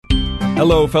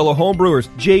Hello, fellow homebrewers.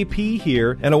 JP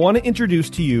here, and I want to introduce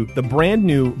to you the brand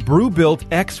new Brewbuilt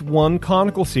X1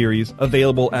 Conical Series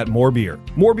available at More Beer.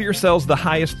 More Beer sells the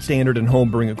highest standard in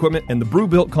homebrewing equipment, and the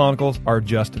Brewbuilt Conicals are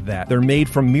just that. They're made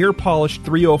from mirror-polished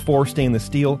 304 stainless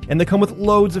steel, and they come with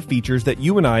loads of features that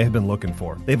you and I have been looking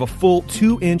for. They have a full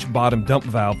 2-inch bottom dump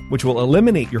valve, which will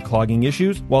eliminate your clogging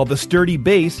issues, while the sturdy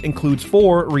base includes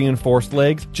 4 reinforced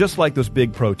legs, just like those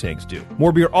big Pro tanks do.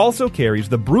 More Beer also carries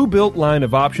the Brewbuilt line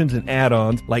of options and add-ons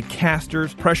like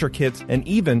casters, pressure kits, and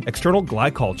even external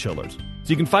glycol chillers. So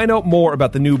you can find out more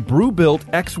about the new Brewbuilt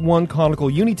X1 Conical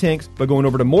Unitanks by going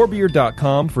over to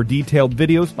morebeer.com for detailed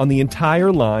videos on the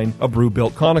entire line of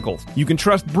Brewbuilt Conicals. You can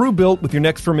trust Brewbuilt with your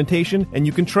next fermentation, and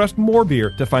you can trust More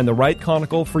Beer to find the right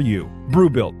conical for you.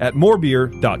 Brewbuilt at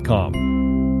morebeer.com.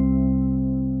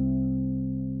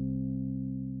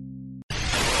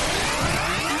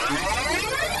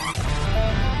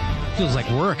 Feels like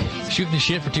work. Shooting the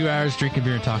shit for 2 hours, drinking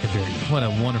beer and talking beer. What a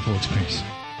wonderful experience.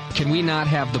 Can we not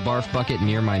have the barf bucket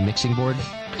near my mixing board?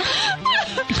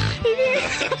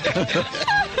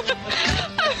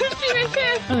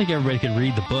 I think everybody could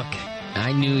read the book.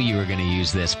 I knew you were going to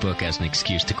use this book as an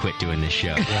excuse to quit doing this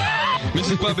show.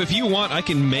 Mrs. Bub, if you want, I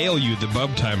can mail you the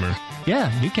Bub Timer.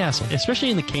 Yeah, Newcastle,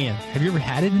 especially in the can. Have you ever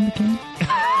had it in the can?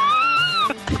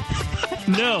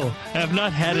 No, I have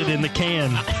not had it in the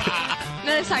can.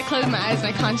 Notice I closed my eyes and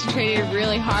I concentrated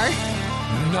really hard.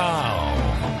 Now,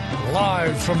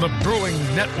 live from the Brewing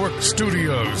Network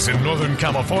studios in Northern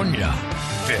California,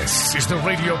 this is the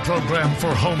radio program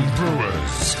for home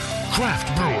brewers,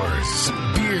 craft brewers,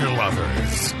 beer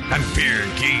lovers, and beer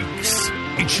geeks.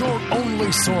 It's your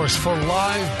only source for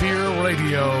live beer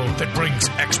radio that brings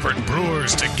expert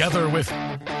brewers together with,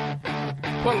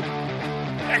 well,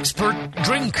 expert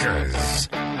drinkers.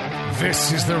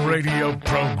 This is the radio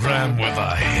program with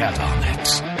a head on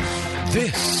it.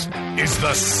 This is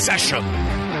The Session.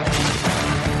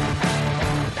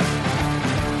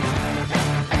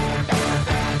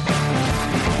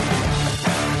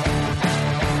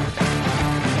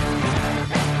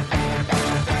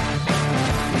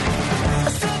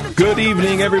 Good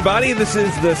evening, everybody. This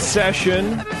is The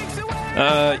Session.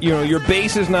 Your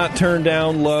bass is not turned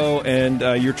down low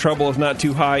and your treble is not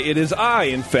too high. It is I,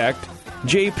 in fact,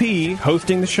 JP,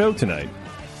 hosting the show tonight.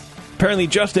 Apparently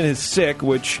Justin is sick,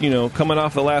 which, coming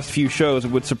off the last few shows, it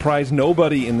would surprise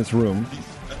nobody in this room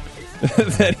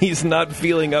that he's not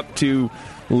feeling up to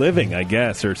living, I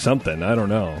guess, or something. I don't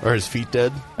know. Or his feet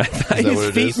dead?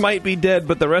 His feet might be dead,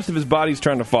 but the rest of his body's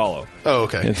trying to follow. Oh,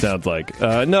 okay. It sounds like.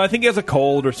 No, I think he has a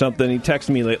cold or something. He texted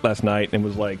me late last night and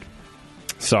was like,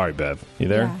 sorry, Bev. You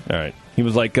there? Yeah. All right. He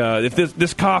was like, if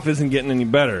this cough isn't getting any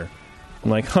better. I'm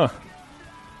like, huh.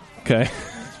 Okay.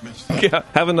 Yeah,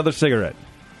 have another cigarette.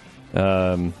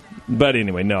 But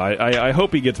anyway, no, I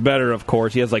hope he gets better, of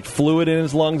course. He has, fluid in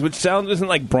his lungs, which isn't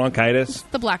like bronchitis.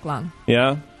 The black lung.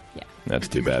 Yeah? Yeah. That's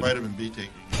too bad. Vitamin B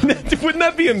taking. Wouldn't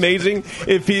that be amazing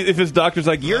if his doctor's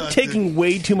like, you're taking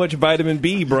way too much vitamin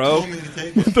B, bro.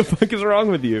 What the fuck is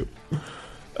wrong with you?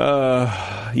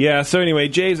 Yeah, so anyway,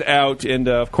 Jay's out, and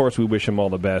of course we wish him all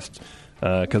the best,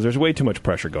 because there's way too much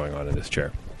pressure going on in this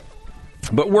chair.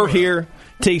 But we're here.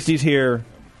 Tasty's here.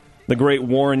 The great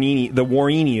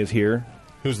Warrenini is here.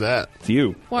 Who's that? It's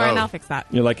you. Warren, I'll fix that.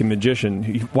 You're like a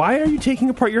magician. Why are you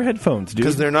taking apart your headphones, dude?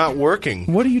 Because they're not working.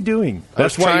 What are you doing? I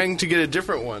was trying to get a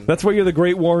different one. That's why you're the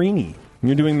great Warrenini.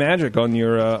 You're doing magic on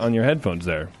your headphones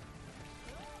there.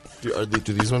 Do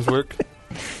these ones work?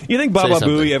 You think Baba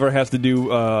Booey ever has to do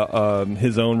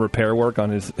his own repair work on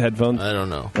his headphones? I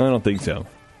don't know. I don't think so.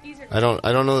 I don't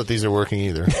know that these are working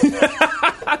either.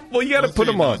 Well, you got to put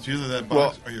them on. It's either that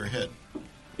box or your head.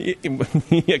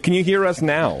 Yeah, can you hear us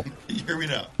now? You hear me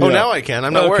now? Oh, now I can.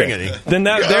 I'm not wearing any. Then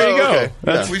there you go. Okay.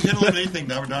 Yeah. We can eliminate anything.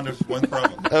 Now we're down to one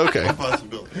problem. Okay. One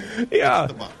possibility. Yeah,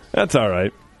 that's all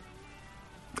right.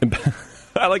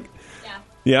 I like.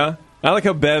 Yeah. I like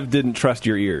how Bev didn't trust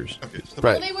your ears. Okay,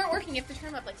 Well, they weren't working. You have to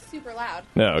turn them up super loud.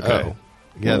 No, okay. Oh.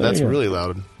 Yeah, that's really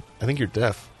loud. I think you're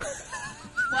deaf.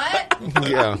 What?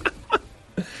 Yeah.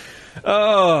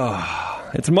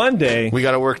 Oh, it's Monday. We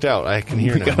got it worked out. I can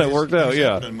hear now. We got it worked out,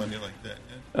 yeah. On Monday like that,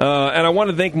 and I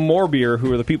want to thank More Beer,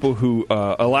 who are the people who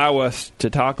allow us to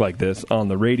talk like this on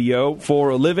the radio for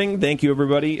a living. Thank you,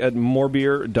 everybody, at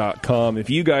morebeer.com.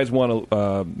 If you guys want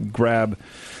to grab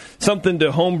something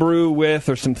to homebrew with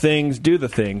or some things, do the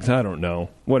things. I don't know.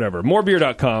 Whatever.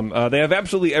 Morebeer.com. They have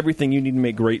absolutely everything you need to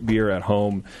make great beer at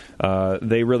home.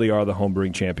 They really are the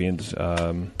homebrewing champions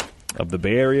of the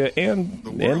Bay Area and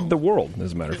the world,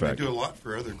 as a matter of fact. They do a lot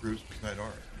for other groups besides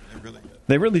ours. They really do.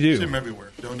 They really do. See them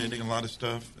everywhere, donating a lot of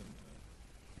stuff and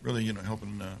really,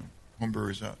 helping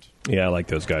homebrewers out. Yeah, I like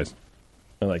those guys.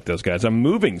 I like those guys. I'm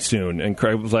moving soon. And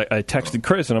I texted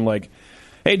Chris, and I'm like,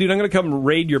 hey, dude, I'm going to come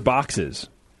raid your boxes.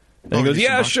 And he goes,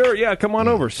 yeah, sure, yeah, come on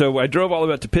over. So I drove all the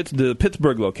way out to the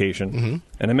Pittsburgh location,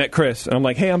 and I met Chris. And I'm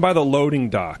like, hey, I'm by the loading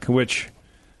dock, which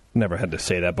never had to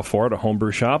say that before at a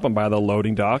homebrew shop. I'm by the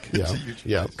loading dock.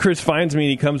 Yeah. Chris finds me, and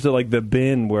he comes to like the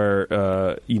bin where,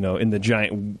 in the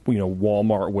giant,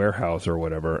 Walmart warehouse or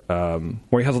whatever,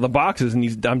 where he has all the boxes,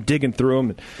 and I'm digging through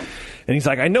them. And he's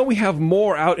like, I know we have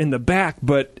more out in the back,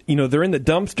 but, they're in the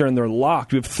dumpster and they're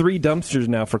locked. We have 3 dumpsters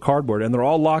now for cardboard, and they're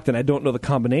all locked, and I don't know the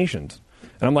combinations.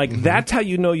 And I'm like, that's how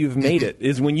you know you've made it,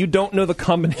 is when you don't know the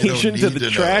combination to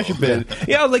the trash bin.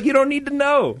 Yeah, like, you don't need to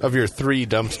know. Of your 3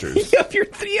 dumpsters.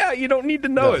 You don't need to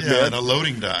know it, man. Yeah, and a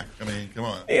loading dock. I mean, come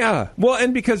on. Yeah. Well,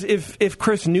 and because if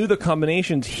Chris knew the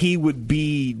combinations, he would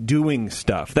be doing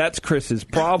stuff. That's Chris's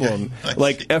problem.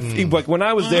 Like when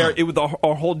I was there,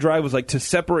 our whole drive was like to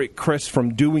separate Chris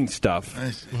from doing stuff.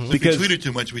 Because if he tweeted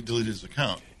too much, we deleted his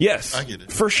account. Yes, I get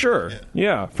it. For sure.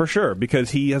 Yeah, for sure.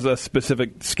 Because he has a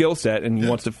specific skill set, and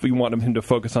we want him to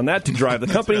focus on that to drive the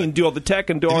company and do all the tech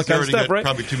and do all that kind of stuff, right?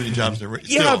 Probably too many jobs there.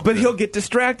 Yeah, but he'll get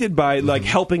distracted by like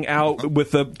helping out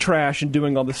with the trash and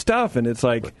doing all the stuff, and it's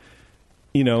like,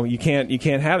 you can't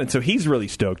have it. So he's really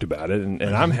stoked about it, and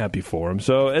I'm happy for him.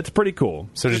 So it's pretty cool.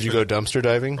 So did you go dumpster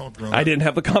diving? I didn't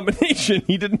have the combination.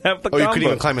 He didn't have the combo. You couldn't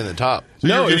even climb in the top. So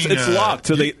no, it's locked.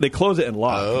 So they close it and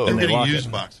lock. Oh. They're and getting lock used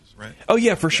it. Boxes. Right? Oh,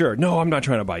 yeah, for sure. No, I'm not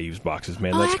trying to buy used boxes,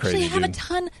 man. That's crazy. I have a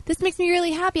ton. This makes me really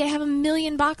happy. I have 1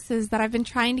 million boxes that I've been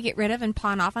trying to get rid of and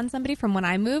pawn off on somebody from when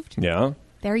I moved. Yeah.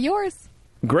 They're yours.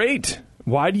 Great.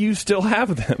 Why do you still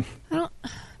have them?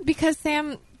 Because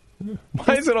Sam...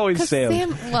 Why is it always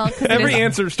Sam? Every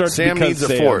answer starts Sam because needs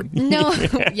a fort. No,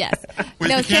 yes.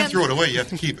 Well, you can't throw it away. You have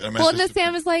to keep it.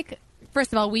 Sam is like...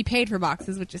 First of all, we paid for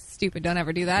boxes, which is stupid. Don't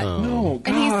ever do that. No,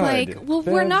 God. And he's like, well,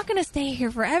 we're not going to stay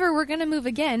here forever. We're going to move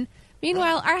again.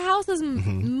 Meanwhile, our house is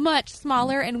much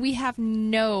smaller, and we have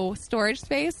no storage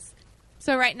space.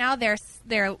 So right now,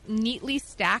 they're neatly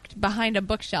stacked behind a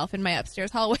bookshelf in my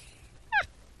upstairs hallway.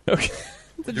 Okay.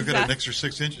 You've got an extra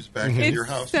 6 inches back in your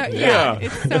house.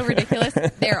 It's so ridiculous.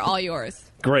 They're all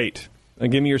yours. Great.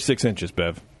 Give me your 6 inches,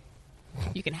 Bev.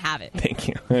 You can have it. Thank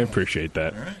you. I appreciate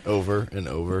that. All right. Over and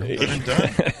over. Done and done.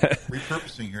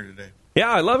 Repurposing here today. Yeah,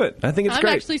 I love it. I think it's great.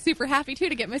 I'm actually super happy, too,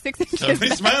 to get my 6 inches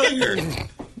Somebody's back. smiling here.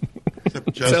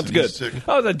 Justin, Sounds good. he's sick.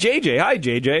 Oh, that's JJ. Hi,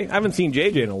 JJ. I haven't seen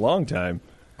JJ in a long time.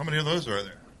 How many of those are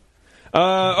there?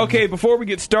 Okay, before we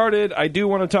get started, I do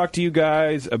want to talk to you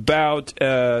guys about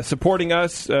supporting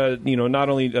us. Not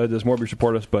only does More Beer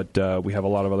support us, but we have a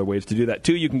lot of other ways to do that,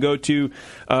 too. You can go to,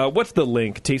 what's the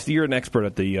link? Tasty, you're an expert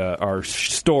at our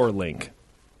store link.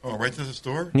 Oh, right to the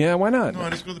store? Yeah, why not? No, I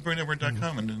just go to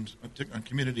thebrewingnetwork.com and then click on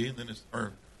community, and then there's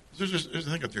a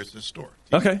thing up there. It says store.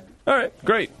 Okay. All right.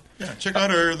 Great. Yeah, check out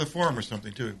the forum or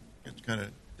something, too. It's kind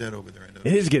of dead over there. I know.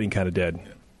 It is getting kind of dead.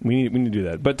 Yeah. We need to do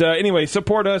that. But anyway,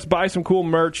 support us. Buy some cool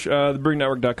merch.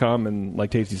 TheBrewingNetwork.com. And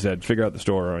like Tasty said, figure out the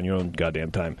store on your own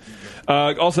goddamn time.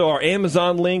 Also, our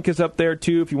Amazon link is up there,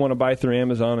 too, if you want to buy through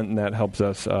Amazon. And that helps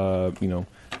us,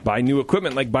 buy new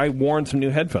equipment, like buy Warren some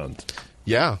new headphones.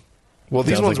 Yeah. Well,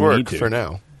 these ones work for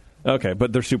now. Okay,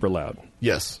 but they're super loud.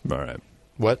 Yes. All right.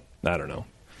 What? I don't know.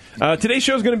 Today's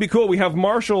show is going to be cool. We have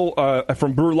Marshall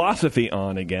from Brulosophy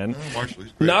on again. Oh, Marshall,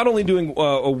 he's great. Not only doing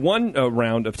one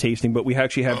round of tasting, but we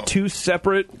actually have 2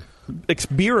 separate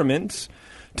experiments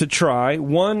to try.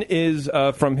 One is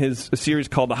from his series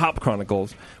called The Hop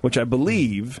Chronicles, which I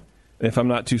believe, if I'm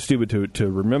not too stupid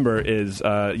to remember, is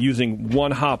using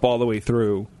one hop all the way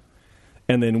through.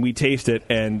 And then we taste it,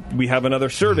 and we have another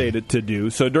survey to do.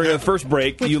 So during the first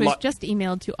break... Which was just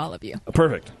emailed to all of you.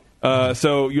 Perfect.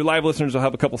 So your live listeners will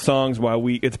have a couple songs while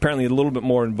it's apparently a little bit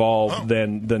more involved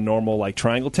than the normal like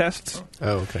triangle tests.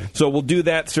 Oh, okay. So we'll do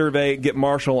that survey, get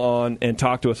Marshall on, and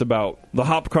talk to us about the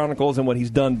Hop Chronicles and what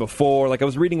he's done before. Like I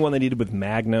was reading one they did with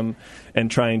Magnum and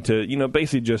trying to,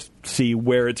 basically just see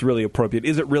where it's really appropriate.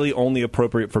 Is it really only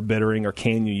appropriate for bittering, or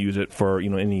can you use it for,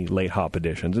 any late hop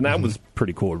additions? And that was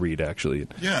pretty cool to read, actually.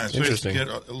 Yeah, it's interesting. To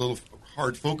get a little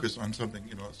hard focus on something,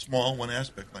 a small one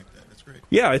aspect like that. That's great.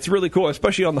 Yeah, it's really cool,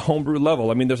 especially on the homebrew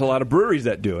level. I mean, there's a lot of breweries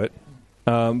that do it,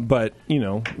 but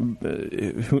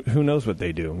who knows what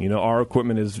they do? Our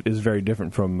equipment is very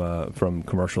different from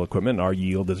commercial equipment. Our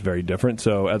yield is very different.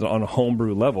 So, on a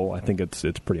homebrew level, I think it's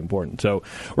pretty important. So,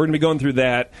 we're going to be going through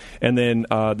that, and then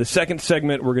the second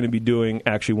segment, we're going to be doing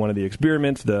actually one of the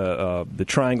experiments, the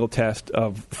triangle test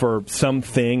for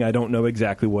something. I don't know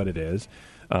exactly what it is.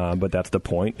 But that's the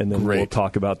point, and then we'll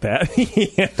talk about that.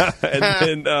 Yeah.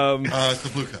 And then, it's the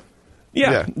Blue Cup.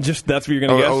 Yeah, just that's what you're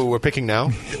going to guess. Oh, we're picking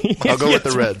now? I'll go with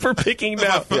the red. For picking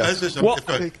now.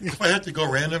 If I had to go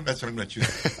random, that's what I'm going to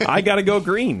choose. I got to go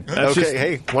green. That's okay,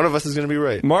 hey, one of us is going to be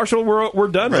right. Marshall, we're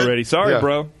done already. Sorry,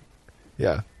 bro.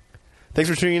 Yeah. Thanks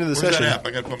for tuning into the session. That app?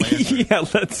 I got to put my answer. Yeah,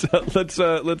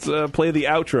 let's play the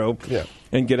outro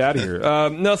and get out of here.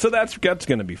 No, so that's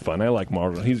going to be fun. I like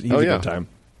Marshall. He's a good time.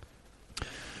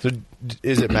 So,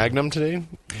 is it Magnum today?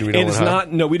 Do we know it's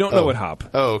not. No, we don't know what hop.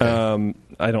 Oh, okay.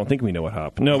 I don't think we know what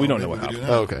hop. No, we don't know what hop.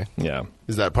 Oh, okay. Yeah.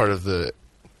 Is that part of the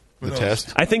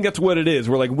test? I think that's what it is.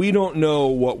 We're like, we don't know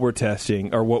what we're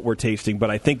testing or what we're tasting, but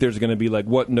I think there's going to be like,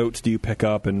 what notes do you pick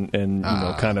up and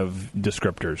kind of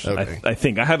descriptors. Okay. I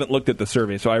think. I haven't looked at the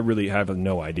survey, so I really have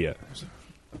no idea.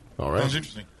 All right. Sounds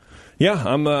interesting. Yeah,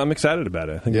 I'm excited about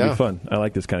it. I think it'll be fun. I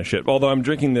like this kind of shit. Although I'm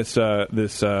drinking this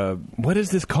what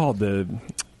is this called? The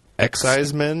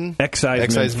Excise man? Excise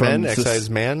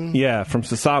man? Yeah, from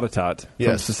Societat.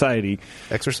 From Society.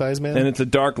 Exercise man? And it's a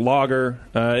dark lager.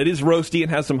 It is roasty and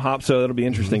has some hops, so it'll be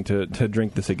interesting to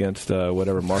drink this against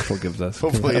whatever Marshall gives us.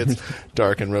 Hopefully it's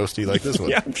dark and roasty like this one.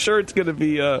 Yeah, I'm sure it's going to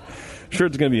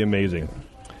be amazing.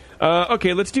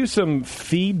 Okay, let's do some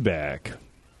feedback.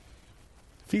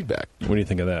 Feedback. What do you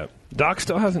think of that? Doc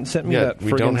still hasn't sent me that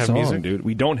we don't have song, music, dude.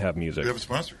 We don't have music. We have a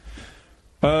sponsor.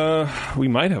 We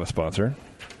might have a sponsor.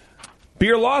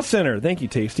 Beer Law Center. Thank you,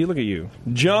 Tasty. Look at you.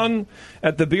 John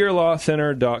at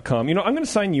thebeerlawcenter.com. I'm going to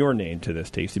sign your name to this,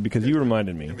 Tasty, because you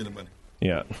reminded me. Give me the money.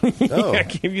 Yeah. Oh. I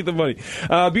give you the money.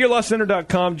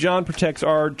 Beerlawcenter.com. John protects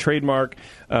our trademark.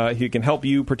 He can help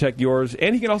you protect yours,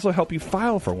 and he can also help you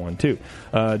file for one, too.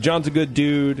 John's a good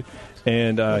dude,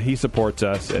 and he supports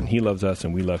us, and he loves us,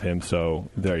 and we love him, so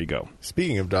there you go.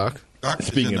 Speaking of Doc.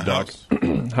 Speaking of Doc.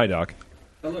 Hi, Doc.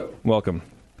 Hello. Welcome.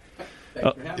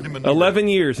 11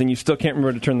 years, and you still can't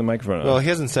remember to turn the microphone on. Well, he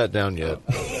hasn't sat down yet.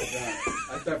 I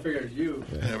figured you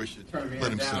we should turn me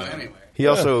let him down sit. anyway. He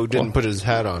also didn't put his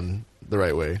hat on the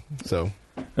right way, so...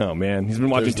 Oh, man. He's been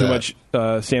watching too much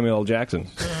Samuel L. Jackson.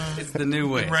 It's the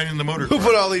new way. Riding the motor Who car.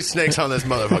 put all these snakes on this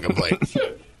motherfucking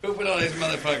plate? Who put all these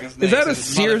motherfucking snakes Is that in a this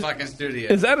Sears? motherfucking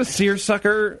studio? Is that a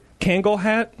seersucker Kangol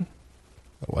hat?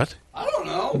 What? I don't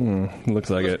know. Looks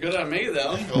like Looks it. good on me,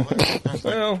 though.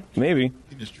 Well, maybe.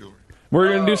 Penis jewelry. We're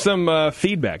going to do some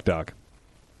feedback, Doc.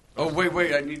 Oh,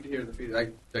 wait. I need to hear the feedback.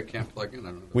 I can't plug in. I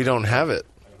don't know. We don't have it.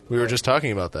 We were just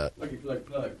talking about that.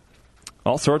 Plug.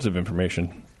 All sorts of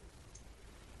information.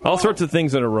 All sorts of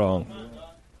things that are wrong.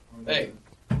 Hey.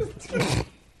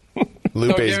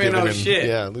 Lupe's give me giving no him shit.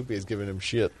 Yeah, Lupe's giving him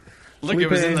shit. Look, it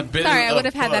was in the bin. Sorry, I would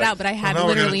have had that out, but I had Well, now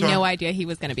we're gonna literally talk- no idea he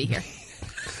was going to be here.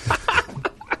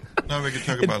 Now we can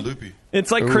talk about Loopy.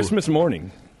 It's like Ooh. Christmas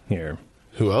morning here.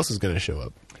 Who else is going to show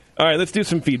up? All right, let's do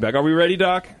some feedback. Are we ready,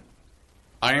 Doc?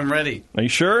 I am ready. Are you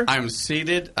sure? I'm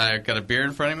seated. I've got a beer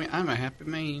in front of me. I'm a happy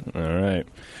man. All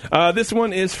right. This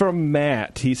one is from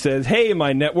Matt. He says, "Hey,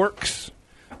 my networks.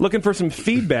 Looking for some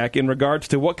feedback in regards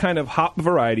to what kind of hop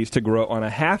varieties to grow on a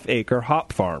half-acre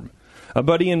hop farm. A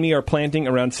buddy and me are planting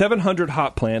around 700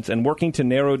 hop plants and working to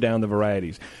narrow down the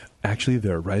varieties. Actually,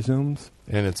 they're rhizomes.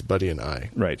 And it's Buddy and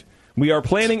I. Right. We are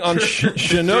planning on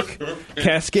Chinook,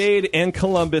 Cascade, and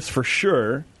Columbus for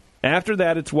sure. After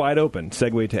that, it's wide open.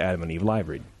 Segue to Adam and Eve live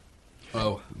read.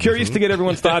 Oh. Curious to get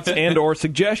everyone's thoughts and or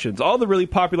suggestions. All the really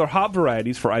popular hop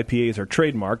varieties for IPAs are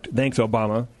trademarked. Thanks,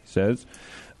 Obama," he says.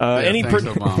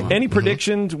 Any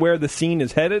predictions where the scene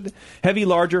is headed? Heavy,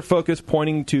 larger focus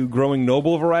pointing to growing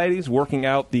noble varieties, working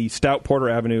out the Stout Porter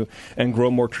Avenue, and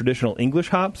grow more traditional English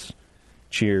hops?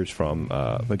 Cheers from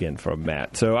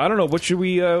Matt. So I don't know, what should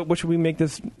we make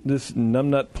this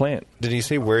numbnut plant? Did he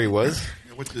say where he was?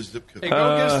 What's his zip code?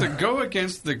 Hey, go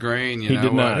against the grain. You he know,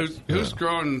 did not. Who's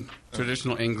growing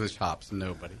traditional English hops?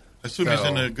 Nobody. I assume he's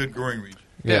in a good growing region.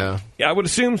 Yeah. Yeah, I would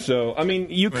assume so. I mean,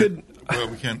 you could. Well,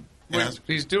 we can't ask.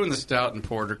 He's doing the stout and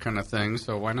porter kind of thing,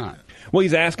 so why not? Well,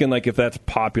 he's asking like if that's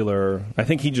popular. I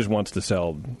think he just wants to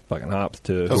sell fucking hops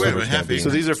to. Oh, wait, whoever's half gonna be. acre. So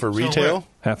these are for retail?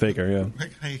 Half acre, yeah.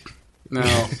 Hey,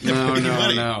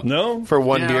 No. No? For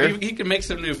one beer? He can make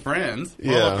some new friends.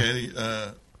 Yeah. well, okay.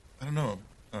 I don't know.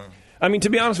 I mean,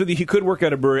 to be honest with you, he could work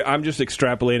at a brewery. I'm just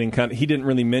extrapolating. He didn't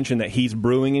really mention that he's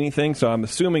brewing anything, so I'm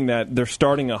assuming that they're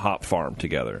starting a hop farm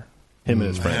together. Him and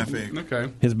his friend. Half acre.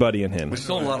 Okay. His buddy and him. It's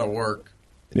still a lot of work,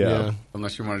 Yeah.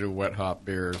 unless you want to do wet hop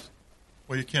beers.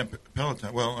 Well, you can't pellet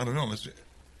time. Well, I don't know.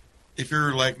 If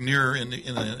you're like near in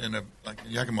a like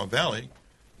Yakima Valley,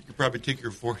 you could probably take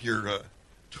your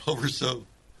 12 or so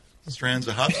strands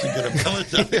of hops to get a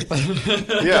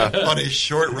pellet Yeah. on a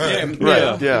short run.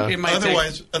 Right, yeah. It might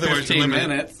Otherwise, take 15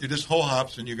 minutes. You're just whole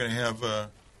hops, and you're going to have a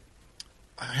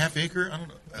half acre. I don't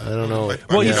know. I don't know.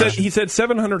 Well, Yeah. he said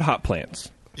 700 hop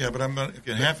plants. Yeah, but I'm not,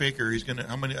 a half acre. He's gonna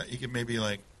how many? He can maybe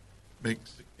like make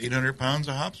 800 pounds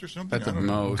of hops or something. That's the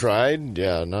most. Dried?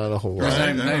 Yeah, not a whole lot. Not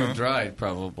even dried,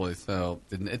 probably. So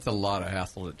it's a lot of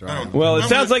hassle to dry. Well, it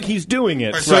sounds like he's doing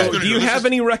it. Right, So, do you have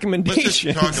any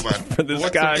recommendations let's just talk about for this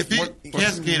guy?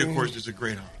 Cascade, of course, is a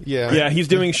great hop. Yeah, he's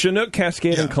doing Chinook,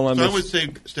 Cascade, and Columbus. So I would say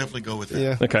definitely go with that.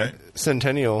 Yeah. Okay. Right?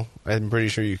 Centennial, I'm pretty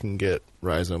sure you can get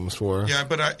rhizomes for. Yeah,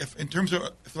 but if in terms of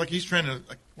if like he's trying to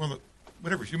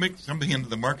whatever, if you make something into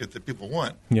the market that people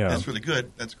want, that's really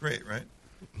good. That's great, right?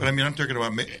 But I mean, I'm talking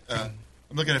about I'm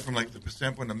looking at it from like the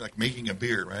standpoint of like making a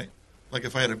beer, right? Like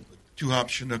if I had a 2-hop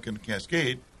Chinook and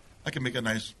Cascade, I could make a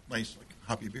nice like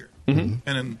hoppy beer. Mm-hmm.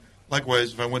 And then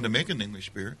likewise, if I wanted to make an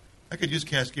English beer, I could use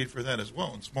Cascade for that as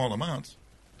well in small amounts.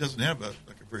 It doesn't have a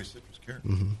very citrus character.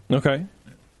 Mm-hmm. Okay.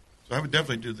 Yeah. So I would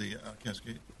definitely do the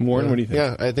Cascade. Warren, what do you think?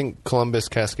 Yeah, I think Columbus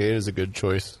Cascade is a good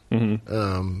choice.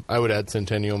 Mm-hmm. I would add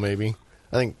Centennial maybe.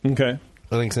 I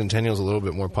think Centennial's a little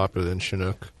bit more popular than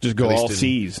Chinook. Just go all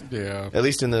C's. Yeah. At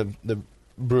least in the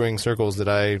brewing circles that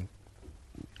I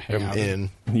am in.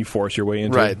 You force your way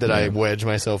into right, it? that I wedge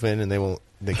myself in and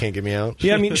they can't get me out.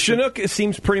 Yeah, I mean, Chinook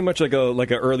seems pretty much like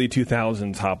a early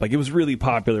 2000s hop. Like, it was really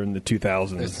popular in the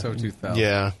 2000s. It's so 2000.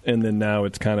 Yeah. And then now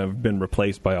it's kind of been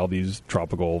replaced by all these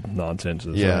tropical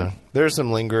nonsenses. Yeah. Right? There's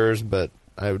some lingerers, but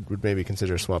I would maybe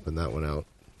consider swapping that one out.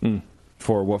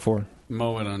 For what for?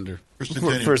 Mow it under.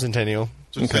 For Centennial.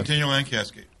 So Centennial and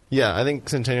Cascade. Yeah, I think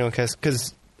Centennial and Cascade,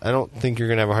 because I don't think you're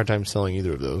going to have a hard time selling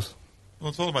either of those. Well,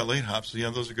 it's all about late hops. So,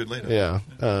 yeah, those are good late hops. Yeah,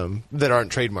 that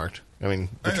aren't trademarked. I mean,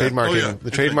 the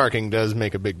trademarking does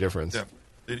make a big difference.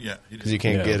 Definitely. Yeah. Because you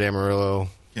can't get Amarillo.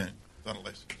 Yeah, without a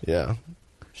license. Yeah.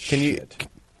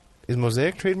 Is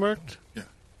Mosaic trademarked? Yeah.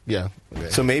 Yeah. Okay.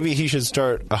 So maybe he should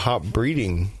start a hop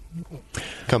breeding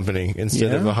company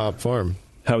instead of a hop farm.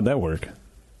 How would that work?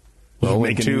 Well,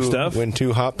 making new stuff? When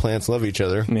two hop plants love each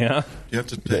other, yeah, you have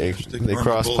to they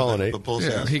cross-pollinate.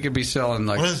 Yeah, he could be selling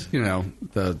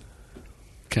the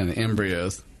kind of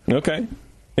embryos. Okay.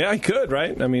 Yeah, he could,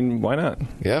 right? I mean, why not?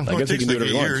 Yeah. I guess he can do it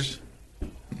at once.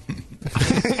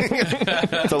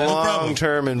 It's a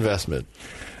long-term investment.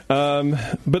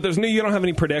 But you don't have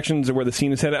any predictions of where the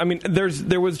scene is headed. I mean,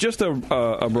 there was just a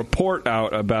report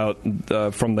out about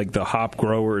from like the Hop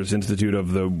Growers Institute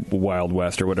of the Wild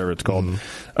West or whatever it's called,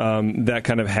 that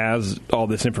kind of has all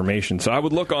this information. So I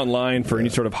would look online for any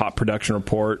sort of hop production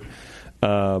report.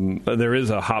 There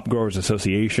is a Hop Growers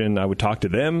Association. I would talk to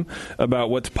them about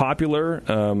what's popular.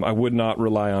 I would not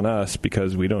rely on us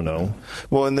because we don't know.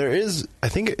 Well, and there is, I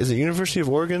think, is it University of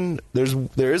Oregon?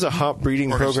 There is a hop breeding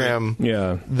program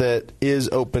that is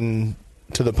open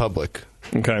to the public.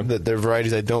 Okay. That their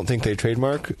varieties, I don't think they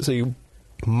trademark. So you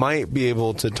might be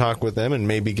able to talk with them and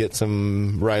maybe get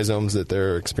some rhizomes that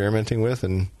they're experimenting with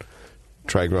and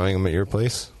try growing them at your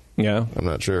place. Yeah. I'm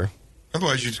not sure.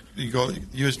 Otherwise, you go.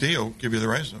 USD will give you the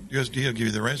rhizomes. USD will give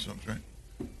you the rhizomes, right?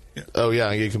 Yeah. Oh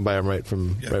yeah, you can buy them right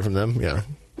from them. Yeah.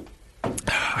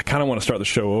 I kind of want to start the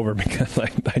show over because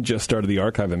I just started the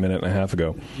archive a minute and a half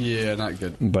ago. Yeah, not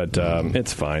good. But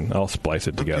it's fine. I'll splice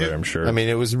it together. I'm sure. I mean,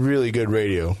 it was really good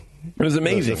radio. It was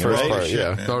amazing. The first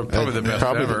part, Probably the best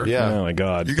ever. Yeah. Oh my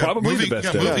God. You got probably moving, the best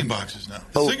you got ever. moving boxes now.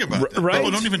 Think about that. Right?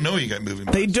 People don't even know you got moving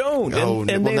boxes. They don't. Oh,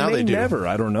 and well, now they they do. never.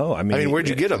 I don't know. I mean, where'd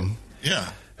you get them?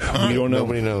 Yeah. We don't know.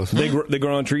 Nobody knows. They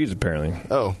grow on trees, apparently.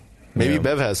 Oh, maybe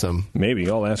Bev has some. Maybe.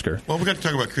 I'll ask her. Well, we got to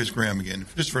talk about Chris Graham again,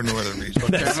 just for no other reason.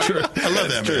 That's true. I love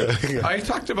that man. I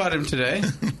talked about him today.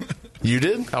 You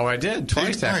did? Oh, I did.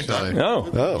 Twice, actually.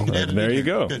 Oh. There you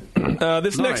go.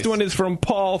 This next one is from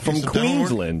Paul from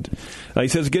Queensland. He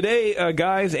says, "G'day,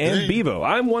 guys and Bevo.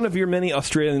 I'm one of your many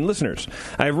Australian listeners.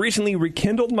 I've recently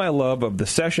rekindled my love of the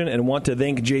session and want to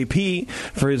thank JP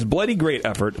for his bloody great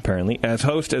effort, apparently, as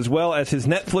host, as well as his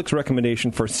Netflix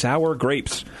recommendation for Sour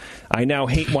Grapes. I now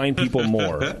hate wine people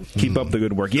more. Keep up the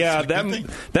good work." Yeah,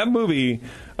 that movie,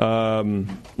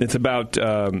 it's about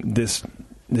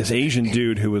this Asian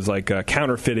dude who was like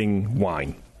counterfeiting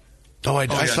wine. Oh,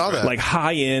 I saw that. Like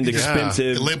high-end,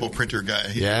 expensive. The label printer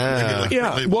guy.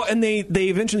 Yeah. Well, and they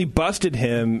eventually busted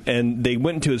him, and they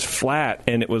went into his flat,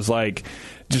 and it was like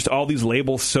just all these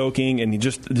labels soaking, and he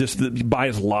just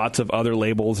buys lots of other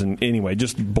labels, and anyway,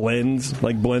 just blends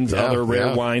other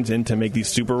rare wines in to make these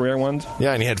super rare ones.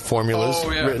 Yeah, and he had formulas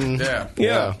written.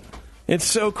 Yeah. It's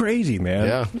so crazy, man.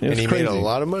 Yeah, and he made a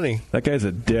lot of money. That guy's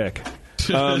a dick.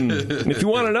 If you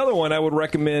want another one, I would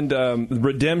recommend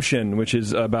Redemption, which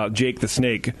is about Jake the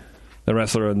Snake, the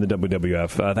wrestler in the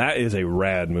WWF. That is a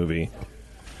rad movie.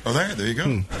 Oh, there you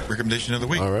go. Recommendation of the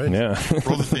week. All right. Yeah.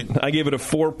 Roll the thing. I gave it a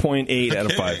 4.8 out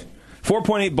of 5.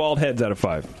 4.8 bald heads out of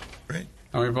 5. Great.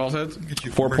 How many bald heads?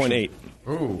 4.8.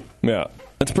 Ooh. Yeah.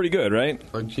 That's pretty good, right?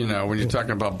 Like, when you're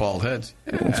talking about bald heads.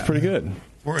 It's pretty good.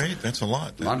 4.8, that's a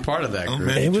lot. I'm part of that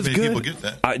group. It was too good. many people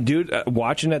get that. Dude,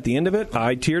 watching at the end of it,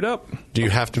 I teared up. Do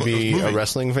you have to be a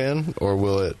wrestling fan, or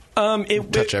will it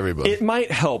touch everybody? It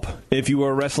might help if you were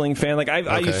a wrestling fan. Like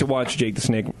I used to watch Jake the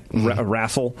Snake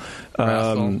wrestle,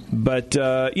 but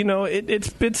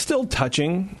it's still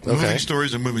touching. A moving story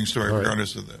is a moving story,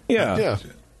 regardless of the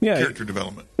character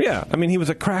development. Yeah, I mean, he was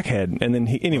a crackhead, and then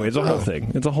anyway, it's a whole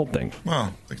thing. It's a whole thing.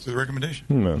 Well, thanks for the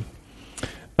recommendation.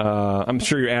 I'm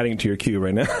sure you're adding it to your queue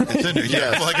right now. It's in there.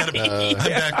 Yeah, well, I'm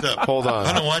backed up. Hold on.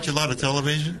 I don't watch a lot of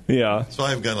television. Yeah. So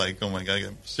I've got I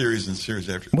got series and series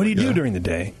after. What do you do during the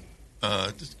day?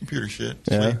 Just computer shit.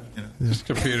 Yeah. Sleep, Just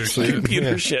computer shit.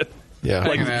 Computer shit. Yeah.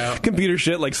 Like computer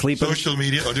shit, like sleeping. Social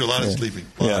media. I do a lot of sleeping.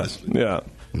 Yeah.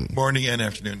 Morning and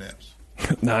afternoon naps.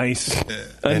 Nice. Yeah.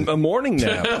 And a morning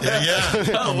nap. Yeah.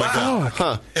 Oh my God.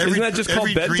 Huh. Isn't that just called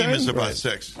bedtime? Every dream is about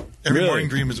sex. Every morning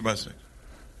dream is about sex.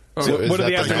 So what are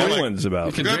the afternoon ones about?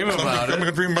 You can dream about it. I'm going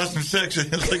to dream about some sex.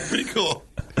 It's pretty cool.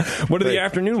 What are the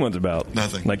afternoon ones about?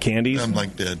 Nothing. Like candies? I'm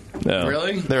dead. No.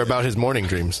 Really? They're about his morning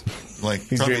dreams.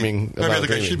 He's dreaming about I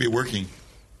dreaming. should be working.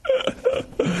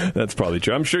 That's probably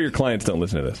true. I'm sure your clients don't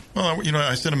listen to this. Well,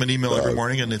 I send them an email every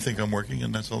morning, and they think I'm working,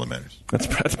 and that's all that matters.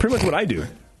 That's pretty much what I do.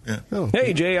 Yeah. Oh.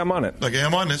 Hey, Jay, I'm on it. Okay,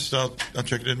 I'm on this. I'll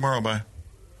check it in tomorrow. Bye.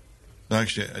 No,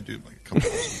 actually, I do a couple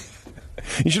of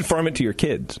You should farm it to your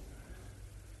kids.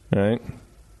 All right?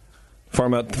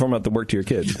 Farm out the work to your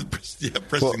kids. Pressing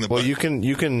the button.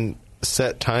 you can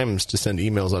set times to send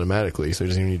emails automatically, so you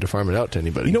don't even need to farm it out to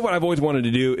anybody. You know what I've always wanted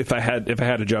to do if I had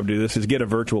a job to do this is get a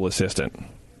virtual assistant.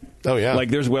 Oh yeah, like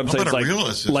there's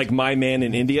websites like My Man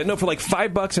in India. No, for like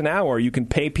 $5 an hour, you can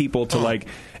pay people to they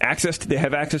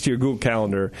have access to your Google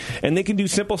Calendar, and they can do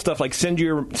simple stuff like send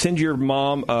your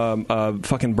mom a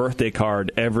fucking birthday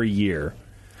card every year.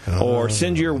 Or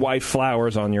send your wife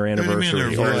flowers on your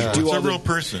anniversary. It's a real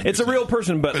person. It's a real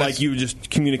person, but you just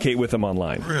communicate with them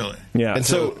online. Really? Yeah.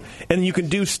 And you can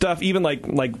do stuff even like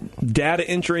data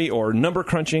entry or number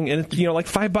crunching, and it's, like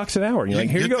 $5 an hour. And you're like,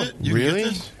 here you go.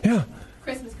 Really? Yeah.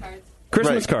 Christmas cards.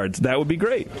 Christmas cards. That would be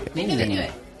great. They do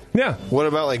it. Yeah. What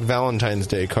about like Valentine's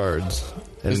Day cards?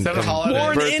 Is that a holiday?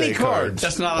 More than any card.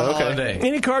 That's not a holiday.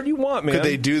 Any card you want, man. Could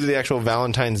they do the actual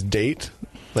Valentine's date?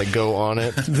 Like go on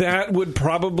it? That would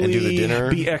probably do the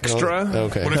dinner? be extra.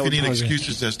 Okay. What if you need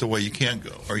excuses as to why you can't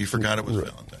go, or you forgot it was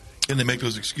Valentine? Can they make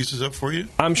those excuses up for you?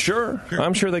 I'm sure.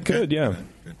 I'm sure they could, yeah.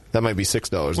 That might be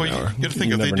 $6 an hour. You got to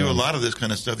think, if they do a lot of this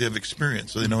kind of stuff, they have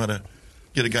experience, so they know how to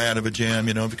get a guy out of a jam,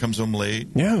 if he comes home late.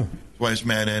 Yeah. His wife's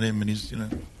mad at him, and he's, I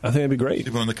think that'd be great.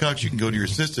 Sleeping on the couch, you can go to your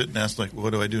assistant and ask,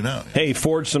 what do I do now? Hey,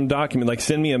 forge some document,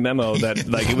 send me a memo that,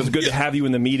 it was good to have you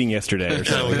in the meeting yesterday or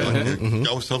something.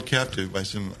 I was held captive by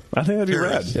some I think that'd be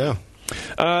rad. Yeah.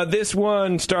 This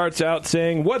one starts out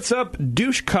saying, "What's up,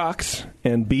 douchecocks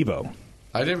and Bevo?"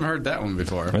 I didn't heard that one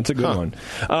before. That's a good one.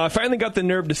 I finally got the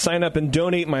nerve to sign up and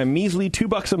donate my measly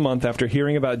 $2 a month after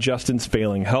hearing about Justin's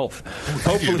failing health.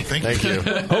 Thank you.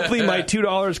 Hopefully my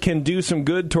 $2 can do some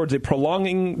good towards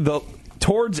prolonging the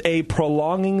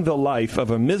life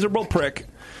of a miserable prick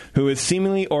who is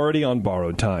seemingly already on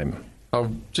borrowed time.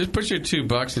 Oh, just put your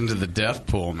 $2 into the death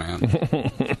pool, man.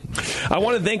 I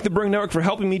want to thank the Brewing Network for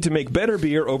helping me to make better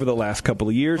beer over the last couple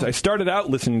of years. I started out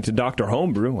listening to Dr.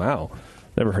 Homebrew. Wow.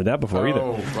 Never heard that before either.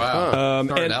 Oh, wow.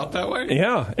 Started out that way?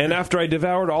 Yeah. And after I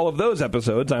devoured all of those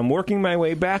episodes, I'm working my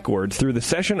way backwards through the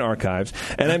session archives,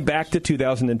 and I'm back to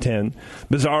 2010.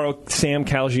 Bizarro Sam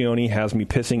Calgione has me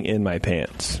pissing in my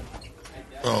pants.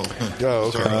 Okay.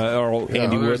 Or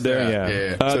Andy Wood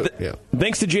there, yeah.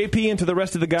 Thanks to JP and to the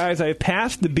rest of the guys, I have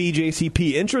passed the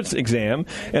BJCP entrance exam,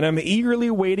 and I'm eagerly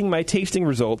awaiting my tasting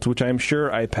results, which I'm sure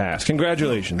I passed.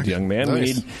 Congratulations, young man.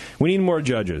 Nice. We need more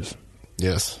judges.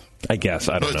 Yes. I guess.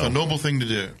 I don't know. It's a noble thing to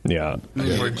do. Yeah.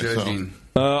 More judging.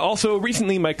 Also,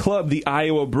 recently, my club, the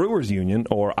Iowa Brewers Union,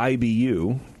 or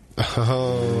IBU,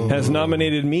 has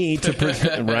nominated me to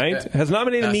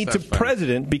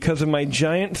president because of my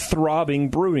giant throbbing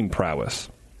brewing prowess.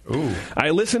 Ooh. I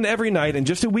listened every night, and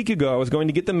just a week ago, I was going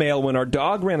to get the mail when our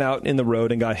dog ran out in the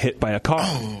road and got hit by a car.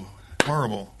 Oh,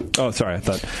 horrible. Oh, sorry, I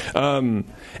thought.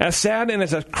 As sad and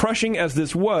as crushing as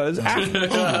this was,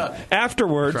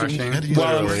 afterwards,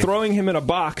 while I'm throwing him in a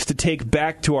box to take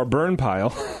back to our burn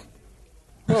pile...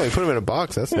 Well, you put him in a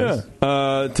box. That's nice.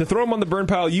 To throw him on the burn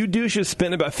pile, you douches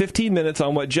spent about 15 minutes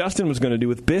on what Justin was going to do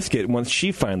with Biscuit once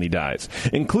she finally dies,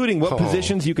 including what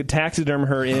positions you could taxiderm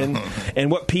her in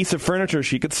and what piece of furniture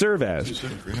she could serve as.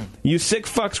 You sick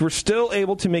fucks were still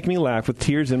able to make me laugh with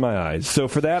tears in my eyes, so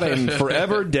for that I am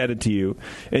forever indebted to you.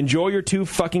 Enjoy your $2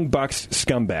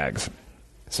 scumbags.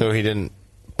 So he didn't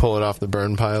pull it off the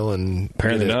burn pile and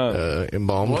Apparently get it, not.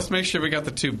 embalmed. Well, let's make sure we got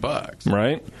the $2.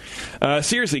 Right?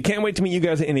 Seriously, can't wait to meet you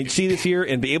guys at NHC this year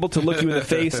and be able to look you in the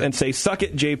face and say, suck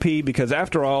it, JP, because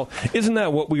after all, isn't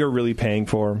that what we are really paying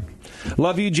for?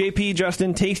 Love you, JP,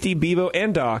 Justin, Tasty, Bevo,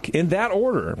 and Doc. In that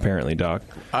order, apparently, Doc.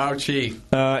 Ouchie.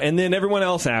 And then everyone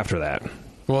else after that.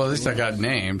 Well, at least I got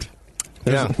named.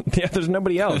 There's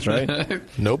nobody else, right?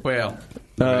 Nope. Well,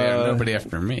 nobody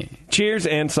after me. Cheers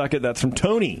and suck it. That's from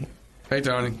Tony. Hey,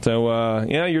 Tony. So,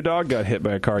 your dog got hit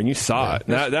by a car, and you saw it.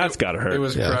 That's got to hurt. It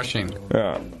was crushing.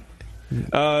 Yeah.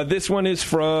 This one is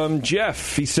from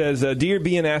Jeff. He says, Dear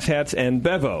B and Ass Hats and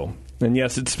Bevo. And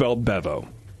yes, it's spelled Bevo.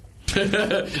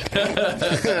 I've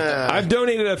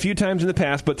donated a few times in the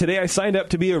past, but today I signed up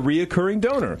to be a reoccurring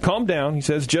donor. Calm down, he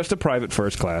says, just a private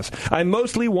first class. I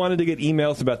mostly wanted to get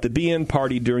emails about the BN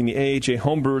party during the AHA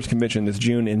Homebrewers Convention this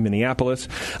June in Minneapolis.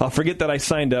 I'll forget that I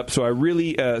signed up, so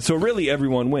really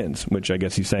everyone wins, which I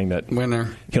guess he's saying that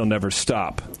winner. He'll never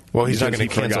stop. Well, he's not going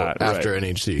to cancel after right.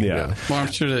 NHC. Yeah. Well, I'm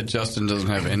sure that Justin doesn't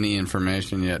have any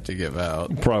information yet to give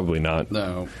out. Probably not.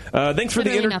 No. Thanks for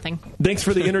nothing. Thanks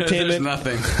for the entertainment.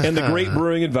 Nothing. And the great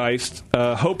brewing advice.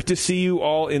 Hope to see you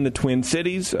all in the Twin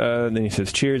Cities. Then he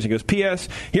says, cheers. He goes, P.S.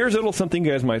 Here's a little something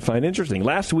you guys might find interesting.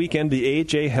 Last weekend, the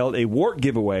AHA held a wort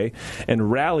giveaway and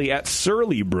rally at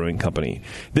Surly Brewing Company.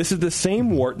 This is the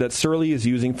same wort that Surly is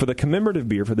using for the commemorative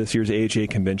beer for this year's AHA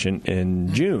convention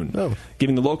in June,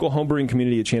 giving the local homebrewing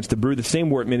community a chance to brew the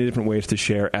same wort many different ways to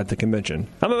share at the convention.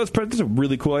 I know that's a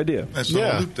really cool idea. That's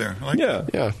a loop there. I like that.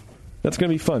 Yeah. That's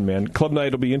going to be fun, man. Club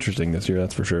night will be interesting this year,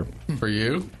 that's for sure. For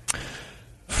you?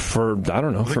 For, I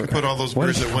don't know. They can put all those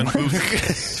beers at one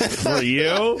booth. For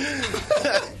you?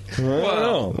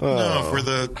 No, for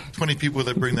the 20 people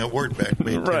that bring that wort back.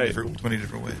 Made 20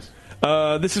 different ways.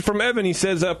 This is from Evan. He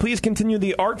says, please continue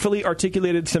the artfully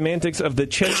articulated semantics of the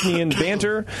Chechnyan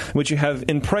banter, which you have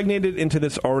impregnated into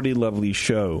this already lovely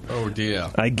show. Oh, dear.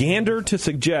 I gander to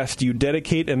suggest you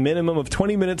dedicate a minimum of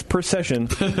 20 minutes per session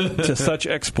to such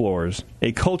explores.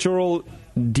 A cultural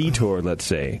detour, let's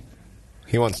say.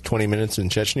 He wants 20 minutes in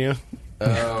Chechnya?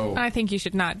 Oh. I think you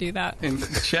should not do that. In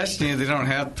Chechnya, they don't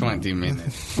have 20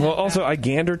 minutes. Well, also, I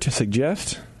gander to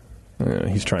suggest...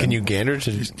 he's trying. Can you gander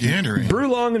to? He's gandering. Brew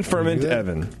long and ferment,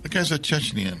 Evan. The guy's a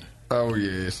Chechnyan. Oh,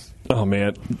 yes. Oh,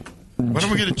 man. Why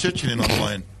don't we get a Chechnyan on the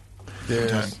line?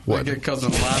 Yes. What? Get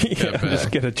cousin Latka back.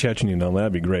 Just get a Chechnyan on.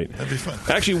 That'd be great. That'd be fun.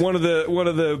 Actually, one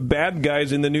of the bad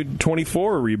guys in the new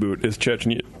 24 reboot is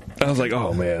Chechnyan. I was like,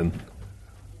 oh man,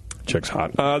 Czech's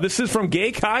hot. This is from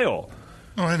Gay Kyle.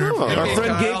 Oh, I never Our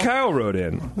friend Gay Kyle wrote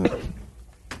in.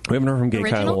 We haven't heard from Gay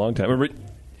Kyle in a long time.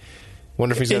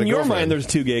 Wonder if he's got in a your girlfriend. mind, there's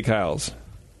two Gay Kyles.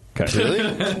 Okay.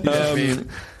 Really?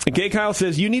 Gay Kyle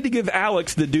says, you need to give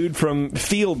Alex, the dude from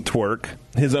Field Twerk,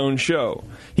 his own show.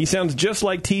 He sounds just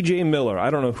like TJ Miller.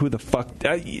 I don't know who the fuck...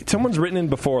 someone's written in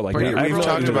before like that. We've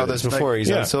talked about this before.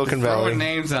 He's on Silicon Valley. Throwing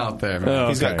names out there, man. Oh,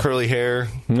 He's got curly hair.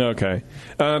 Okay.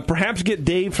 Perhaps get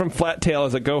Dave from Flat Tail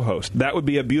as a co-host. That would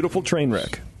be a beautiful train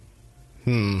wreck.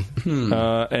 And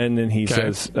then he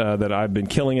says that I've been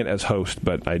killing it as host,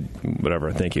 but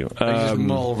whatever. Thank you. I just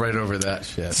mull right over that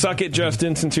shit. Suck it,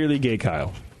 Justin. Sincerely, Gay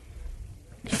Kyle.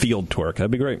 Field Twerk.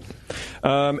 That'd be great.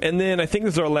 And then I think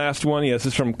this is our last one. Yes,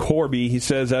 this is from Corby. He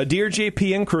says, Dear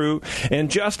JP and crew,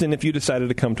 and Justin, if you decided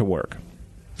to come to work.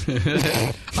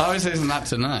 Obviously, it's not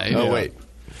tonight. Oh, wait.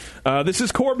 This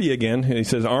is Corby again. He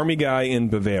says, Army guy in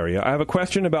Bavaria. I have a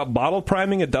question about bottle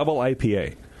priming a double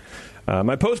IPA.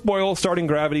 My post-boil starting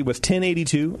gravity was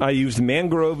 1082. I used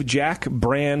Mangrove Jack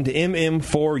brand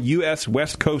MM4 U.S.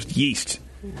 West Coast yeast.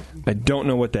 I don't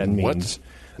know what that means.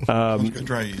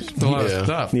 Dry yeast. A lot of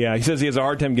stuff. Yeah, he says he has a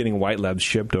hard time getting white labs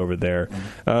shipped over there.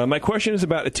 My question is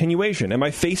about attenuation. Am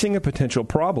I facing a potential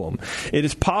problem?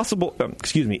 Is it possible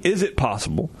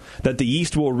that the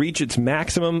yeast will reach its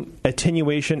maximum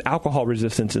attenuation alcohol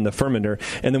resistance in the fermenter,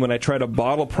 and then when I try to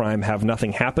bottle prime, have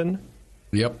nothing happen?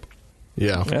 Yep.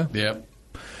 Yeah. Yep.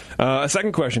 A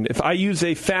second question. If I use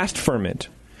a fast ferment,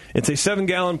 it's a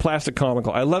 7-gallon plastic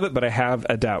comical. I love it, but I have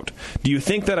a doubt. Do you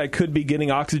think that I could be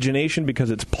getting oxygenation because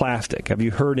it's plastic? Have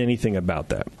you heard anything about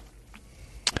that?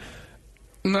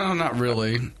 No, not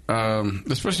really.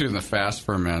 Especially in the fast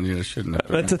ferment, you shouldn't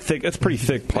have. That's pretty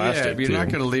thick plastic. Yeah, you're not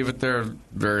going to leave it there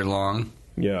very long.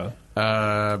 Yeah.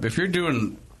 If you're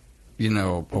doing,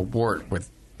 a wort with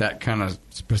that kind of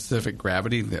specific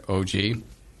gravity, the OG,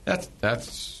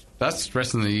 that's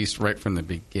stressing the yeast right from the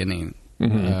beginning.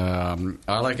 Mm-hmm.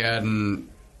 I like adding,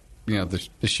 the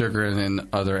sugar and then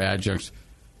other adjuncts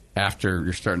after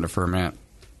you're starting to ferment.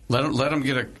 Let them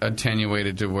get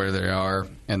attenuated to where they are,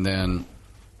 and then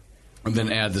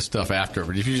add the stuff after.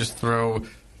 But if you just throw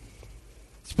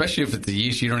especially if it's the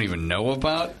yeast you don't even know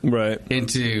about, right?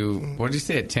 Into what did you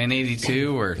say, a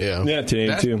 1082 or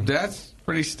 1082? That's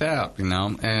pretty stout,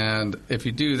 And if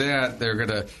you do that, they're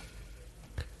gonna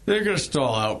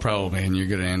stall out probably, and you're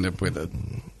gonna end up with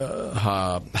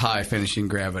a high finishing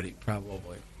gravity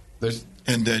probably.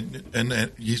 And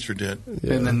yeast are dead.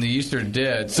 Yeah. And then the yeast are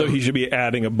dead. So he should be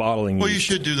adding a bottling yeast. Well, you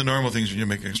should do the normal things when you're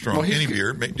making strong. Any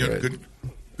beer, make good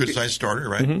size starter,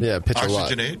 right? Mm-hmm. Yeah, pitch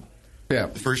oxygenate. Yeah,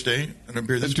 the first day, and a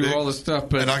beer this do big, all the stuff,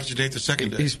 but and oxygenate the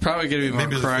second day. He's probably going to be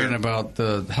more crying about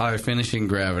the high finishing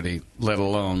gravity, let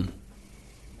alone,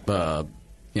 whether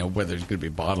it's going to be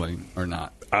bottling or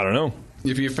not. I don't know.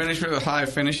 If you finish with a high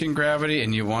finishing gravity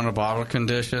and you want a bottle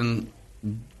condition,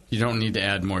 you don't need to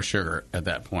add more sugar at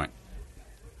that point.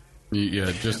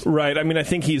 Right. I mean, I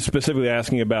think he's specifically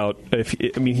asking about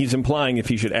he's implying if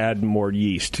he should add more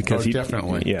yeast because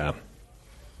definitely. Yeah.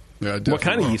 What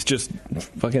kind of yeast? Just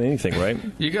fucking anything, right?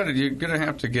 You're gonna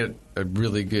have to get a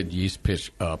really good yeast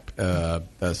pitch up,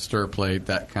 a stir plate,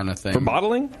 that kind of thing for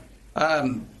bottling.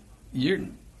 You're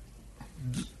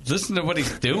listen to what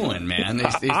he's doing, man.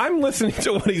 I'm listening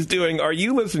to what he's doing. Are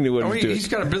you listening to what he's doing? He's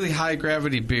got a really high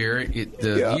gravity beer.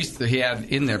 The yeast that he had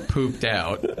in there pooped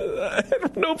out. I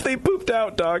don't know if they pooped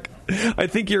out, Doc. I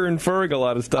think you're inferring a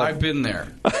lot of stuff. I've been there.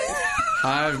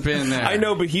 I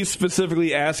know, but he's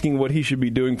specifically asking what he should be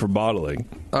doing for bottling.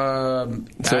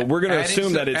 So we're going to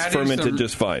assume that it's fermented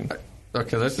just fine.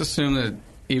 Okay, let's assume that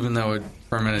even though it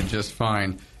fermented just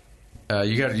fine,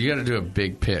 you got to do a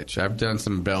big pitch. I've done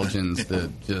some Belgians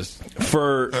that just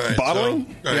for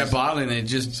bottling. Bottling. They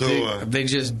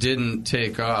just didn't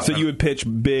take off. So you would pitch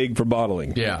big for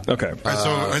bottling. Yeah. Okay. So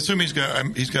I assume he's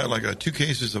got like 2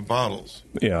 cases of bottles.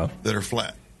 Yeah. That are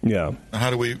flat. Yeah. Now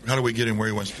how do we get him where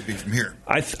he wants to be from here?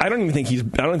 I don't even think he's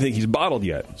bottled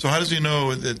yet. So how does he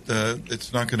know that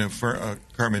it's not going to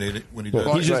carbonate it when he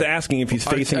does? He's just asking if he's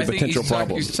facing a potential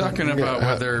problem. He's talking about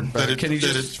whether can he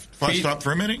just stop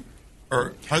fermenting,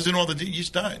 or how does he know all the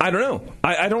yeast died? I don't know.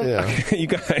 I don't. Yeah. You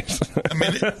guys. I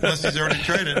mean, unless he's already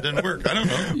tried it didn't work. I don't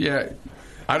know. Yeah.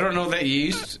 I don't know that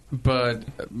yeast, but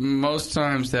most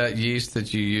times that yeast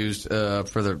that you use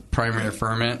for the primary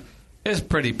ferment is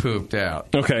pretty pooped out.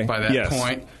 Okay. By that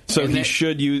point, so he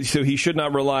should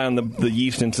not rely on the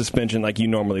yeast in suspension like you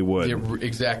normally would. Yeah,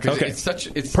 exactly. Okay. It's such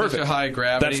a high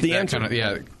gravity. That's the answer.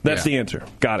 That's the answer.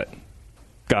 Got it.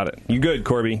 You good,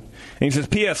 Corby? And he says,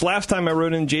 P.S. Last time I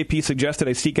wrote in, JP suggested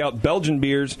I seek out Belgian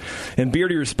beers, and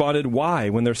Beardy responded, "Why?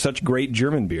 When there's such great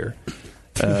German beer."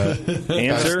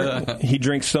 Answer: he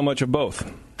drinks so much of both.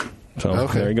 So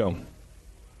there you go.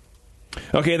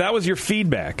 Okay, that was your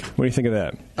feedback. What do you think of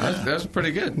that? That was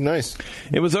pretty good. Nice.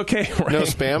 It was okay, right? No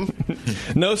spam?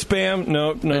 No spam.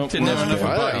 No. I didn't have enough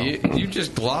about you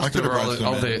just glossed over all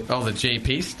the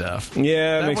JP stuff.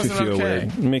 Yeah, it makes me feel weird.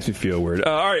 It makes me feel weird.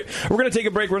 All right, we're going to take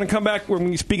a break. We're going to come back. We're going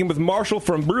to be speaking with Marshall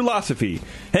from Brulosophy.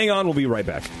 Hang on, we'll be right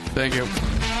back. Thank you.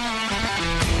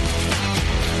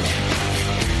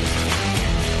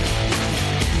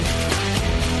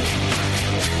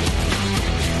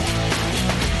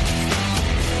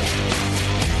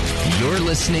 You're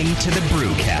listening to the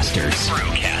Brewcasters.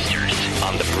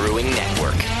 On the Brewing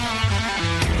Network.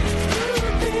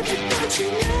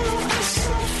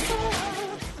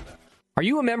 Are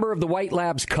you a member of the White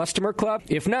Labs Customer Club?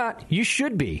 If not, you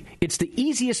should be. It's the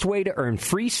easiest way to earn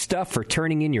free stuff for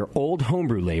turning in your old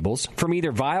homebrew labels from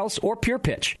either Vials or Pure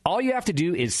Pitch. All you have to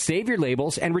do is save your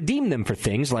labels and redeem them for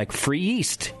things like free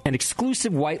yeast, an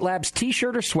exclusive White Labs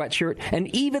t-shirt or sweatshirt, and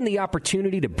even the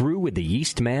opportunity to brew with the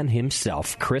yeast man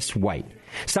himself, Chris White.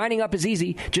 Signing up is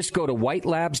easy. Just go to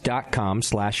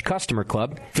whitelabs.com/customer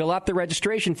club, fill out the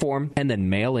registration form, and then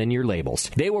mail in your labels.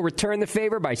 They will return the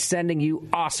favor by sending you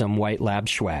awesome White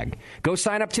Labs swag. Go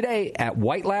sign up today at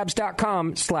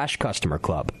whitelabs.com/customer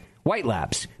club. White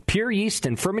Labs, pure yeast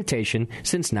and fermentation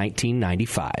since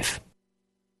 1995.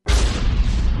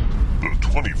 The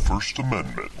 21st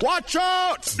Amendment. Watch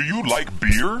out! Do you like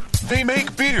beer? They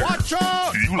make beer. Watch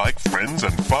out! Do you like friends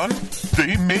and fun?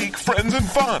 They make friends and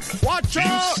fun. Watch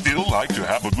out! Do you still like to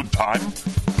have a good time?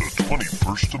 The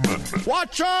 21st Amendment.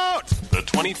 Watch out! The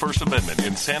 21st Amendment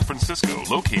in San Francisco,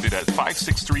 located at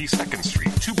 563 2nd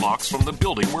Street, 2 blocks from the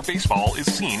building where baseball is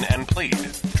seen and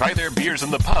played. Try their beers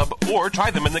in the pub or try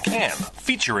them in the can,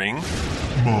 featuring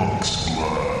Monk's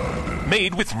Blood.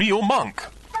 Made with real monk.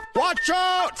 Watch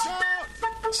out!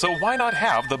 So why not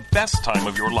have the best time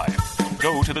of your life?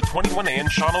 Go to the 21A and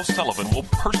Sean O'Sullivan will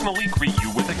personally greet you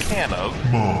with a can of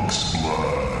Monk's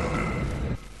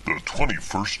Blood. The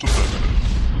 21st Amendment.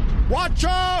 Watch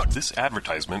out! This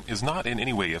advertisement is not in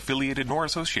any way affiliated nor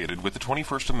associated with the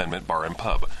 21st Amendment Bar and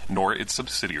Pub, nor its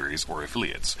subsidiaries or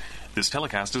affiliates. This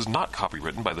telecast is not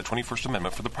copywritten by the 21st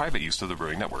Amendment for the private use of the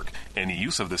Brewing Network. Any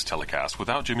use of this telecast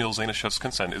without Jamil Zainashev's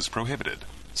consent is prohibited.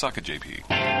 Suck it,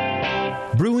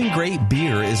 JP. Brewing great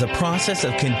beer is a process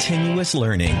of continuous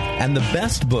learning, and the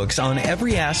best books on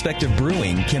every aspect of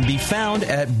brewing can be found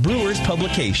at Brewers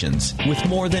Publications, with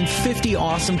more than 50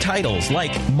 awesome titles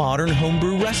like Modern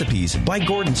Homebrew Recipes by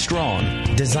Gordon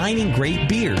Strong, Designing Great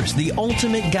Beers, the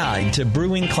Ultimate Guide to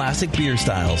Brewing Classic Beer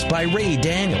Styles by Ray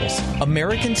Daniels,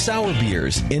 American Sour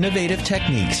Beers, Innovative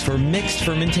Techniques for Mixed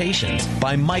Fermentations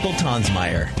by Michael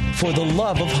Tonsmeyer, For the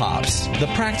Love of Hops,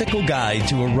 The Practical Guide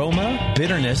to Aroma,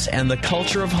 Bitterness, and the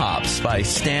Culture of Hops by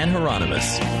Stan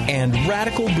Hieronymus, and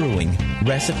Radical Brewing,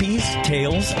 Recipes,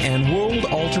 Tales, and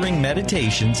World-Altering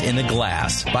Meditations in a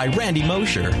Glass by Randy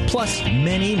Mosher, plus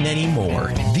many, many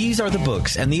more. These are the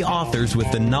books and the authors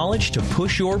with the knowledge to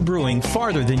push your brewing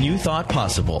farther than you thought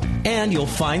possible. And you'll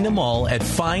find them all at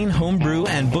fine homebrew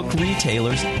and book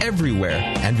retailers everywhere.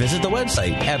 And visit the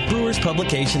website at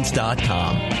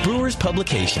brewerspublications.com. Brewers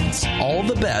Publications, all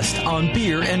the best on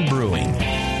beer and brewing.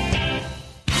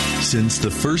 Since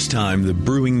the first time the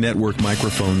Brewing Network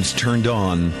microphones turned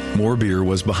on, More Beer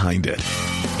was behind it.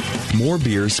 More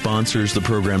Beer sponsors the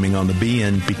programming on the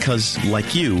BN because,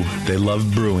 like you, they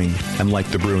love brewing. And like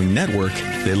the Brewing Network,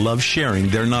 they love sharing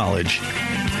their knowledge.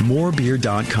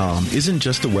 Morebeer.com isn't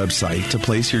just a website to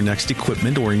place your next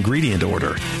equipment or ingredient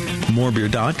order.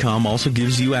 Morebeer.com also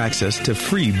gives you access to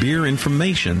free beer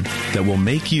information that will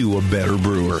make you a better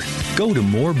brewer. Go to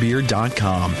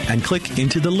morebeer.com and click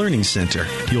into the Learning Center.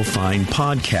 You'll find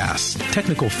podcasts,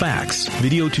 technical facts,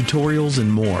 video tutorials,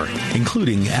 and more,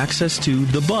 including access to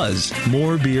The Buzz,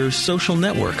 More Beer's social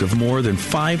network of more than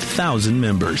 5,000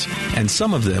 members. And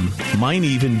some of them might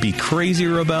even be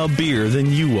crazier about beer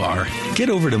than you are. Get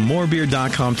over to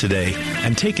morebeer.com today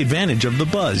and take advantage of The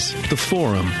Buzz, the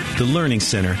forum, the Learning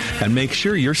Center, and make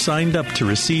sure you're signed up to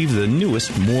receive the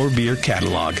newest More Beer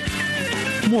catalog.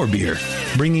 More Beer,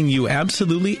 bringing you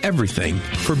absolutely everything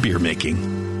for beer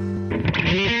making.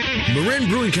 Marin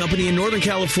Brewing Company in Northern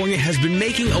California has been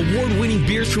making award-winning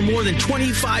beers for more than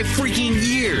 25 freaking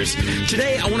years.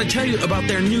 Today, I want to tell you about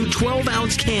their new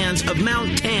 12-ounce cans of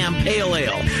Mount Tam Pale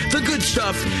Ale. The good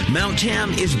stuff, Mount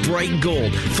Tam is bright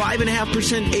gold,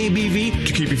 5.5% ABV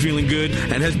to keep you feeling good,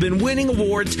 and has been winning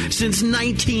awards since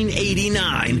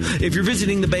 1989. If you're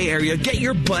visiting the Bay Area, get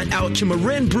your butt out to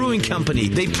Marin Brewing Company.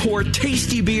 They pour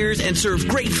tasty beers and serve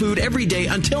great food every day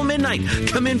until midnight.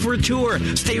 Come in for a tour,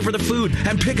 stay for the food,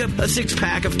 and pick up a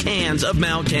 6-pack of cans of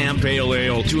Mount Tam Pale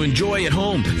Ale to enjoy at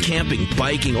home, camping,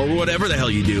 biking, or whatever the hell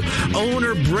you do.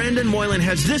 Owner Brendan Moylan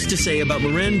has this to say about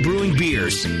Marin Brewing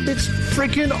beers. It's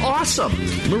freaking awesome.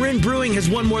 Marin Brewing has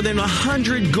won more than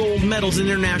 100 gold medals in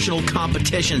international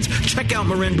competitions. Check out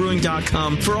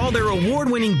marinbrewing.com for all their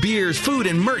award-winning beers, food,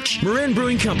 and merch. Marin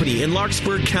Brewing Company in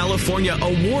Larkspur, California.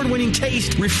 Award-winning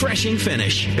taste, refreshing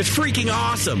finish. It's freaking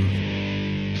awesome.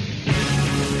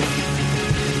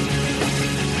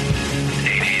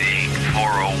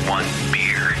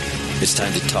 401-BEER. It's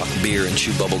time to talk beer and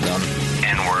chew bubble gum.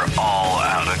 And we're all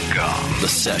out of gum. The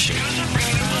Session.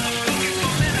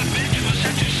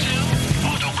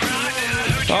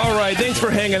 All right, thanks for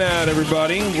hanging out,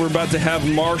 everybody. We're about to have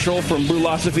Marshall from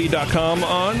Brulosophy.com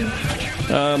on.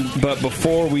 But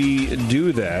before we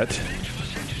do that,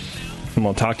 I'm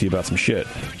going to talk to you about some shit.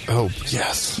 Oh,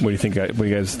 yes. What do you think? What do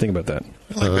you guys think about that?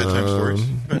 I like bedtime stories.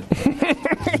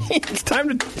 It's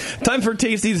time for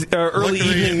Tasty's early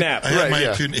evening nap. I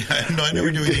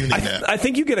never do an evening nap. I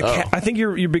think you get a cat. I think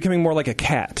you're becoming more like a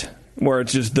cat, where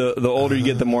it's just the older you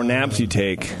get, the more naps you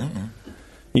take.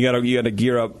 You gotta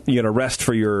gear up. You gotta rest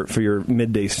for your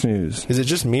midday snooze. Is it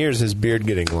just me, or is his beard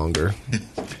getting longer?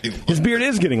 His beard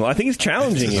is getting longer. I think he's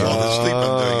challenging you. All the sleep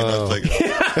I'm doing, it's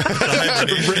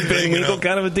like Van Winkle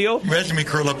kind of a deal. Imagine me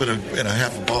curl up in a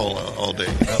half a ball all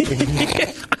day,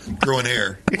 growing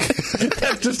hair.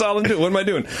 That's just all I'm doing. What am I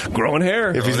doing? Growing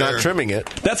hair. If he's not trimming it,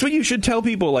 that's what you should tell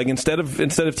people. Like instead of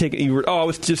taking, I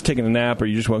was just taking a nap, or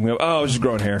you just woke me up. Oh, I was just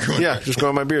growing hair. Just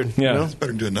growing my beard. Yeah, it's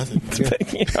better than doing nothing.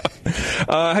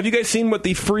 Have you guys seen what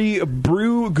the free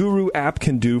Brew Guru app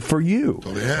can do for you?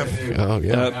 Totally have. Oh,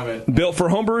 yeah. Built for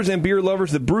homebrewers and beer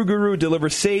lovers, the Brew Guru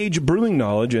delivers sage brewing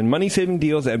knowledge and money-saving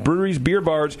deals at breweries, beer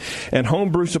bars, and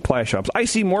homebrew supply shops. I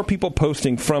see more people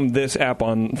posting from this app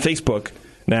on Facebook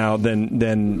now than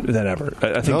ever.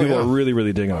 I think people are really,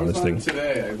 really digging on this thing.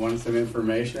 Today, I wanted some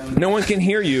information. No one can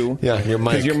hear you. Yeah, your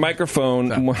mic. Because your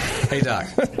microphone. Hey, Doc.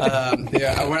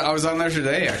 I was on there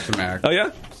today, actually, Mac. Oh,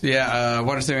 yeah? Yeah, I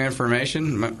wanted some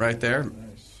information right there.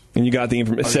 And you got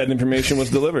the said information was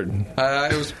delivered.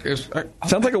 It was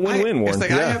Sounds like a win-win, Warren. It's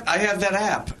like I have that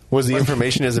app. Was the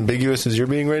information as ambiguous as you're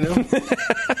being right now?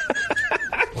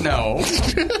 No.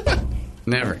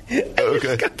 Never.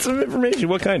 Okay. Got some information.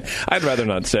 What kind? I'd rather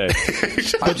not say.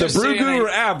 But the Brew Guru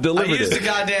app delivered I used it. the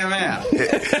goddamn app.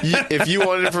 If you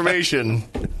want information,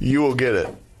 you will get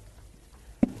it.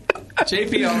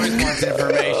 JP always wants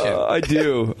information. I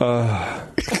do.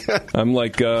 I'm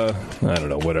like, I don't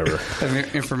know, whatever.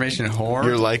 Information whore?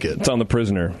 You're like it. It's on the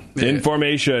prisoner. Yeah.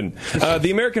 Information.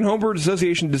 The American Homebrewers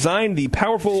Association designed the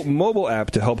powerful mobile app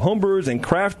to help homebrewers and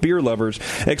craft beer lovers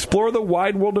explore the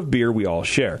wide world of beer we all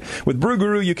share. With Brew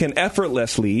Guru, you can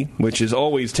effortlessly, which is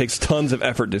always takes tons of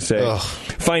effort to say,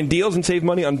 find deals and save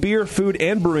money on beer, food,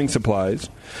 and brewing supplies.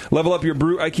 Level up your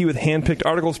brew IQ with hand-picked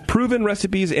articles, proven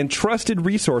recipes, and trusted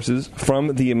resources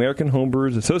from the American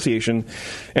Homebrewers Association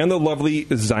and the lovely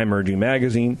Zymergy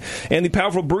magazine, and the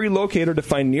powerful brewery locator to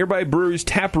find nearby breweries,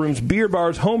 tap rooms, beer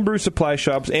bars, homebrew supply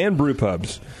shops, and brew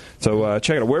pubs. So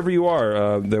check it out. Wherever you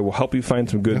are, they will help you find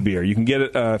some good beer. You can get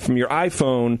it from your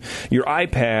iPhone, your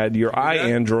iPad, your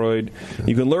iAndroid.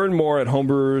 You can learn more at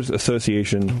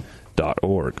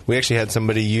homebrewersassociation.org. We actually had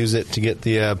somebody use it to get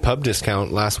the pub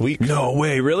discount last week. No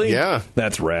way, really? Yeah.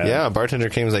 That's rad. Yeah, a bartender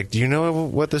came and was like, do you know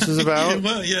what this is about?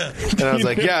 Well, yeah. And I was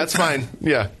like, yeah, it's fine.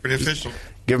 Yeah. Pretty official.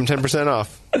 Give them 10%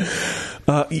 off.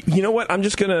 You know what? I'm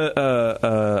just going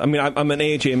to... I'm an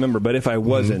AHA member, but if I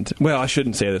wasn't... Well, I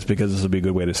shouldn't say this because this will be a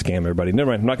good way to scam everybody.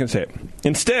 Never mind. I'm not going to say it.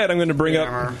 Instead, I'm going to bring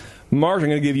up... Marshall, I'm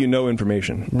going to give you no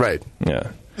information. Right.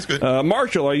 Yeah. That's good.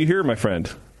 Marshall, are you here, my friend?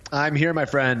 I'm here, my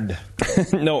friend.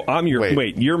 No, I'm your...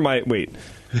 Wait, you're my... Wait.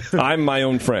 I'm my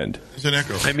own friend. There's an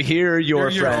echo. I'm here,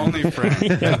 your friend. Only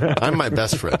friend. I'm my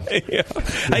best friend. Yeah.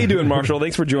 How you doing, Marshall?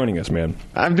 Thanks for joining us, man.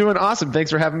 I'm doing awesome.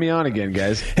 Thanks for having me on again,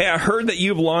 guys. Hey, I heard that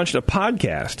you've launched a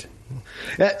podcast.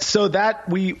 So that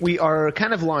we are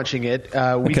kind of launching it.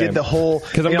 We did the whole...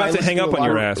 Because I'm about to hang up on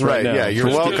your ass right now. Yeah, you're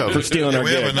welcome. For stealing our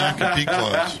We have gig. a non-compete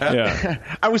clause. Yeah.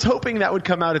 I was hoping that would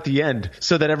come out at the end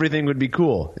so that everything would be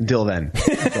cool until then. Wait, we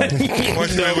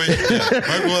just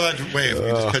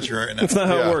cut you right now. That's not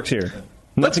how it works here.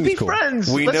 Let's Nothing's be cool. friends.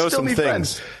 We Let's know still some be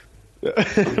things.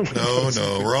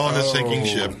 No, we're all in a sinking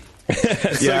ship.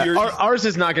 Yeah, ours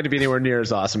is not going to be anywhere near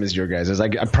as awesome as your guys'. I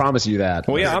promise you that.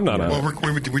 Well, yeah, I'm not. Well,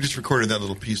 we just recorded that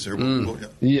little piece there.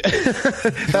 Yeah.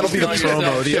 That'll be the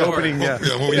promo, the opening.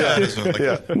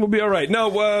 We'll be all right.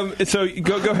 No, so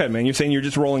go ahead, man. You're saying you're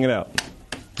just rolling it out.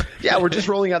 Yeah, we're just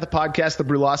rolling out the podcast, the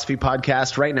Brulosophy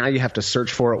podcast. Right now, you have to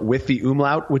search for it with the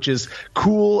umlaut, which is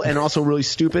cool and also really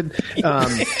stupid. How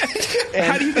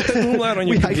do you get the umlaut on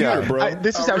your computer, bro?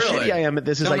 This is how shitty I am at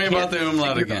this. Tell me about the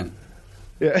umlaut again.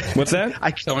 Yeah. What's that?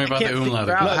 Tell me about the umlaut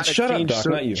again. Shut up, Doc,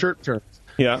 not you. Shirt terms.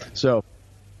 Yeah. So,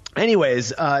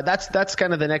 anyways, that's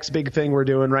kind of the next big thing we're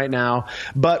doing right now.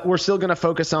 But we're still going to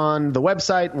focus on the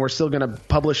website, and we're still going to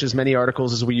publish as many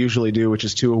articles as we usually do, which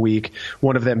is 2 a week.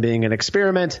 One of them being an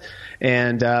experiment,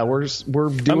 and we're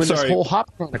doing this whole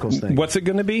Hop Chronicles thing. What's it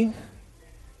going to be?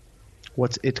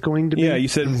 What's it going to be? Yeah, you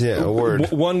said a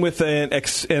word. One with an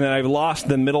X, and I've lost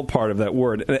the middle part of that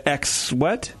word. An X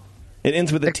what? It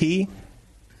ends with a T?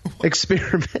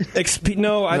 Experiment.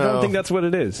 No, I don't think that's what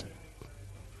it is.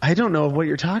 I don't know what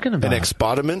you're talking about. An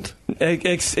experiment?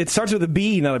 It starts with a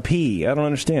B, not a P. I don't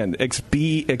understand.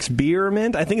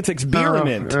 Experiment? I think it's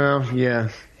experiment. Yeah.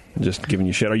 Just giving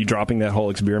you shit. Are you dropping that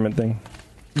whole experiment thing?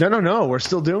 No. We're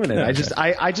still doing it. Okay.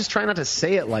 I just try not to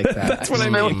say it like that. That's what I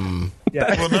mean.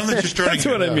 Yeah. Well, now that you're starting, that's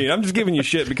what I mean. I'm just giving you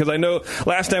shit because I know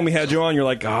last time we had you on, you're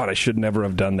like, God, I should never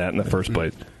have done that in the first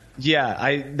place. Yeah,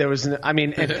 I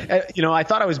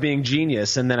thought I was being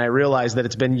genius, and then I realized that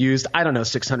it's been used,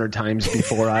 600 times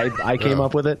before I came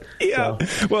up with it. Yeah.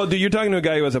 So. Well, dude, you're talking to a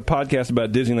guy who has a podcast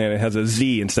about Disneyland and has a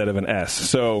Z instead of an S.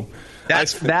 So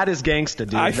that is gangsta,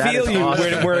 dude. I feel you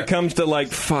awesome. where it comes to like,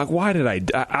 fuck, why did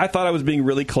I thought I was being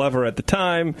really clever at the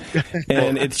time,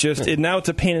 and it's just now it's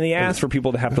a pain in the ass for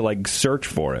people to have to like search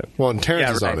for it. Well, and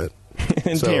Terrence is on it.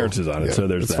 And Terrence is on it, so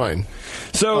there's that. Fine.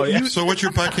 So, so what's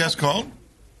your podcast called?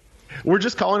 We're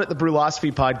just calling it the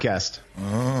Brulosophy podcast.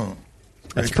 Oh.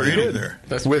 That's pretty good. There.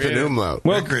 That's with an umlaut.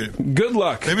 Well, good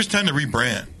luck. Maybe it's time to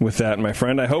rebrand. With that, my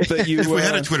friend. I hope that you... if we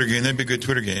had a Twitter game, that'd be a good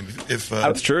Twitter game. If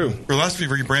that's true. Brulosophy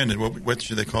rebranded, what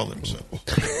should they call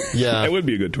themselves? Yeah. It would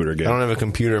be a good Twitter game. I don't have a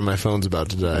computer and my phone's about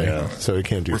to die, so we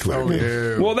can't do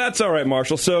Twitter. Well, that's all right,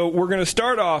 Marshall. So we're going to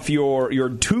start off your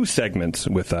 2 segments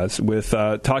with us with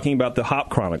talking about the Hop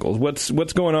Chronicles.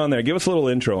 What's going on there? Give us a little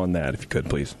intro on that, if you could,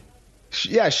 please.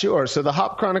 Yeah, sure. So the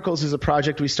Hop Chronicles is a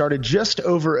project we started just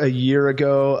over a year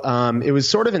ago. It was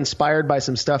sort of inspired by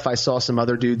some stuff I saw some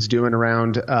other dudes doing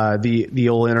around the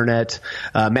old internet.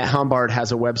 Matt Hombard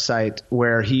has a website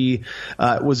where he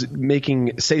was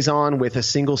making saison with a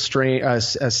single strain, a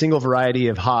single variety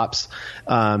of hops,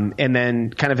 and then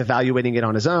kind of evaluating it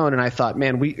on his own. And I thought,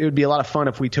 man, it would be a lot of fun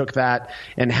if we took that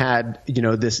and had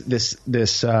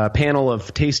this panel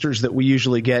of tasters that we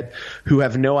usually get who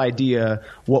have no idea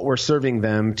what we're serving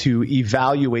them to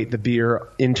evaluate the beer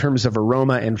in terms of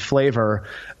aroma and flavor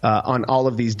on all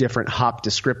of these different hop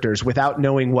descriptors without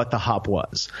knowing what the hop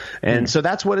was. And so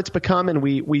that's what it's become. And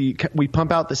we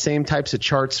pump out the same types of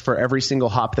charts for every single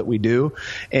hop that we do.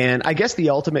 And I guess the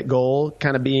ultimate goal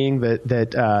kind of being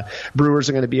that brewers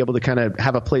are going to be able to kind of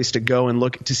have a place to go and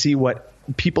look to see what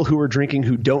people who are drinking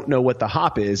who don't know what the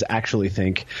hop is actually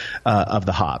think of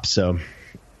the hop. So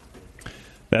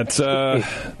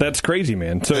that's crazy,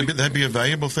 man. So that'd be a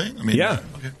valuable thing. I mean, yeah.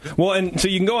 Okay. Well, and so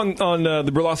you can go on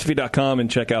the Brulosophy.com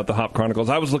and check out the Hop Chronicles.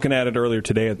 I was looking at it earlier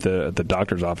today at the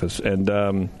doctor's office, and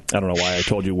I don't know why I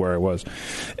told you where I was,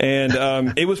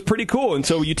 and it was pretty cool. And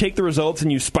so you take the results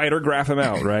and you spider graph them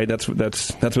out, right? That's what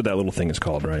that little thing is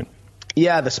called, right?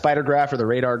 Yeah, the spider graph or the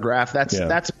radar graph.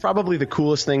 That's probably the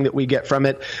coolest thing that we get from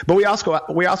it. But we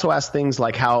also ask things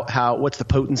like how what's the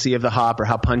potency of the hop or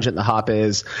how pungent the hop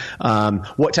is.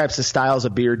 What types of styles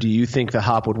of beer do you think the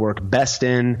hop would work best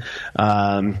in?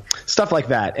 Stuff like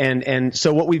that. And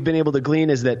so what we've been able to glean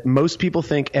is that most people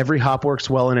think every hop works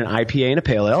well in an IPA and a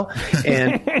pale ale.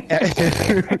 And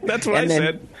that's what I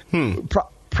said.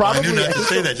 Probably I knew not to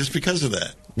say that just because of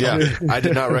that. Yeah, I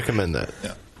did not recommend that.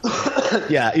 Yeah.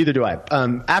 Yeah, either do I.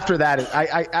 After that,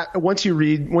 I once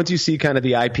you see kind of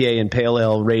the IPA and pale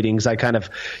ale ratings, I kind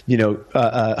of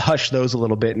hush those a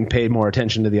little bit and pay more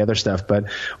attention to the other stuff. But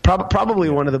probably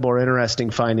one of the more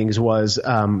interesting findings was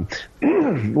when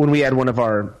we had one of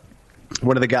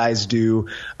the guys do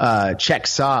Czech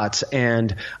Sots,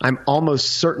 and I'm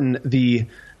almost certain the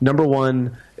number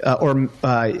one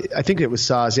I think it was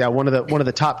Saaz. Yeah, one of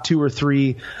the top 2 or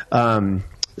 3.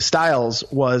 Styles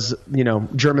was,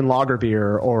 German lager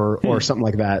beer or something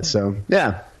like that. So,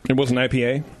 yeah. It wasn't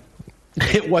IPA?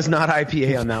 It was not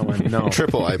IPA on that one, no.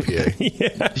 Triple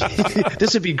IPA.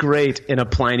 This would be great in a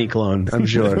Pliny clone, I'm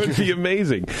sure. It would be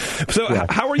amazing. So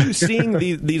how are you seeing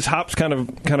these hops kind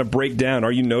of break down?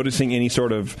 Are you noticing any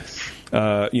sort of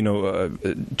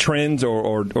trends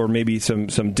or maybe some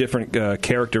different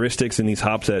characteristics in these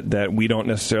hops that we don't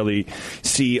necessarily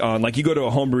see on, like you go to a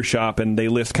homebrew shop and they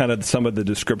list kind of some of the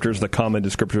descriptors, the common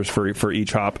descriptors for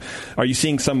each hop. Are you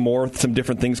seeing some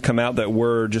different things come out that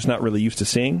we're just not really used to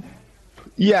seeing?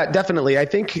 Yeah, definitely. I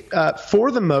think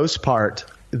for the most part,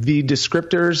 the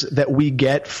descriptors that we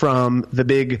get from the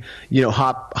big, the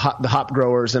hop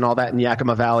growers and all that in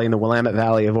Yakima Valley and the Willamette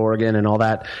Valley of Oregon and all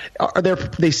that,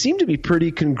 they seem to be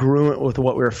pretty congruent with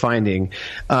what we're finding.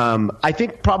 I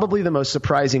think probably the most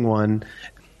surprising one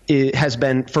has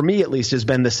been, for me at least, has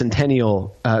been the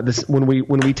Centennial. When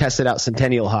we tested out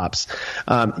Centennial hops,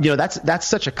 that's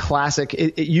such a classic.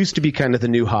 It used to be kind of the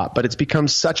new hop, but it's become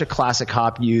such a classic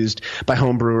hop used by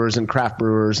home brewers and craft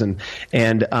brewers. And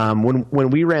when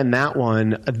we ran that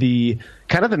one, the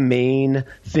kind of the main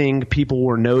thing people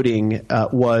were noting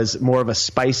was more of a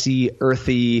spicy,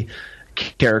 earthy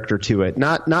character to it.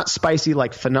 Not spicy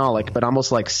like phenolic, but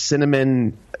almost like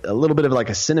cinnamon. A little bit of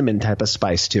like a cinnamon type of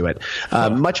spice to it,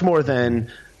 much more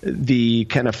than the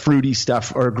kind of fruity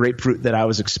stuff or grapefruit that I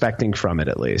was expecting from it,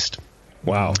 at least.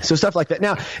 Wow. So stuff like that.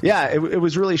 Now, yeah, it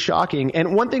was really shocking.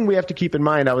 And one thing we have to keep in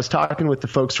mind, I was talking with the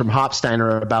folks from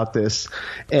Hopsteiner about this,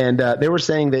 and they were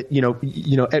saying that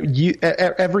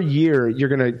every year you're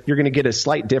gonna get a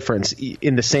slight difference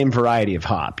in the same variety of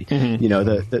hop.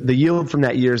 Mm-hmm. The yield from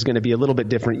that year is going to be a little bit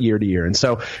different year to year, and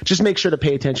so just make sure to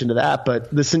pay attention to that. But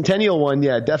the Centennial one,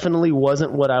 yeah, definitely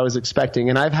wasn't what I was expecting.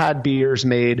 And I've had beers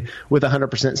made with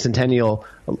 100% Centennial,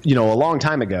 a long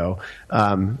time ago,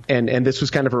 and this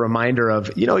was kind of a reminder of,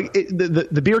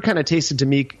 the beer kind of tasted to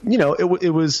me,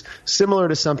 it was similar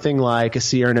to something like a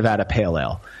Sierra Nevada Pale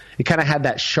Ale. It kind of had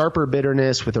that sharper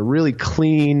bitterness with a really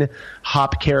clean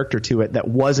hop character to it that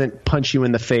wasn't punch you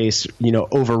in the face,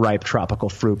 overripe tropical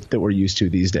fruit that we're used to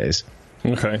these days.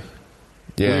 Okay.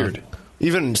 Yeah. Weird.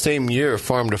 Even same year,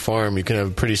 farm to farm, you can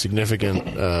have pretty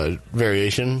significant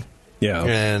variation. Yeah.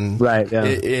 And right.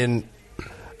 Yeah.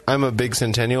 I'm a big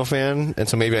Centennial fan, and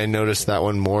so maybe I noticed that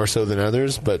one more so than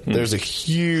others, but there's a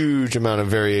huge amount of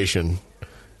variation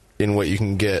in what you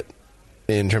can get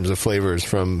in terms of flavors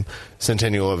from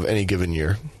Centennial of any given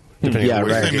year, depending on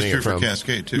where you're getting it from.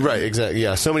 Cascade, too. Right, exactly.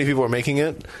 Yeah, so many people are making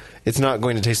it. It's not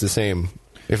going to taste the same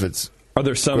if it's Are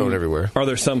there some grown everywhere. Are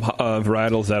there some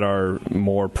varietals that are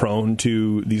more prone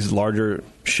to these larger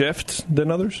shifts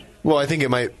than others? Well, I think it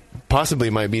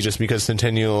might be just because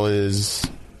Centennial is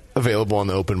available on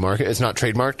the open market. It's not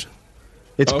trademarked.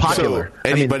 It's popular. So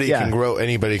anybody can grow.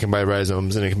 Anybody can buy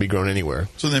rhizomes, and it can be grown anywhere.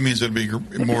 So that means it'd be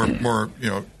more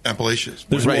Appalachians.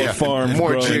 There's more farm,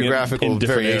 more growing geographical in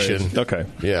different variation. areas. Okay,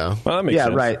 yeah, well, that makes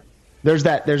sense. Right. There's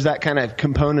that kind of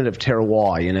component of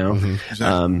terroir, you know.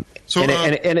 Exactly.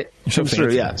 And it comes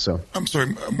through. Yeah. So I'm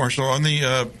sorry, Marshall. On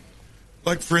the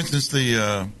like, for instance,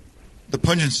 the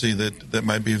pungency that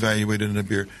might be evaluated in a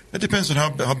beer. That depends on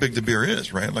how big the beer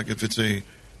is, right? Like if it's a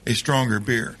stronger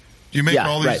beer. Do you make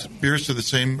all these beers to the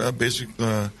same basic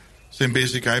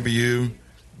IBU,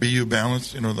 BU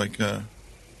balance? You know, like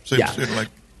like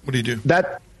what do you do?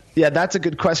 That's a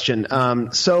good question.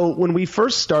 So when we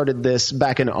first started this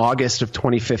back in August of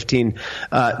 2015,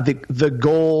 the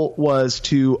goal was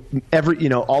to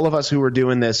all of us who were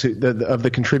doing this, of the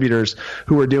contributors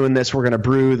who were doing this, we're going to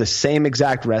brew the same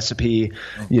exact recipe,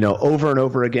 over and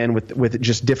over again with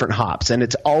just different hops, and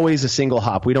it's always a single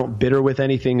hop. We don't bitter with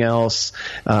anything else.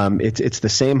 It's the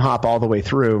same hop all the way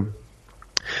through.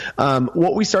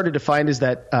 What we started to find is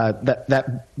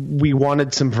that we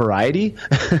wanted some variety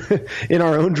in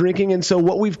our own drinking, and so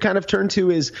what we've kind of turned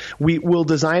to is we will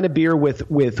design a beer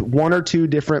with one or two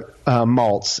different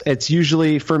malts. It's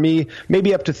usually for me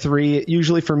maybe up to three.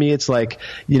 Usually for me it's like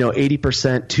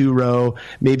 80% two row,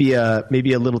 maybe a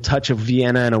little touch of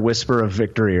Vienna and a whisper of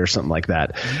Victory or something like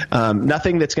that.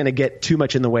 Nothing that's going to get too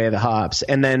much in the way of the hops.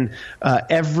 And then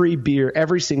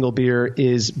every single beer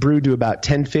is brewed to about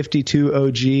 1052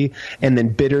 OG. And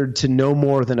then bittered to no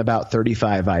more than about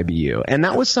 35 IBU. And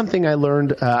that was something I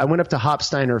learned. I went up to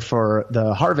Hopsteiner for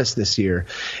the harvest this year,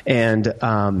 and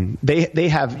they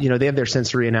have their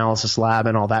sensory analysis lab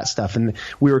and all that stuff. And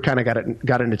we were kind of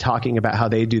got into talking about how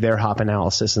they do their hop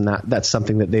analysis, and that's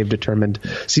something that they've determined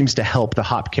seems to help the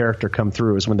hop character come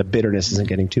through, is when the bitterness isn't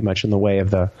getting too much in the way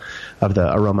of the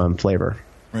aroma and flavor.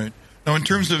 Right. Now, in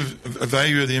terms of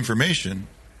value of the information,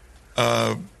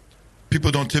 people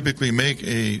don't typically make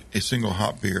a single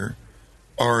hop beer,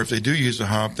 or if they do use a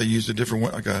hop, they use a different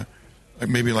one,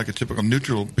 maybe like a typical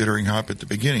neutral bittering hop at the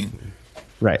beginning.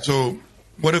 Right. So,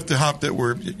 what if the hop that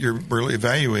you're really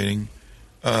evaluating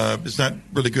is not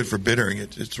really good for bittering?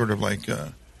 It's sort of like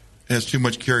it has too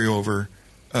much carryover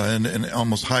and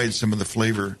almost hides some of the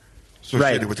flavor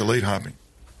associated with the late hopping.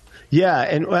 Yeah,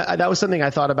 and that was something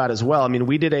I thought about as well. I mean,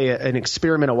 we did an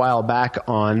experiment a while back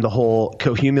on the whole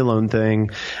cohumulone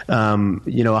thing,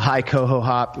 a high coho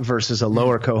hop versus a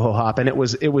lower coho hop, and it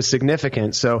was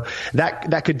significant. So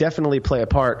that could definitely play a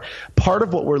part. Part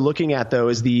of what we're looking at though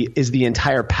is the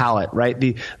entire palate,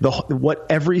 right? What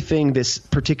everything this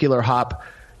particular hop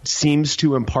seems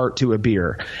to impart to a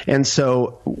beer. And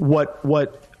so what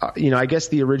I guess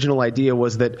the original idea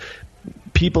was that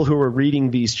people who are reading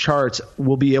these charts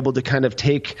will be able to kind of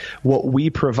take what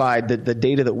we provide, the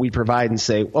data that we provide, and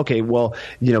say, okay, well,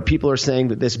 people are saying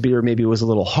that this beer maybe was a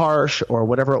little harsh or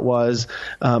whatever it was,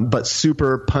 but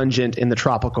super pungent in the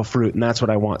tropical fruit, and that's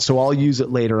what I want. So I'll use it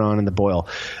later on in the boil,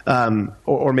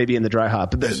 or maybe in the dry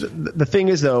hop. The thing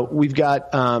is, though, we've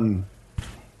got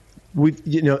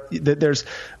there's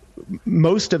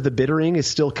most of the bittering is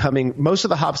still coming. Most of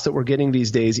the hops that we're getting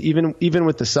these days, even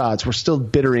with the sods, we're still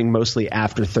bittering mostly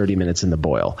after 30 minutes in the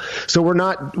boil. So we're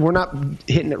not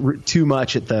hitting it too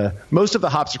much most of the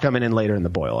hops are coming in later in the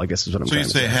boil, I guess is what I'm saying.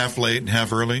 So you'd say half late and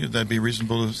half early? Would that be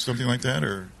reasonable, something like that,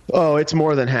 or? Oh, it's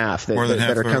more than half that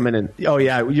are coming in. Oh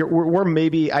yeah, we're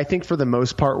maybe, I think for the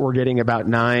most part we're getting about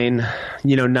 9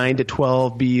 to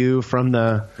 12 BU from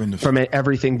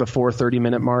everything before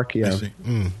 30-minute mark. Yeah. I see.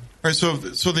 All right, so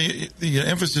the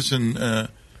emphasis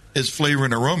is flavor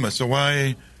and aroma. So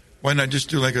why not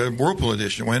just do like a Whirlpool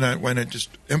edition? Why not just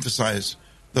emphasize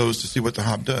those to see what the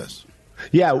hop does?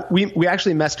 Yeah, we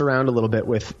actually messed around a little bit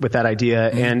with that idea,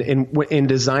 and in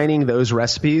designing those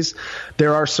recipes,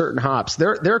 there are certain hops.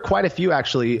 There are quite a few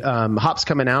actually hops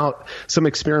coming out, some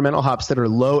experimental hops that are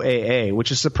low AA,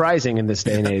 which is surprising in this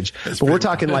day and age. But we're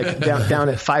talking like down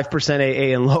at 5%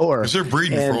 AA and lower. Because they're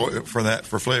breeding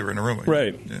for flavor and aroma,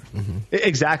 right? Yeah. Mm-hmm.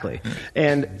 Exactly. Yeah.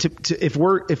 And if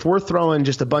we're throwing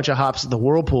just a bunch of hops at the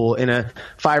Whirlpool in a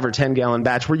 5 or 10 gallon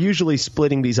batch, we're usually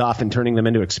splitting these off and turning them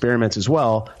into experiments as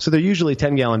well. So they're usually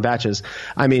 10-gallon batches.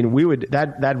 I mean,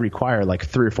 that'd require like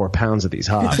 3 or 4 pounds of these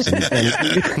hops,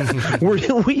 and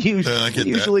we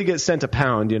usually get sent a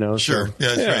pound. Sure, so.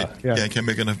 Yeah, that's right. Yeah, I can't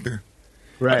make enough beer.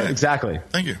 Right, exactly.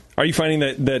 Thank you. Are you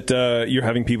finding that you're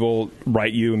having people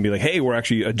write you and be like, "Hey, we're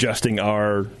actually adjusting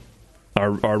our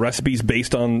recipes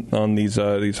based on these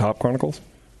hop chronicles"?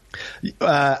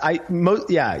 I've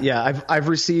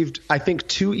received, I think,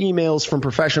 2 emails from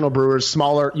professional brewers,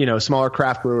 smaller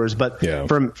craft brewers, but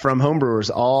from home brewers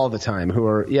all the time who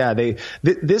are,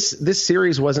 this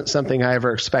series wasn't something I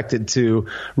ever expected to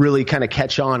really kind of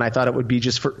catch on. I thought it would be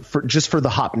just for the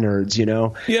hop nerds,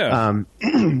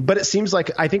 but it seems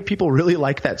like I think people really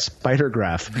like that spider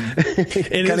graph.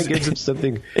 It kind of gives them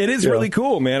something. It is really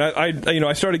cool, man.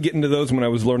 I started getting to those when I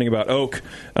was learning about oak.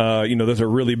 Those are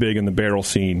really big in the barrel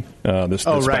scene. The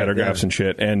spider graphs and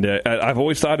shit. And I've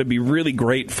always thought it'd be really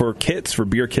great for kits, for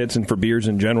beer kits, and for beers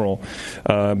in general,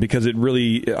 because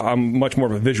I'm much more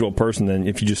of a visual person than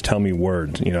if you just tell me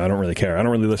words. I don't really care. I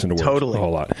don't really listen to words a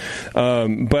whole lot.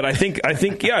 But I think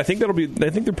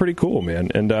they're pretty cool,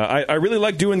 man. And I really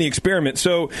like doing the experiment.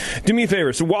 So do me a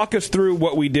favor. So walk us through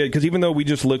what we did, because even though we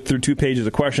just looked through 2 pages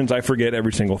of questions, I forget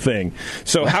every single thing.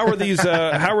 So how are these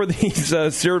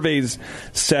surveys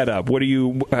set up?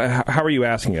 How are you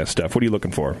asking us stuff? What are you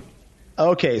looking for?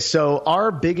 Okay, so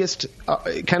our biggest,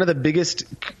 I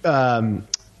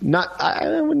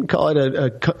wouldn't call it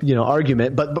a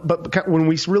argument, but when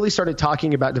we really started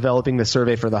talking about developing the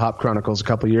survey for the Hop Chronicles a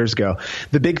couple years ago,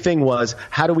 the big thing was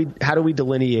how do we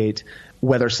delineate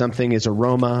whether something is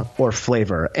aroma or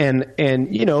flavor, and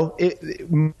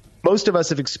most of us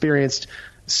have experienced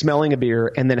smelling a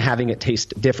beer and then having it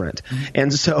taste different.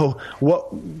 And so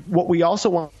what we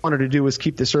also wanted to do was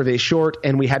keep the survey short,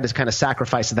 and we had to kind of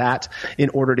sacrifice that in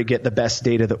order to get the best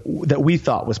data that we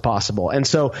thought was possible. And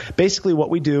so basically what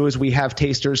we do is we have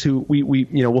tasters who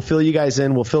we'll fill you guys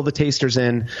in, we'll fill the tasters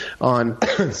in on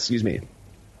excuse me,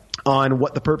 on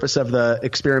what the purpose of the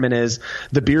experiment is.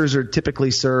 The beers are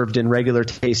typically served in regular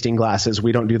tasting glasses.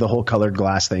 We don't do the whole colored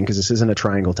glass thing because this isn't a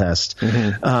triangle test.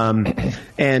 And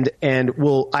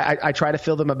I try to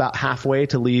fill them about halfway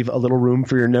to leave a little room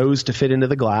for your nose to fit into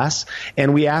the glass.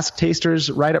 And we ask tasters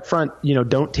right up front,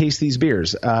 don't taste these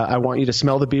beers. I want you to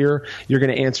smell the beer. You're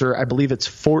going to answer, I believe it's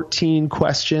 14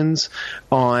 questions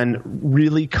on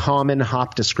really common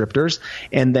hop descriptors.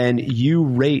 And then you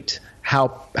rate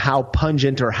how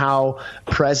pungent or how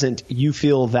present you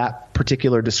feel that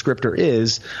particular descriptor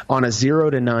is on a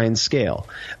 0 to 9 scale.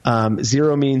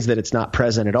 0 means that it's not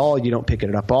present at all. You don't pick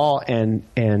it up all. And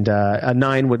a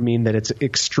 9 would mean that it's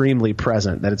extremely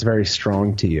present, that it's very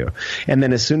strong to you. And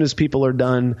then as soon as people are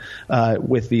done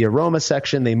with the aroma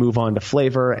section, they move on to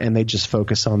flavor, and they just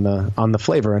focus on the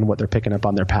flavor and what they're picking up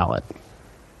on their palate.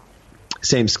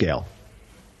 Same scale.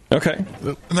 Okay.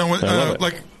 Now,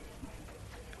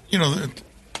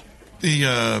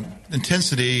 the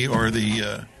intensity or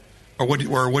what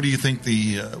do you think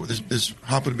this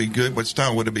hop would be good? What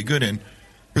style would it be good in?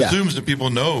 Presumes that people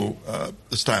know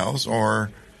the styles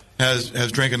or has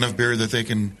drank enough beer that they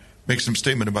can make some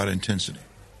statement about intensity.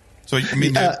 So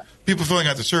people filling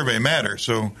out the survey matter.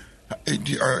 So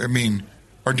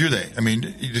or do they?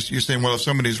 You're saying, well, if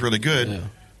somebody's really good,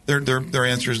 their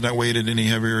answer is not weighted any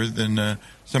heavier than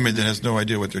somebody that has no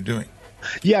idea what they're doing.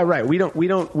 Yeah, right. We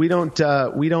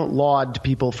don't laud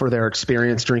people for their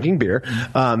experience drinking beer.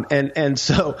 And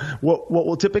so what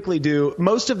we'll typically do,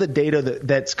 most of the data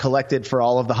that's collected for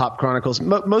all of the Hop Chronicles,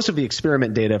 most of the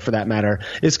experiment data for that matter,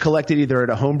 is collected either at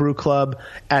a homebrew club,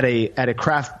 at a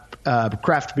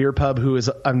craft beer pub who has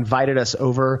invited us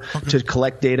over to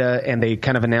collect data, and they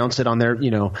kind of announce it on their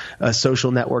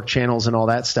social network channels and all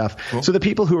that stuff. Cool. So the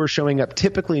people who are showing up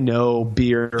typically know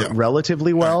beer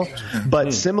relatively well,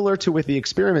 but similar to with the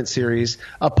experiment series,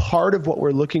 a part of what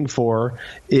we're looking for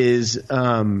is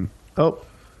hold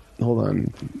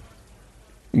on.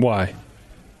 Why?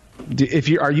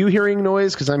 Are you hearing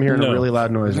noise? Because I'm hearing a really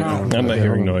loud noise. No, I'm not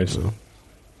hearing noise.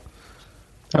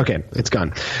 Okay, it's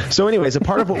gone. So anyways, a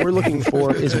part of what we're looking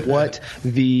for is what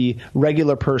the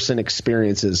regular person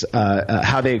experiences,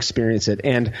 how they experience it.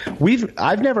 And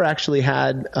I've never actually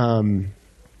had,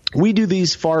 we do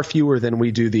these far fewer than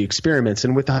we do the experiments.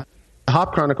 And with the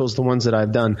Hop Chronicles, the ones that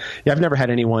I've done, I've never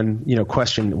had anyone,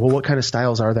 question, well, what kind of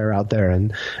styles are there out there?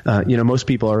 And, most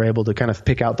people are able to kind of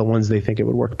pick out the ones they think it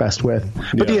would work best with.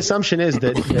 But the assumption is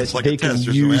that they can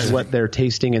use what they're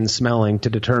tasting and smelling to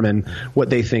determine what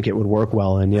they think it would work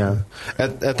well in.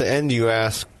 At the end, you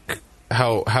ask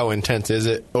how intense is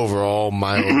it overall,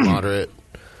 mild, moderate,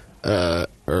 or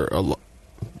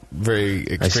very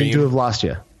extreme? I seem to have lost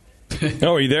you.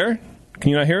 Oh, are you there? Can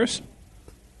you not hear us?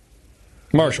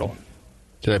 Marshall.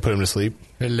 Did I put him to sleep?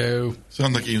 Hello.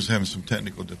 Sounds like he was having some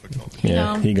technical difficulties.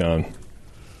 Yeah, he gone.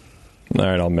 All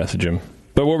right, I'll message him.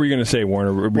 But what were you going to say,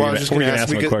 Warner? I was just going to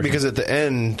ask because at the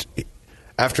end,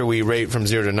 after we rate from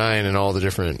 0 to 9 and all the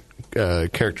different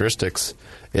characteristics,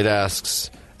 it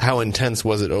asks how intense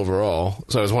was it overall.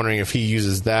 So I was wondering if he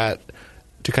uses that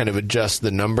to kind of adjust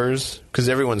the numbers, because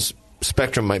everyone's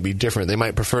spectrum might be different. They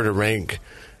might prefer to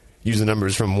use the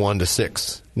numbers from 1 to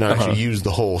 6, not actually use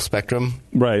the whole spectrum.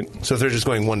 Right. So if they're just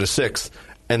going 1 to 6,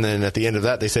 and then at the end of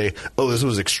that they say, oh, this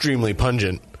was extremely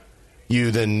pungent,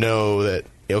 you then know that,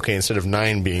 okay, instead of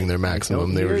 9 being their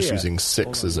maximum, they were just using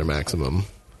 6 as their maximum.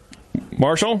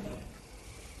 Marshall?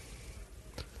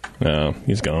 No,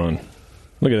 he's gone.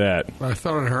 Look at that. I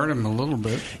thought I heard him a little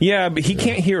bit. Yeah, but he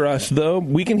can't hear us, though.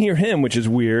 We can hear him, which is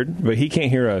weird, but he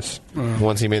can't hear us.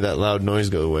 Once he made that loud noise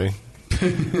go away.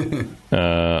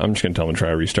 I'm just going to tell him to try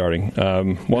restarting.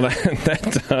 Well,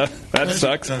 that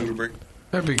sucks.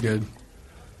 That'd be good.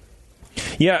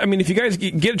 Yeah, I mean, if you guys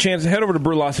get a chance, head over to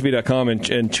Brulosophy.com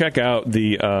and check out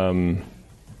the,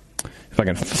 if I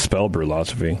can spell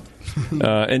Brulosophy,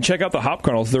 and check out the hop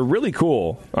kernels. They're really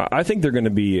cool. I think they're going to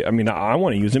be, I mean, I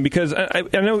want to use them because I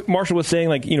know Marshall was saying,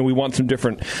 like, we want some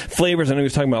different flavors. I know he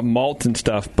was talking about malts and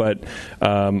stuff, but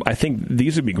I think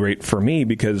these would be great for me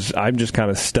because I'm just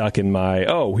kind of stuck in my,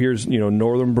 here's,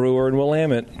 Northern Brewer and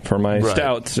Willamette for my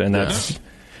stouts, and that's...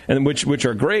 And which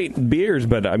are great beers,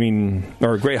 but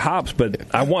or great hops, but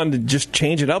I wanted to just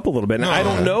change it up a little bit. And I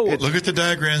don't know. Look at the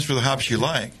diagrams for the hops you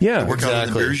like. Yeah, work out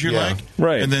the beers you like.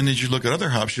 Right. And then as you look at other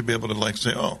hops, you'll be able to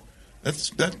say,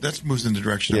 that moves in the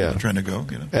direction I'm trying to go.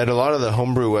 At a lot of the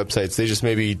homebrew websites, they just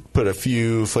maybe put a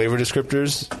few flavor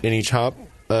descriptors in each hop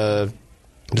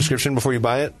description before you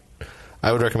buy it.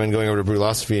 I would recommend going over to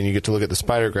Brulosophy, and you get to look at the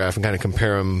spider graph and kind of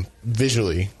compare them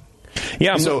visually.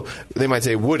 Yeah. So they might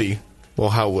say woody. Well,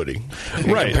 how woody?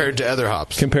 Right. Compared to other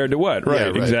hops. Compared to what? Right, Yeah,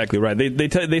 right. Exactly right.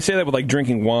 They say that with like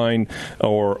drinking wine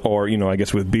or I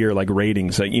guess with beer, like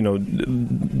ratings. Like,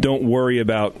 don't worry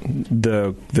about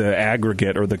the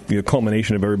aggregate or the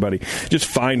culmination of everybody. Just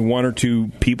find one or two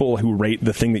people who rate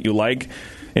the thing that you like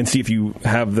and see if you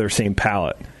have their same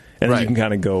palate. And then you can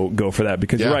kind of go for that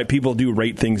because you're right. People do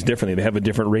rate things differently. They have a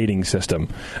different rating system.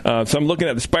 So I'm looking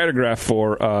at the spider graph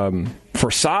for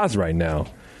Saaz right now.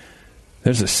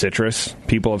 There's a citrus.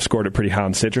 People have scored it pretty high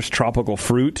on citrus. Tropical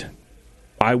fruit.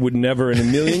 I would never in a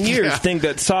million years think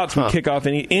that Saaz would kick off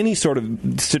any sort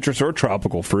of citrus or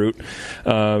tropical fruit.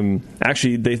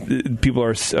 Actually, people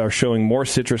are showing more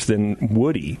citrus than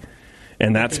woody,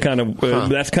 and that's kind of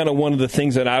one of the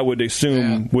things that I would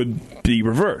assume would be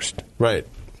reversed. Right.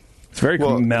 It's very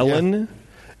cool. Melon.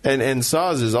 Yeah. And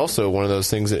Saaz is also one of those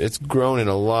things that it's grown in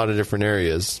a lot of different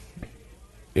areas.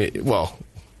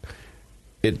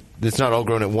 It's not all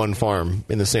grown at one farm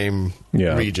in the same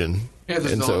region. Yeah,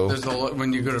 there's a lot,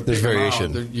 when you go to pick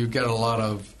variation. them out, you get a lot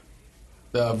of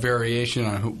variation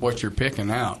on what you're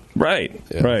picking out. Right,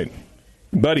 right.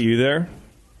 Buddy, you there?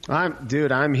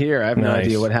 I'm here. I have no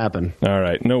idea what happened. All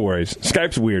right, no worries.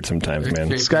 Skype's weird sometimes, man.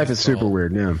 Skype is super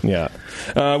weird, Yeah.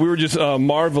 We were just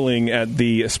marveling at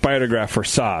the spider graph for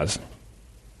Saaz.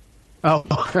 Oh.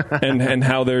 and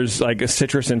how there's like a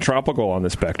citrus and tropical on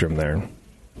the spectrum there.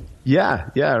 Yeah,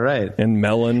 right. And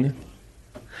melon.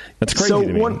 That's crazy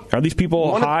to me. Are these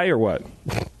people high or what?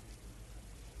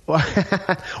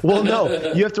 Well,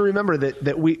 no. You have to remember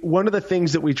that one of the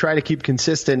things that we try to keep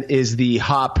consistent is the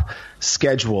hop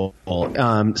schedule.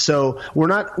 So we're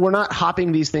not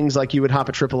hopping these things like you would hop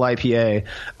a triple IPA,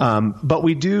 but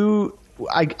we do.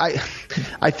 I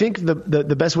think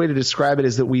the best way to describe it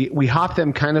is that we hop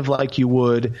them kind of like you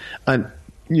would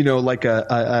like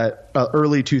a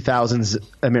early 2000s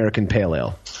American Pale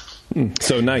Ale.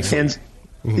 So nice. And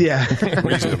yeah.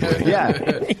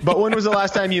 But when was the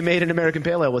last time you made an American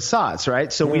Pale Ale with Saaz,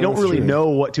 right? So we don't really know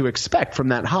what to expect from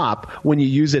that hop when you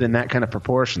use it in that kind of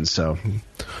proportion. So,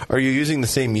 are you using the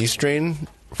same yeast strain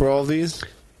for all these?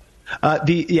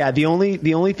 The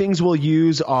only things we'll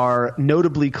use are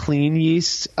notably clean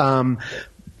yeast. One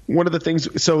of the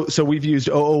things, so we've used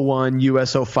 001,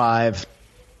 US 05.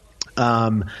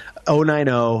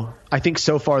 090. I think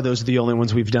so far those are the only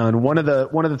ones we've done. One of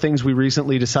the things we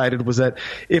recently decided was that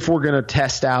if we're going to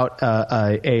test out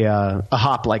a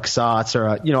hop like Saaz or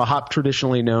a hop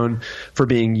traditionally known for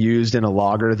being used in a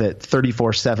lager, that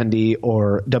 3470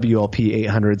 or WLP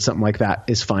 800, something like that,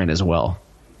 is fine as well.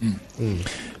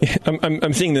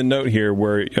 I'm seeing the note here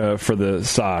where for the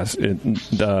Saaz.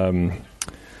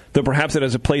 Though perhaps it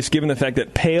has a place given the fact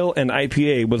that pale and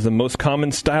IPA was the most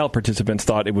common style participants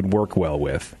thought it would work well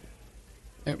with.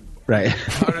 Right.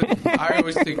 I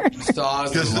always think Saaz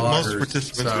and lagers. Most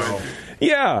participants. So.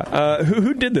 Yeah.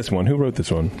 Who did this one? Who wrote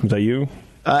this one? Was that you?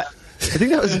 I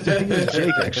think that was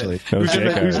Jake, actually. Who's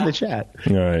in the chat.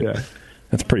 All right. Yeah.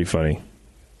 That's pretty funny.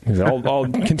 I'll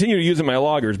continue to use it in my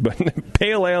lagers, but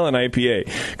pale ale and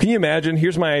IPA. Can you imagine?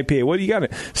 Here's my IPA. What do you got?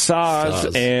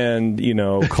 Saaz and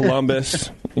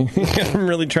Columbus I'm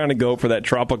really trying to go for that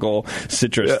tropical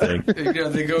citrus thing. Yeah,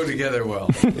 they go together well.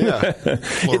 Yeah.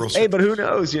 Hey, but who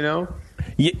knows, you know?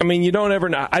 Yeah, I mean, you don't ever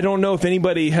know. I don't know if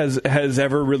anybody has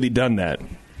ever really done that.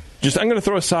 Just, I'm going to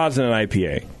throw a Soz in an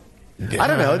IPA. I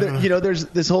don't know. You know, there's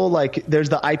this whole, like, there's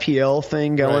the IPL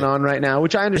thing going on right now,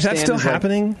 which I understand. Is that still is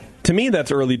happening? To me,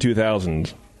 that's early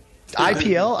 2000s.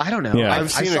 IPL? I don't know. Yeah. I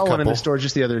saw one in the store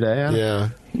just the other day. Yeah.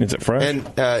 Is it fresh? And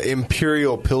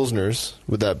Imperial Pilsners,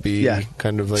 would that be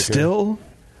kind of like still?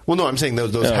 Well, no, I'm saying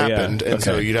those happened, and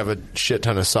so you'd have a shit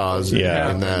ton of Soz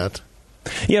in that.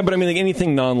 Yeah, but I mean, like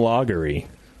anything non-lagery.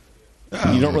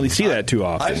 You don't really see that too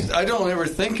often. I don't ever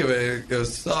think of it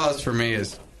as Soz for me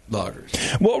as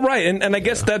lagers. Well, right, and I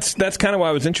guess that's kind of why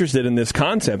I was interested in this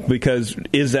concept, because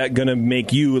is that going to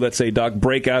make you, let's say, Doc,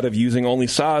 break out of using only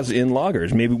Soz in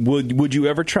lagers? Maybe would you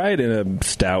ever try it in a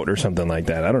stout or something like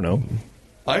that? I don't know.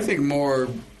 I think more,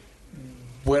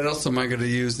 what else am I going to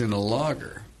use in a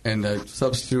lager? And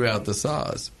substitute out the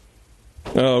Soz.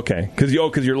 Oh, okay. Because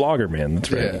you're lager man.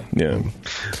 That's right. Yeah.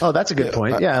 Oh, that's a good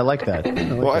point. Yeah, I like that.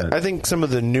 I think some of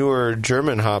the newer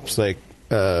German hops, like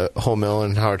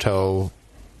Hohmel, Hartel,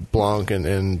 Blanc, and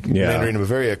Mandarin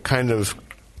Bavaria, kind of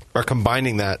are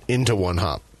combining that into one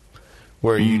hop,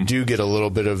 where you do get a little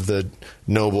bit of the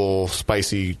noble,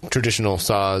 spicy, traditional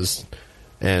Soz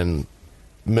and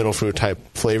middle fruit type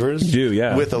flavors. You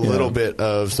do, with a little bit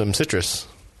of some citrus.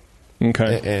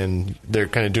 Okay. And they're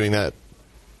kind of doing that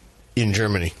in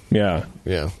Germany. Yeah.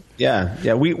 Yeah.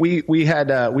 We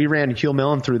ran Huell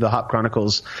Melon through the Hop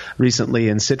Chronicles recently,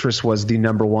 and citrus was the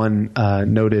number one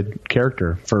noted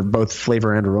character for both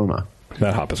flavor and aroma.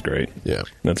 That hop is great. Yeah,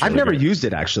 I've never used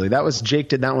it actually. That was Jake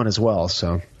did that one as well.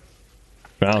 So,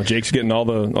 wow, Jake's getting all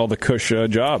the Kush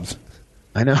jobs.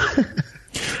 I know.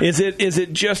 Is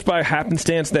it just by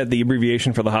happenstance that the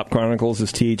abbreviation for the Hop Chronicles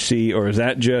is THC, or is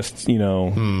that just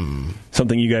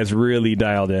something you guys really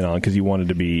dialed in on because you wanted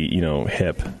to be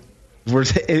hip?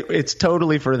 It's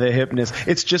totally for the hipness.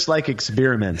 It's just like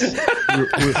experiments.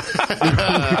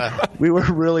 we were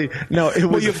really It was.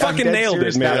 Well, you fucking nailed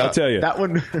it, man. I'll tell you that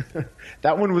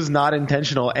one was not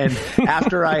intentional. And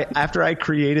after I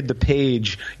created the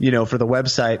page, for the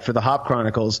website for the Hop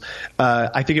Chronicles,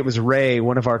 I think it was Ray,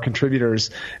 one of our contributors,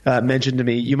 mentioned to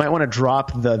me, you might want to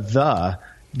drop the.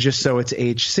 Just so it's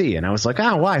HC. And I was like,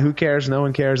 why? Who cares? No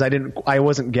one cares. I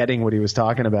wasn't getting what he was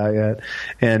talking about yet.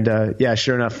 And,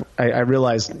 sure enough, I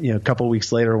realized, a couple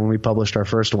weeks later when we published our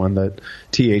first one that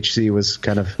THC was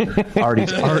kind of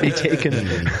already taken.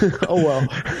 Oh,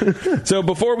 well. So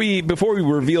before we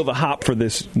reveal the hop for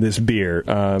this beer,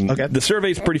 the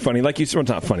survey's pretty funny. Like you said, well, it's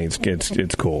not funny.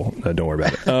 It's cool. Don't worry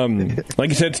about it. Like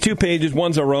you said, it's 2 pages.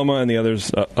 One's aroma and the other's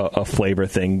a flavor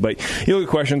thing. But you look at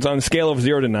questions on a scale of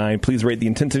 0 to 9. Please rate the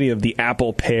intensity of the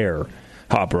apple pear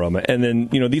hop aroma. And then,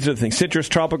 these are the things: citrus,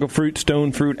 tropical fruit,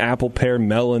 stone fruit, apple, pear,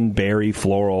 melon, berry,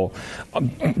 floral,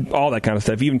 all that kind of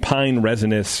stuff. Even pine,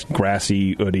 resinous,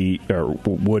 grassy,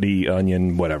 woody,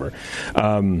 onion, whatever.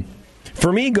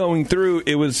 For me, going through,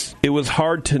 it was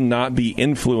hard to not be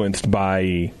influenced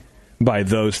by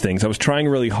those things. I was trying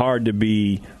really hard to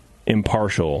be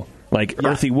impartial. Like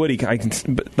earthy, woody,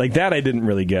 like that I didn't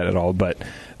really get at all. But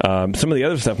some of the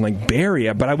other stuff, I'm like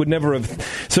berry, but I would never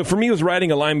have. So for me, it was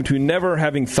writing a line between never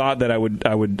having thought that I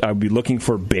would be looking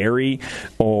for berry,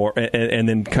 and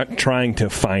then trying to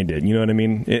find it. You know what I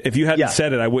mean? If you hadn't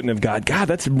said it, I wouldn't have got. God,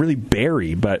 that's really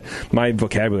berry. But my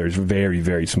vocabulary is very,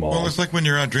 very small. Well, it's like when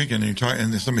you're out drinking and you talk,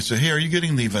 and somebody says, "Hey, are you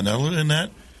getting the vanilla in that?"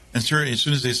 And sure, as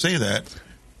soon as they say that.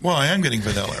 Well, I am getting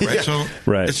vanilla, right? So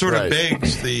it sort of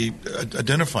begs the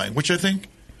identifying, which I think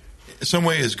in some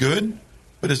way is good,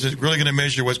 but is it really going to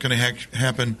measure what's going to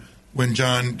happen when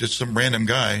John, just some random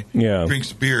guy,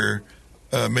 drinks beer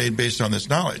made based on this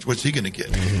knowledge? What's he going to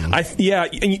get?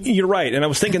 You're right, and I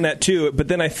was thinking that too, but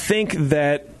then I think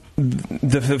that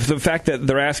the fact that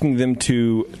they're asking them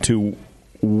to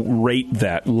rate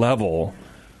that level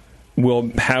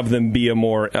will have them be a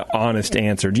more honest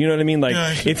answer. Do you know what I mean?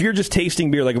 Like, if you're just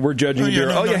tasting beer, like if we're judging beer,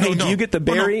 do you get the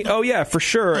berry? Oh, yeah, for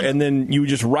sure. And then you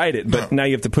just write it, but now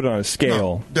you have to put it on a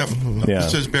scale. No, definitely. If it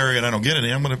says berry and I don't get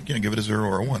any, I'm going to give it a 0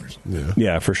 or a 1 or something.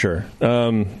 Yeah, for sure.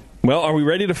 Well, are we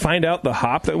ready to find out the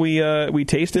hop that we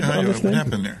tasted on this thing? What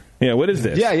happened there? Yeah, what is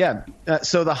this? Yeah.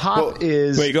 So the hop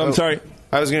is... Wait, I'm sorry.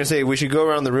 I was going to say we should go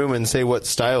around the room and say what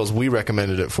styles we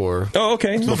recommended it for. Oh,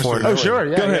 okay. Sure.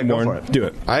 Yeah, go ahead, go Warren. for it. Do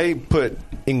it. I put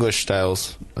English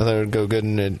styles. I thought it would go good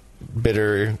in a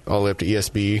bitter all the way up to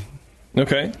ESB.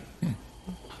 Okay.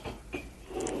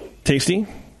 Tasty?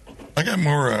 I got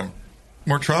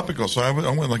more tropical, so I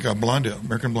went like a Blondale,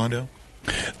 American Blondale.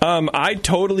 I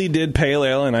totally did pale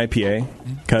ale and IPA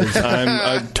because I'm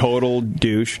a total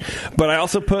douche. But I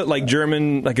also put like a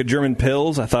German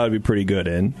Pils. I thought it'd be pretty good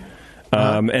in.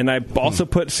 And I also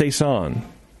put Saison.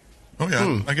 Oh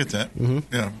yeah, I get that. Mm-hmm.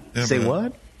 Yeah. Say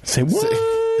what? Say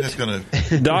what? That's gonna.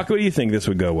 Doc, what do you think this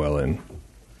would go well in?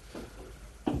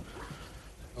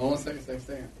 Hold on a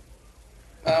second.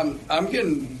 I'm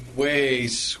getting way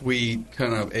sweet,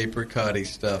 kind of apricot-y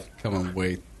stuff coming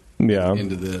way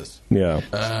into this. Yeah.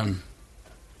 I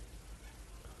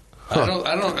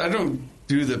don't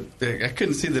do I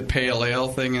couldn't see the pale ale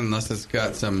thing unless it's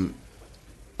got some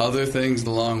other things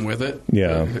along with it.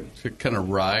 Yeah. To kind of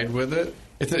ride with it.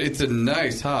 It's a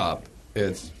nice hop.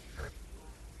 It's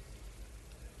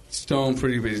stone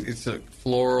pretty, but it's a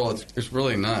floral. It's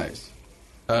really nice.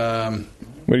 Where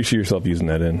do you see yourself using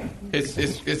that in?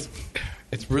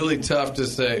 It's really tough to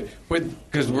say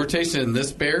because we're tasting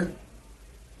this beer.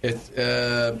 It's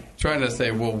trying to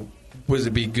say, well, would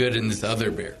it be good in this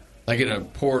other beer, like in a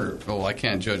porter? Oh, I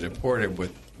can't judge a porter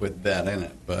with that in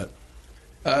it, but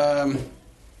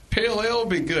pale ale would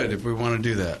be good if we want to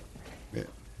do that. Yeah.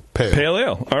 Pale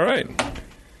ale. All right.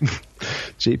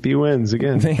 JP wins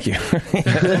again. Thank you. I'm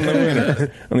the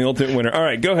winner. I'm the ultimate winner. All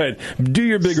right, go ahead. Do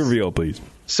your big reveal, please.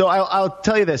 So I'll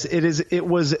tell you this. It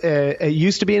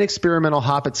used to be an experimental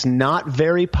hop. It's not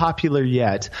very popular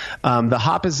yet. The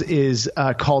hop is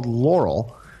called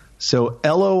Laurel. So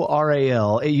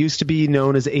Loral. It used to be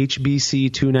known as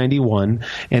HBC 291,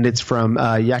 and it's from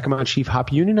Yakima Chief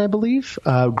Hop Union, I believe,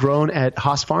 grown at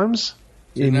Haas Farms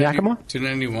in Yakima.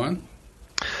 291?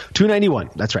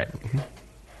 291, that's right.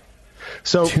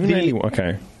 So 291,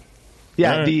 okay.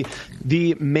 Yeah, right.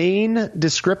 the main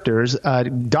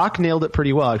descriptors, Doc nailed it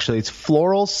pretty well, actually. It's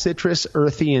floral, citrus,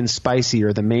 earthy, and spicy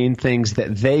are the main things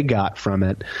that they got from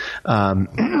it. I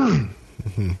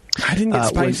didn't get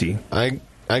spicy.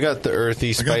 I got the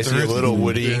earthy, spicy, a little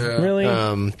woody. Yeah. Really?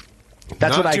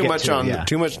 That's what I get Not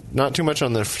too much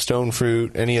on the stone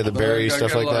fruit, any of the berry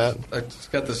stuff like that. I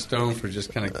just got the stone for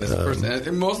just kind of this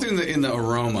person, mostly in the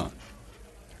aroma.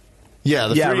 Yeah,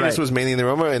 the fruitiness was mainly in the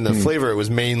aroma, and the flavor it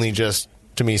was mainly just,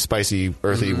 to me, spicy,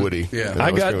 earthy, woody. Yeah,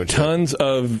 I got tons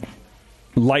of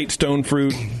light stone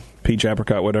fruit, peach,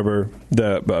 apricot, whatever,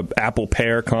 the apple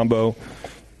pear combo,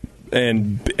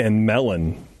 and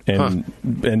melon,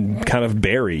 and kind of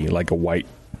berry, like a white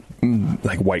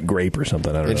grape or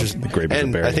something. I don't know. The grape is a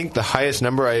berry. I think the highest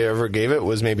number I ever gave it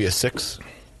was maybe a 6.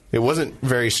 It wasn't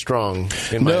very strong, in my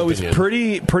opinion. No, it was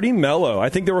pretty mellow. I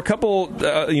think there were a couple,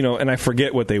 and I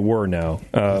forget what they were now.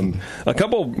 A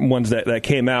couple ones that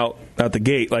came out the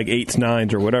gate, like 8s,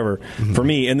 9s, or whatever, for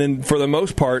me. And then for the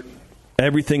most part,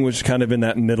 everything was kind of in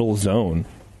that middle zone.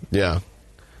 Yeah.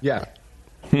 Yeah.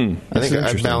 I think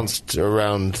I bounced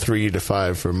around 3 to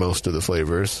 5 for most of the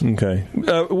flavors. Okay.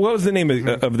 What was the name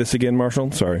of this again,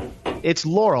 Marshall? Sorry. It's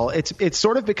Laurel. It's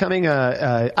sort of becoming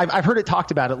I've heard it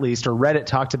talked about at least, or read it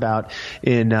talked about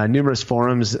in numerous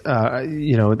forums,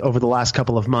 over the last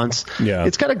couple of months. Yeah.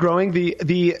 It's kind of growing.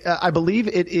 I believe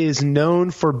it is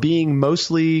known for being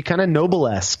mostly kind of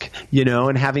noble-esque,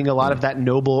 and having a lot of that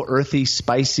noble, earthy,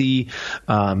 spicy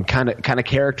kind of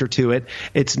character to it.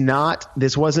 It's not.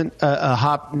 This wasn't a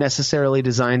hop necessarily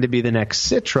designed to be the next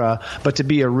Citra, but to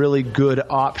be a really good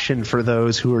option for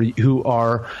those who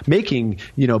are making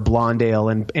blonde ale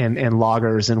and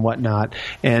lagers and whatnot.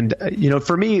 And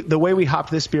for me, the way we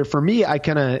hopped this beer, for me, I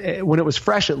kind of, when it was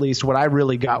fresh at least, what I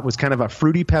really got was kind of a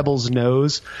Fruity Pebbles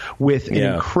nose with an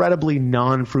incredibly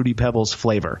non-Fruity Pebbles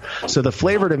flavor. So the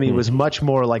flavor to me was much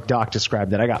more like Doc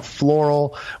described it. I got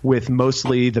floral with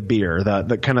mostly the beer,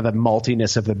 the kind of the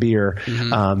maltiness of the beer.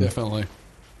 Definitely.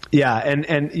 Yeah,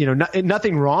 and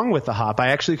nothing wrong with the hop.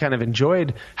 I actually kind of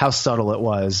enjoyed how subtle it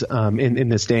was in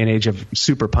this day and age of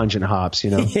super pungent hops.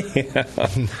 Yeah,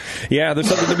 there's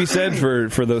something to be said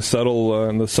for those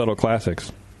subtle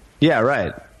classics. Yeah,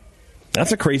 right.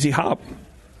 That's a crazy hop.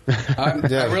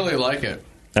 I really like it.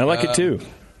 I like it too.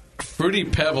 Fruity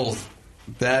Pebbles.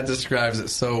 That describes it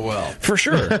so well. For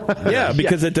sure. Yeah,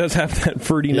 because it does have that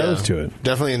fruity nose to it.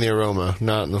 Definitely in the aroma,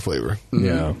 not in the flavor.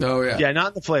 Yeah. Oh, yeah. Yeah, not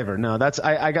in the flavor. No,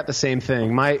 I got the same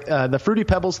thing. The Fruity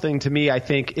Pebbles thing to me, I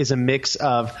think, is a mix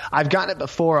of, I've gotten it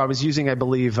before. I was using, I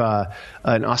believe,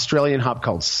 an Australian hop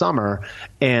called Summer,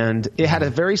 and it had a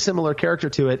very similar character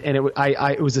to it, and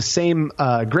it was the same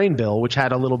grain bill, which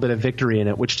had a little bit of victory in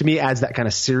it, which to me adds that kind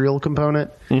of cereal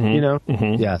component,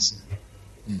 Yes.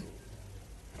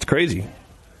 It's crazy.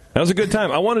 That was a good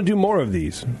time. I want to do more of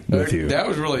these with you. That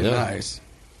was really nice.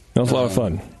 That was a lot of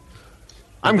fun.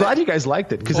 I'm glad you guys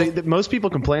liked it because most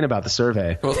people complain about the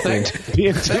survey. Well, thanks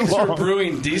for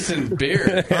brewing decent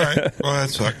beer. All right. Well, that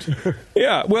sucked.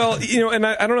 Yeah. Well, and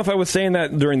I don't know if I was saying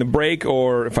that during the break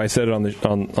or if I said it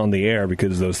on the air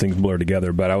because those things blur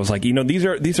together. But I was like,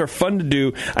 these are fun to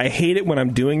do. I hate it when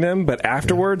I'm doing them, but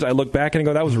afterwards I look back and I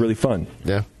go, that was really fun.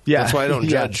 Yeah. That's why I don't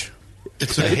judge. I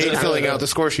hate filling out the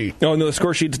score sheet. Oh, no, the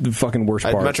score sheet's the fucking worst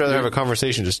part. I'd much rather have a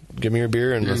conversation. Just give me your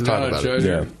beer and let's talk about it.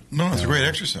 Yeah. No, it's a great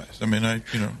exercise. I mean, I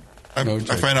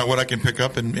find out what I can pick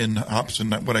up in hops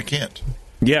and what I can't.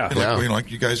 Yeah. And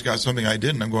like you guys got something I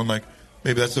didn't. I'm going like,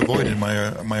 maybe that's the void in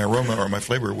my aroma or my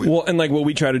flavor. Well, and like what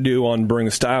we try to do on Brewing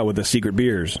the Style with the secret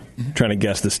beers, trying to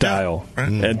guess the style. Yeah,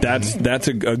 right. And that's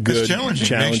a good it's challenging.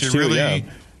 challenge It makes you too. really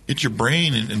get your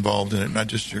brain involved in it, not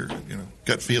just your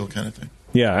gut feel kind of thing.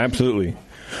 Yeah, absolutely.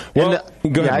 Well,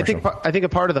 go ahead, I think a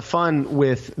part of the fun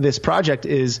with this project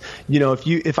is,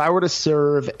 if I were to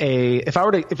serve a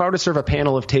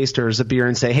panel of tasters a beer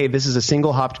and say, hey, this is a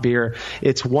single hopped beer,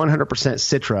 it's 100%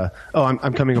 Citra. Oh,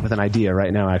 I'm coming up with an idea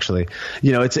right now. Actually,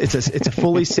 it's a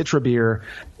fully Citra beer.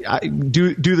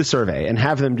 Do the survey and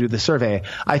have them do the survey.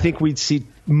 I think we'd see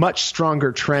much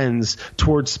stronger trends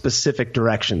towards specific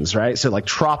directions, right? So like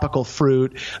tropical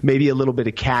fruit, maybe a little bit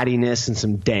of cattiness and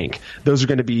some dank. Those are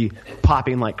going to be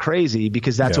popping like crazy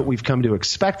because that's what we've come to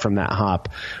expect from that hop.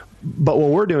 But what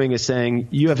we're doing is saying,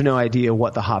 you have no idea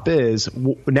what the hop is.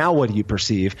 Now what do you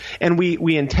perceive? And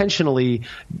we intentionally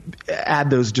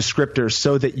add those descriptors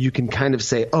so that you can kind of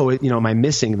say, oh, am I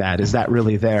missing that? Is that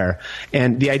really there?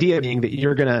 And the idea being that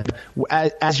you're going to,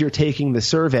 as you're taking the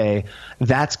survey,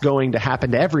 that's going to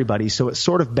happen to everybody. So it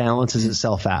sort of balances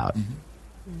itself out.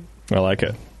 I like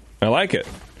it.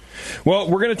 Well,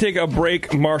 we're going to take a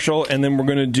break, Marshall, and then we're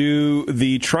going to do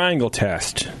the triangle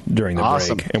test during the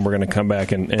break. And we're going to come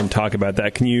back and talk about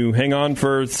that. Can you hang on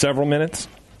for several minutes?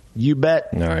 You bet.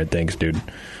 All right. Thanks, dude.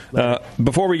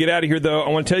 Before we get out of here, though, I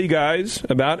want to tell you guys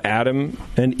about Adam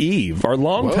and Eve, our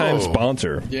longtime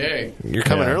sponsor. Yay. You're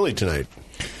coming early tonight.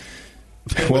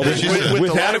 Well,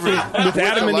 with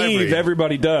Adam and Eve,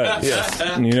 everybody does.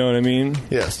 Yes. You know what I mean?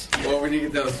 Yes. Well, we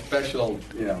need those special,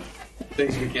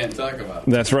 things we can't talk about.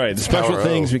 That's right. The special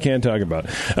things we can't talk about.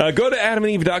 Go to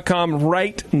adamandeve.com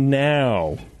right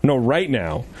now. No, right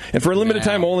now. And for a limited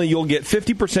time only, you'll get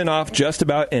 50% off just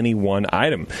about any one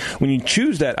item. When you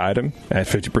choose that item at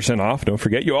 50% off, don't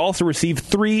forget, you'll also receive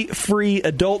 3 free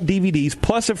adult DVDs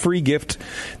plus a free gift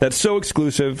that's so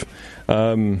exclusive.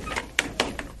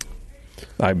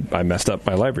 I messed up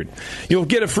my library. You'll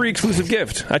get a free exclusive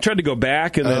gift. I tried to go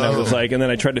back, and then I was like, and then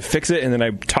I tried to fix it, and then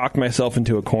I talked myself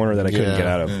into a corner that I couldn't get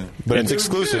out of. Yeah. But it's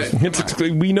exclusive.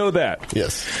 We know that.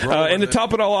 Yes. And to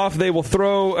top it all off, they will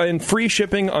throw in free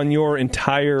shipping on your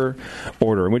entire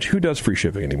order. Which who does free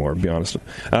shipping anymore? To be honest,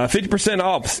 50%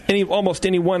 off almost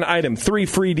any one item, 3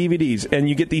 free DVDs, and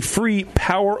you get the free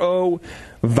Power O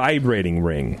vibrating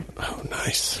ring. Oh,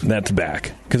 nice. That's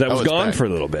back because I was gone for a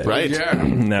little bit. Right. Yeah.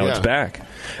 Now it's back.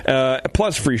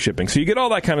 Plus free shipping. So you get all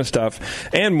that kind of stuff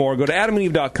and more. Go to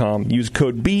adamandeve.com. Use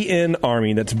code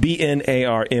BNARMY. That's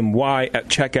BNARMY at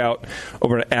checkout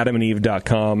over at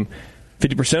adamandeve.com.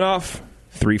 50% off,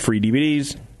 3 free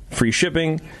DVDs, free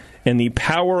shipping, and the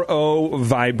Power O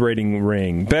vibrating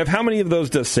ring. Bev, how many of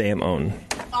those does Sam own?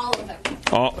 All of them.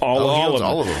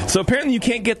 All of them. So apparently you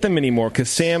can't get them anymore because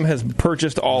Sam has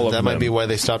purchased all of them. That might be why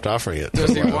they stopped offering it.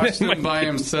 Does he watch them by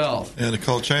himself? Yeah, to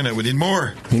call China, we need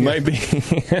more. He might be.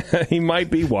 He might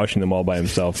be washing them all by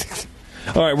himself.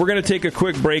 All right, we're going to take a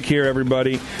quick break here,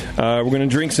 everybody. We're going to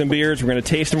drink some beers. We're going to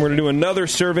taste them. We're going to do another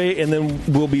survey, and then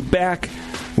we'll be back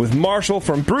with Marshall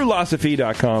from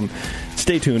Brulosophy.com.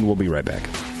 Stay tuned. We'll be right back.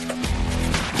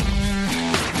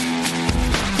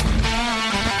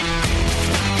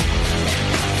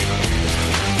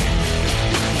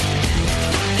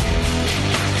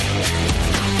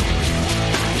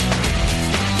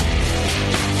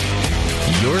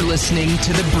 You're listening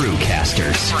to the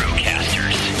Brewcasters.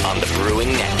 On the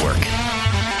Brewing Network.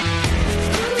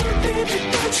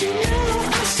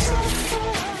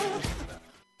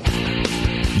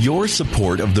 Your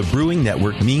support of the Brewing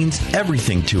Network means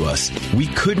everything to us. We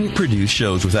couldn't produce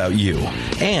shows without you.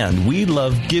 And we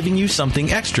love giving you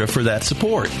something extra for that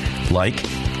support. Like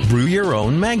Brew Your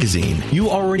Own magazine. You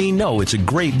already know it's a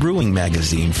great brewing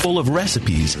magazine full of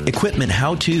recipes, equipment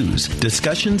how-tos,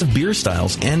 discussions of beer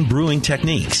styles, and brewing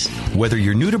techniques. Whether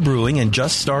you're new to brewing and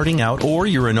just starting out or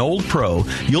you're an old pro,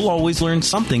 you'll always learn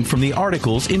something from the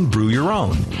articles in Brew Your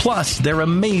Own. Plus, there are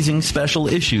amazing special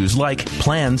issues like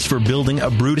plans for building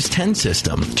a Brutus 10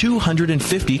 system,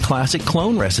 250 classic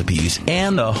clone recipes,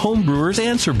 and a homebrewer's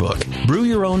answer book. Brew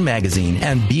Your Own magazine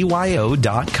and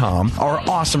BYO.com are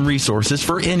awesome resources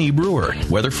for any any brewer.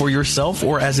 Whether for yourself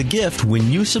or as a gift,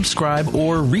 when you subscribe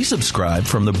or resubscribe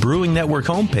from the Brewing Network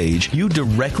homepage, you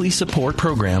directly support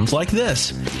programs like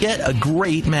this. Get a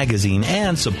great magazine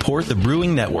and support the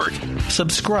Brewing Network.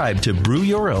 Subscribe to Brew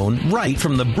Your Own right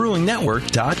from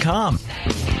thebrewingnetwork.com.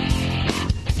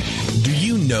 Do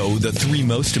you know the 3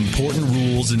 most important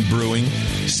rules in brewing?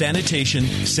 Sanitation,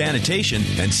 sanitation,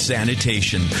 and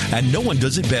sanitation. And no one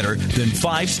does it better than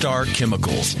 5-Star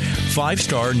Chemicals.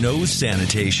 5-Star knows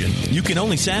sanitation. You can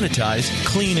only sanitize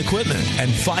clean equipment.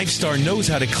 And 5-Star knows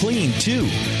how to clean, too.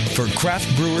 For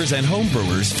craft brewers and home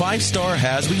brewers, 5-Star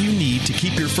has what you need to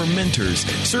keep your fermenters,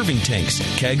 serving tanks,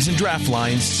 kegs, and draft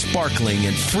lines sparkling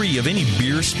and free of any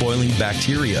beer-spoiling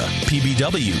bacteria.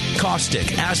 PBW,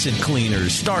 caustic, acid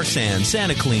cleaners, Star Sand,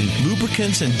 SaniClean,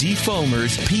 lubricants and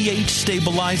defoamers, pH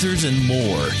stabilizers, and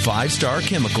more. 5-Star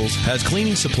Chemicals has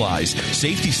cleaning supplies,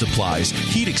 safety supplies,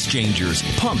 heat exchangers,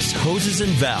 pumps, hoses,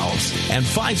 and valves. And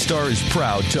 5-Star is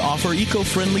proud to offer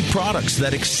eco-friendly products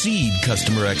that exceed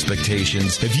customer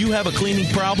expectations. If you have a cleaning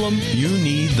problem, you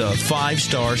need the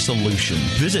 5-Star solution.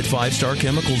 Visit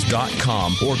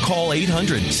 5starchemicals.com or call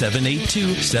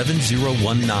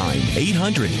 800-782-7019.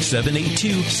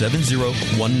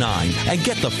 800-782-7019 and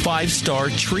get the 5-Star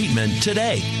treatment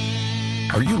today.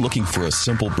 Are you looking for a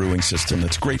simple brewing system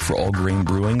that's great for all grain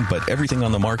brewing, but everything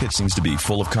on the market seems to be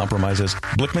full of compromises?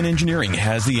 Blickman Engineering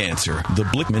has the answer. The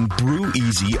Blickman Brew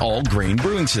Easy All Grain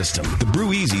Brewing System. The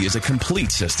Brew Easy is a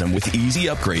complete system with easy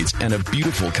upgrades and a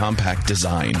beautiful compact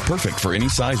design, perfect for any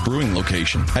size brewing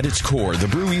location. At its core, the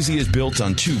Brew Easy is built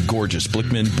on 2 gorgeous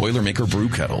Blickman Boilermaker brew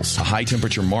kettles, a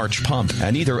high-temperature March pump,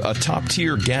 and either a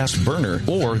top-tier gas burner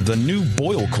or the new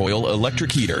Boil Coil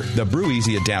electric heater. The Brew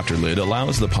Easy adapter lid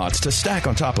allows the pots to stack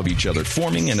on top of each other,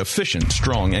 forming an efficient,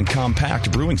 strong, and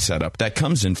compact brewing setup that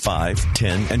comes in 5,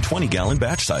 10, and 20-gallon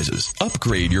batch sizes.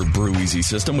 Upgrade your Brew Easy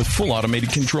system with full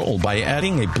automated control by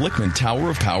adding a Blickman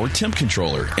Tower of Power temp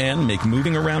controller and make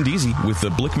moving around easy with the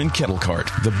Blickman Kettle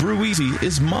Cart. The Brew Easy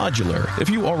is modular.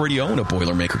 If you already own a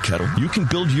Boilermaker kettle, you can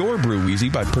build your Brew Easy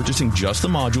by purchasing just the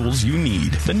modules you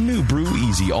need. The new Brew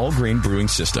Easy all-grain brewing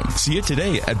system. See it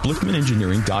today at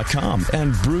BlickmanEngineering.com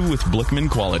and brew with Blickman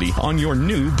quality on your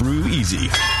new Brew Easy.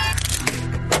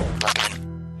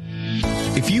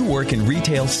 If you work in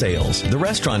retail sales, the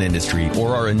restaurant industry,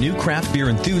 or are a new craft beer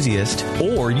enthusiast,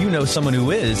 or you know someone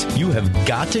who is, you have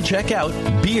got to check out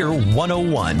Beer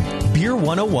 101. Beer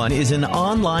 101 is an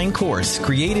online course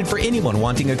created for anyone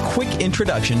wanting a quick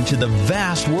introduction to the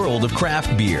vast world of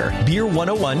craft beer. Beer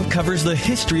 101 covers the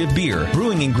history of beer,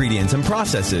 brewing ingredients and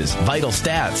processes, vital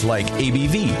stats like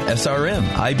ABV, SRM,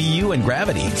 IBU, and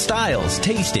gravity, styles,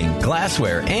 tasting,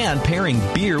 glassware, and pairing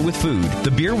beer with food.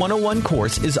 The Beer 101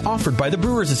 course is offered by the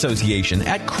Brewers Association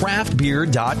at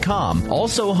craftbeer.com,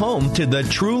 also home to the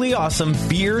truly awesome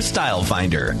Beer Style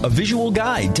Finder, a visual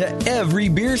guide to every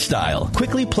beer style.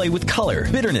 Quickly play with color,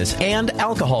 bitterness, and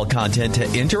alcohol content to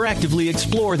interactively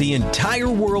explore the entire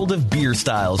world of beer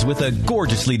styles with a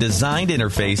gorgeously designed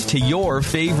interface to your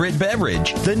favorite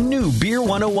beverage. The new Beer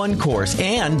 101 course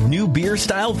and new Beer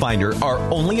Style Finder are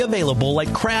only available at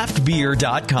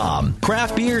craftbeer.com.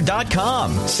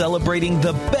 Craftbeer.com, celebrating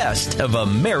the best of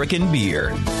American beer.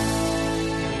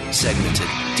 Segmented,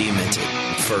 demented,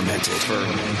 fermented.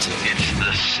 It's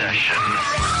the session.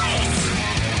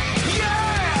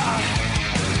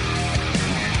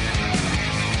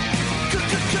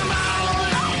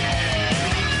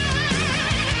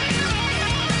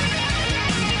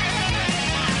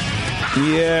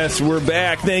 Yes, we're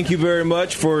back. Thank you very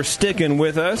much for sticking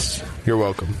with us. You're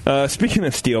welcome. Speaking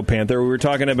of Steel Panther, we were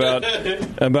talking about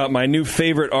my new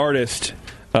favorite artist,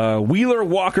 Wheeler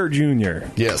Walker Jr.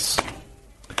 Yes.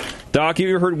 Doc, you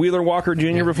ever heard Wheeler Walker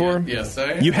Jr. before? Yes,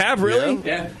 I have. You have, really?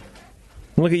 Yeah.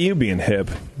 Look at you being hip.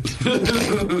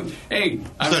 Hey,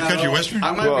 I'm that country old. western?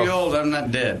 I might be old. I'm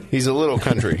not dead. He's a little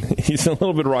country. He's a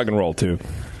little bit rock and roll, too.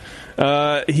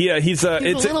 He's a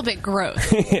little bit gross.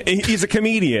 He's a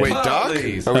comedian. Wait, Doc? Are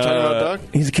we talking about Doc?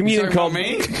 He's a comedian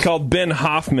talking called Ben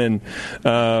Hoffman,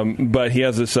 but he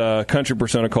has this country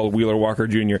persona called Wheeler Walker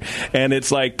Jr. And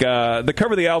it's like the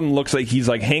cover of the album looks like he's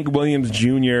like Hank Williams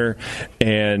Jr.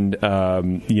 and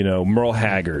Merle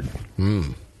Haggard.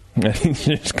 He's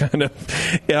just kind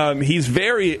of he's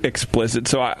very explicit,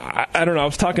 so I don't know. I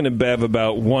was talking to Bev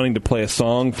about wanting to play a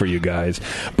song for you guys,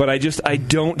 but I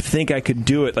don't think I could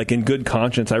do it. Like in good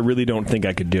conscience, I really don't think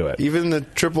I could do it. Even the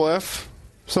Triple F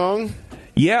song?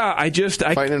 Yeah,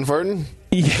 Fighting and Farting?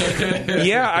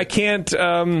 Yeah, I can't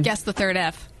Guess the third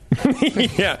F.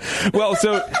 Yeah. Well,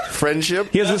 so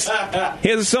Friendship? He has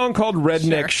a song called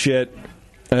Redneck Shit,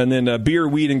 and then Beer,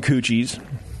 Weed, and Coochies.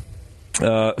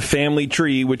 family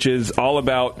tree, which is all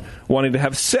about wanting to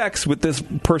have sex with this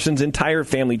person's entire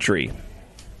family tree.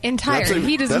 Entire.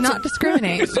 He does not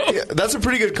discriminate. Yeah, that's a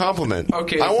pretty good compliment.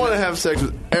 Okay, I want to have sex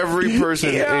with every person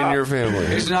in your family.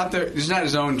 It's not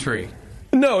his own tree.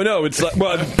 No, it's like,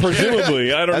 well,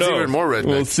 presumably. I don't know. That's even more redneck.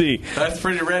 We'll see. That's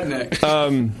pretty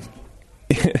redneck.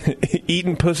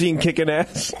 Eating pussy and kicking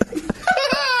ass.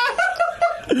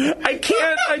 I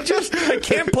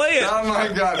can't play it. Oh my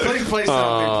God! Please play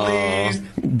something,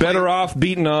 please. Better off,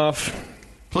 beaten off.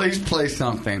 Please play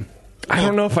something. I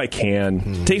don't know if I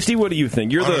can. Tasty, what do you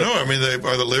think? I don't know. I mean,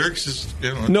 are the lyrics just,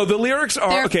 No, the lyrics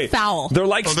are They're foul. They're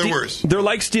like they're worse. They're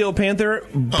like Steel Panther,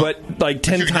 but like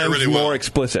 10 times really more well.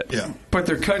 explicit. Yeah. But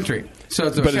they're country, so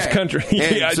it's okay. But it's country.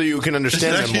 And so you can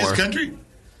understand Is it them actually more. his country?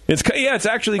 It's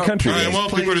actually country. All right, well,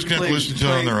 people are just going to listen to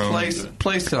it on their own.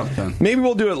 Play something. Maybe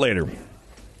we'll do it later.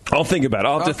 I'll think about it.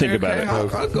 I'll have to think about it.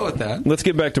 I'll go with that. Let's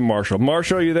get back to Marshall.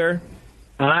 Marshall, are you there?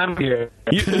 I'm here.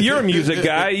 You're a music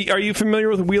guy. Are you familiar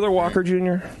with Wheeler Walker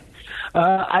Jr.?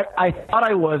 I thought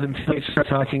I was until you started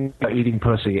talking about eating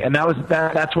pussy, and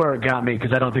that's where it got me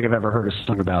because I don't think I've ever heard a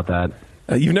song about that.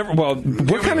 You've never. Well,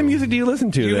 what kind of music do you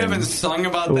listen to? You then? haven't sung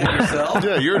about that yourself?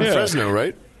 Yeah, you're in Fresno,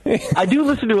 right? I do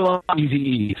listen to a lot of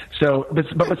Eazy-E. So, but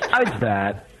besides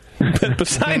that.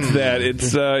 Besides that,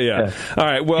 it's yeah. All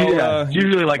right. Well, it's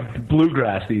usually like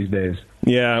bluegrass these days.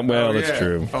 Yeah. Well, that's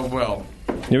true. Oh well.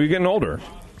 Yeah, we're getting older.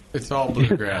 It's all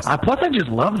bluegrass. Plus, I just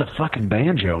love the fucking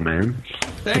banjo, man.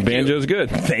 The banjo's good.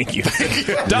 Thank you.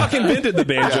 Doc invented the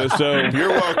banjo, so you're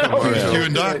welcome. Marshall. You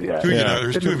and Doc.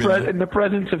 There's two of you. In the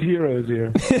presence of heroes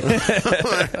here.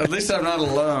 At least I'm not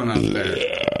alone out there.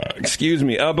 Excuse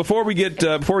me. Before we get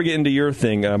into your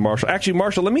thing, Marshall. Actually,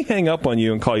 Marshall, let me hang up on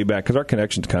you and call you back because our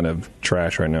connection's kind of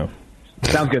trash right now.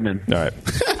 Sounds good, man. All right.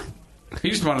 He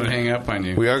just wanted to hang up on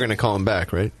you. We are going to call him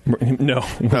back, right? No.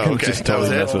 Okay. Just tell him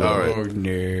that's what All right. Oh,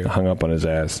 no. hung up on his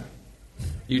ass.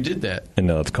 You did that. And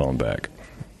now let's call him back.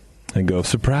 And go,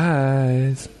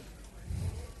 surprise.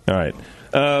 All right.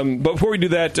 But before we do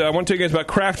that, I want to tell you guys about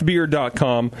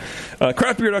craftbeer.com.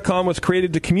 Craftbeer.com was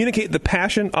created to communicate the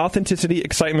passion, authenticity,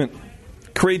 excitement,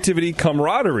 creativity,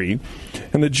 camaraderie,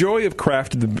 and the joy of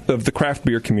the craft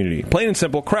beer community. Plain and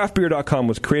simple, craftbeer.com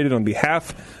was created on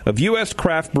behalf of U.S.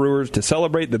 craft brewers to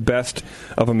celebrate the best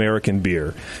of American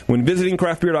beer. When visiting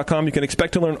craftbeer.com, you can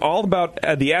expect to learn all about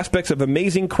the aspects of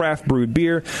amazing craft brewed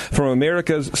beer from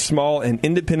America's small and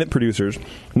independent producers,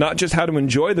 not just how to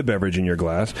enjoy the beverage in your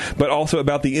glass, but also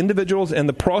about the individuals and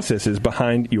the processes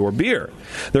behind your beer.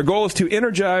 Their goal is to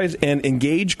energize and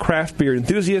engage craft beer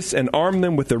enthusiasts and arm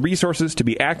them with the resources to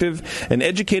be active and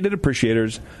educated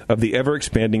appreciators of the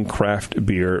ever-expanding craft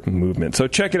beer movement. So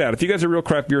check it out. If you guys are real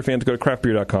craft beer fans, go to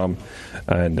craftbeer.com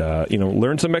and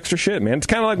learn some extra shit, man. It's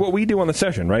kind of like what we do on the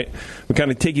session, right? We kind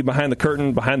of take you behind the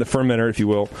curtain, behind the fermenter, if you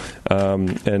will,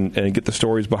 and get the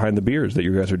stories behind the beers that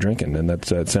you guys are drinking. And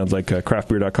that it sounds like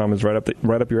craftbeer.com is right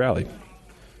up your alley.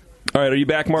 All right, are you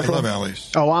back, Marshall? I love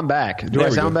alleys. Oh, I'm back. Do I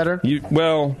sound better?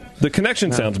 Well, the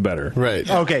connection sounds better. Right.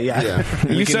 Okay, yeah.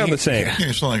 You sound the same.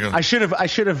 I should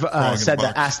have asked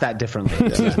that differently.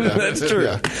 That's true.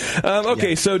 Yeah.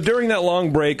 Okay, so during that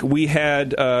long break, we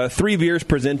had 3 beers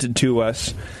presented to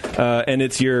us, and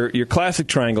it's your classic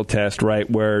triangle test, right,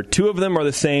 where 2 of them are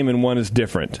the same and 1 is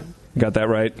different. Got that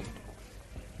right?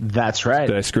 That's right.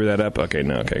 Did I screw that up? Okay,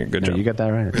 no. Okay, good job. You got that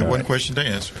right. We have one question to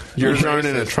answer. Yours aren't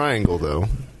in a triangle, though.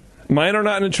 Mine are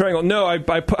not in a triangle. No,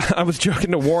 I was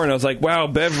joking to Warren. I was like, "Wow,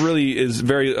 Bev really is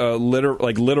very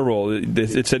literal."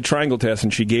 It said triangle test,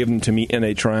 and she gave them to me in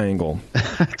a triangle.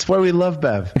 That's why we love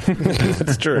Bev.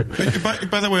 That's true.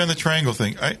 By the way, on the triangle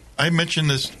thing, I mentioned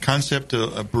this concept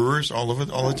to brewers all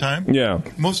the time. Yeah,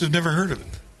 most have never heard of it.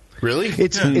 Really?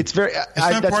 It's very.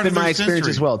 That's been my experience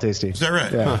as well, Tasty. Is that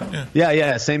right? Yeah. Huh.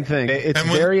 Yeah. Same thing. It's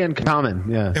very uncommon.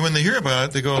 Yeah. And when they hear about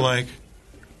it, they go like,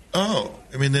 "Oh,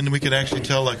 I mean, then we could actually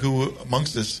tell like who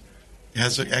amongst us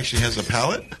actually has a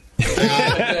palate."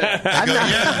 I'm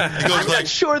not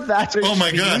sure that's. Oh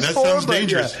my God, that sounds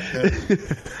dangerous.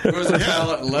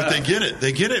 Palate but they get it.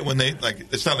 They get it when they like.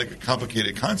 It's not like a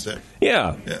complicated concept.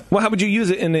 Yeah. Well, how would you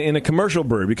use it in a commercial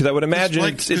brew? Because I would imagine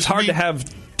it's hard to have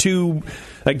 2,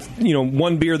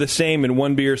 one beer the same and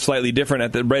 1 beer slightly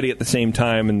different ready at the same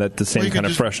time and at the same kind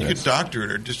of freshness. You could doctor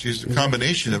it or just use a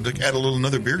combination of add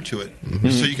another beer to it,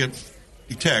 so you can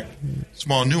detect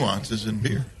small nuances in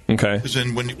beer. Okay. Because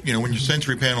then when your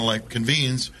sensory panel like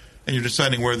convenes and you're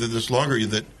deciding whether this lager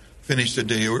that finished a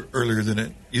day earlier than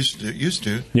it used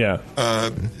to,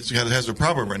 it has a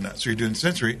problem or not. So you're doing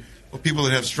sensory. Well, people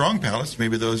that have strong palates,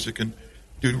 maybe those that can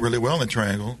do really well in the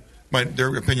triangle,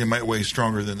 their opinion might weigh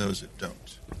stronger than those that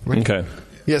don't. Okay.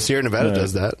 Yeah, Sierra Nevada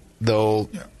does that. They'll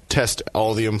test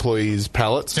all the employees'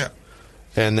 palettes. Yeah.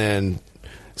 And then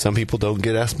some people don't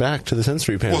get asked back to the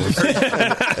sensory panels,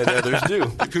 and others do.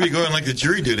 It could be going like the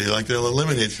jury duty, like they'll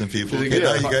eliminate some people. Do they Okay,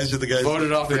 get now you guys are the guys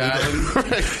voted off the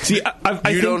island. See, I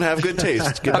You don't have good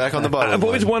taste. Get back on the bottom. I've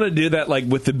always wanted to do that, like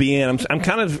with the BN. I'm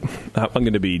kind of, I'm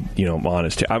going to be,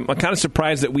 honest here. I'm kind of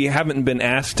surprised that we haven't been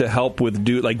asked to help with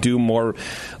do more,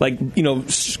 like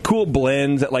cool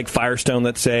blends at like Firestone,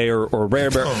 let's say, or Rare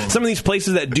Bear. Some of these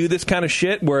places that do this kind of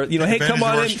shit, where hey, come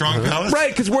on in, strong palates?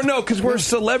 right? Because we're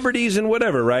celebrities and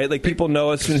whatever, right? Like people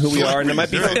know us and who we are, and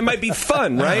it might be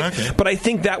fun, right? Okay. But I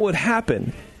think that would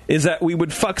happen. Is that we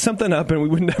would fuck something up and we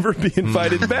would never be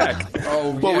invited back.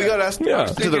 Oh, Well, we got asked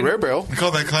to the Rare Barrel. We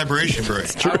call that collaboration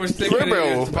break. I was thinking Rare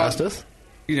Barrel it's about, asked us.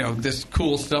 This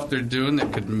cool stuff they're doing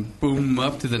that could boom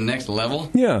up to the next level.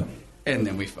 Yeah. And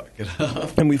then we fuck it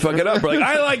up. And we fuck it up. We're like,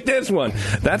 I like this one.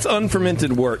 That's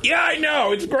unfermented wort. Yeah, I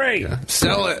know. It's great.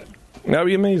 Sell it. That would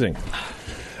be amazing.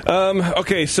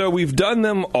 Okay, so we've done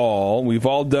them all. We've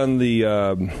all done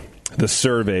the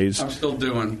surveys. I'm still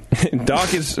doing.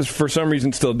 Doc is, for some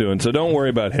reason, still doing, so don't worry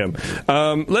about him.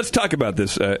 Let's talk about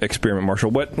this experiment,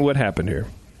 Marshall. What happened here?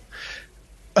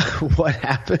 What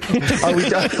happened? Are we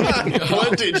done?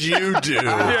 What did you do?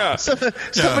 Yeah.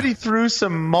 Somebody threw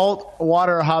some malt,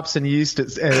 water, hops, and yeast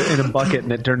in a bucket,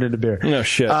 and it turned into beer. No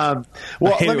shit. Well,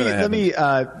 let me.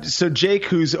 So Jake,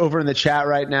 who's over in the chat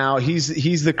right now,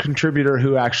 he's the contributor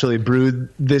who actually brewed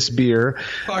this beer.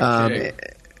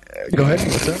 Go ahead.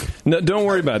 What's up? No, don't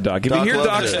worry about it, Doc.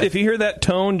 If you hear that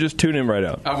tone, just tune him right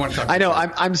out. I want to talk. I know.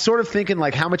 I'm sort of thinking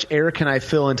like, how much air can I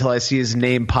fill until I see his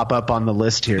name pop up on the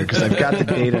list here? Because I've got the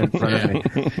data in front of me.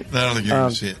 I don't think you're going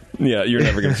to see it. Yeah, you're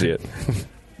never going to see it.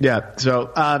 Yeah.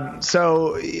 So, what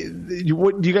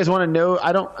do you guys want to know?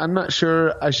 I'm not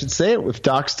sure I should say it if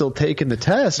Doc's still taking the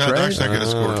test, No, right? Doc's not going to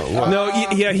score. No,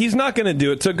 he's not going to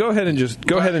do it. So go ahead and just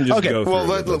go Okay. go through.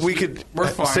 Well, we could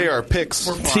say our picks.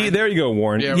 See, there you go,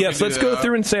 Warren. Yeah, yes, let's go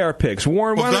through and say our picks.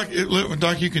 Warren,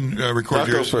 Doc, you can record Doc,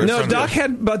 yours. go first. No,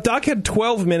 Doc had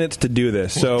 12 minutes to do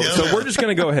this, so we're just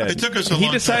going to go ahead. It took us a He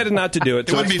long decided time. not to do it. It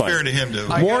So wouldn't it's be fair to him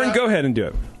to. Warren, go ahead and do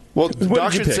it. Well, What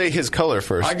Doc did you should pick? say his color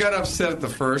first. I got upset at the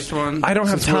first one. I don't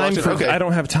have time for. Okay. I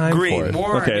don't have time Green. for it.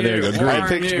 Warren, Okay, there you go. you. Green. I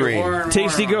picked green.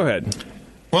 Tasty, go ahead.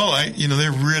 Well,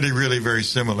 they're really, really very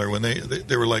similar. When they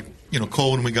were like,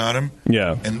 cold when we got them.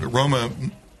 Yeah. And aroma,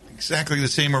 exactly the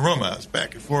same aroma. It's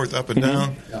back and forth, up and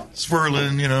down,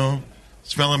 swirling,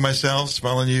 smelling myself,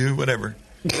 smelling you, whatever.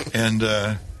 And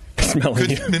Smelling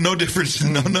you. no difference.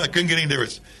 No, I couldn't get any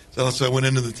difference. So I went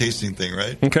into the tasting thing,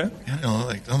 right? Okay.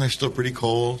 And, they're still pretty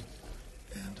cold.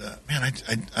 And, man,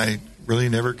 I really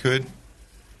never could.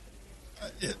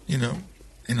 It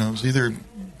was either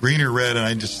green or red, and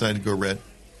I decided to go red.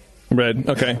 Red.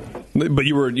 Okay. But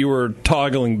you were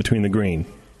toggling between the green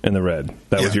and the red.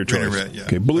 That was your choice. Green or red, yeah.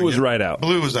 Okay. Blue was right out.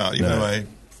 Blue was out. Even though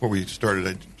before we started,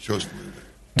 I chose blue.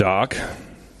 Doc.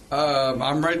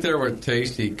 I'm right there with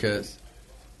Tasty because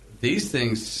these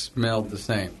things smelled the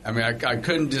same. I mean, I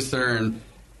couldn't discern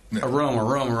aroma.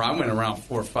 I went around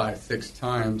 4, 5, 6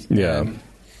 times. Yeah. And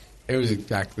it was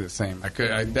exactly the same.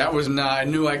 I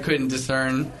knew I couldn't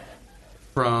discern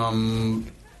from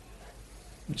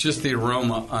just the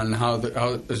aroma on how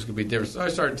this could be different. So I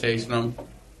started tasting them.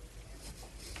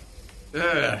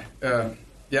 Yeah,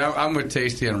 I'm with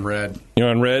Tasty on red. You're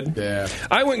on red? Yeah.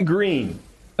 I went green.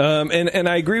 And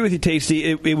I agree with you,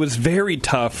 Tasty. It was very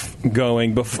tough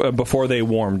going before they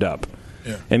warmed up.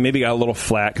 Yeah. And maybe got a little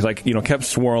flat because I kept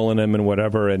swirling them and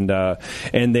whatever, and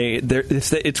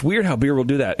it's weird how beer will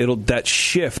do that. That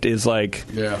shift is like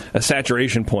a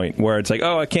saturation point where it's like,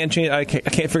 oh, I can't change, I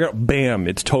can't figure out. Bam,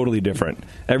 it's totally different.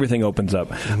 Everything opens up.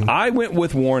 Mm-hmm. I went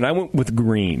with Warren. I went with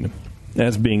green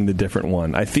as being the different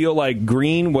one. I feel like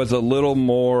green was a little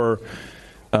more.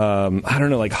 I don't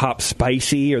know, like hop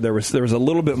spicy, or there was a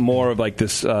little bit more of like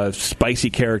this spicy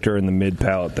character in the mid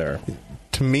palate there.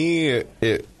 To me,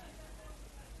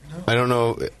 I don't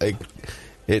know.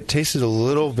 It tasted a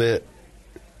little bit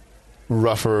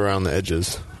rougher around the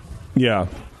edges. Yeah,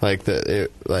 a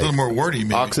little more wordy,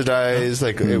 maybe. Oxidized.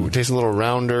 Like it tasted a little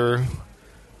rounder.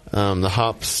 The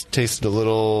hops tasted a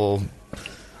little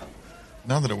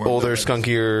older,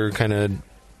 skunkier kind of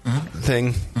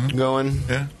thing going.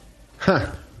 Yeah.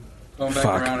 Huh. Going back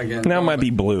Fuck. around again. Now it might be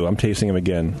blue. I'm tasting them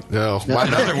again. No,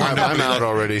 I'm out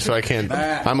already, so I can't.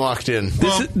 I'm locked in.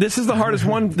 This is the hardest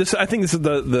one. I think this is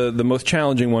the most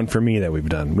challenging one for me that we've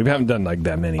done. We haven't done like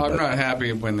that many. I'm not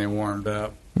happy when they warmed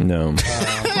up. No.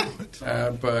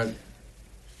 But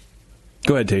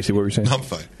go ahead, Tasty. What were you saying? I'm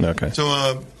fine. Okay.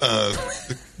 So,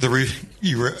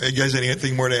 you guys,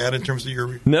 anything more to add in terms of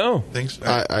your no things?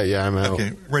 Yeah, I'm out.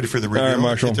 Okay, ready for the review. All right,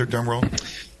 Marshall. Get their drum roll.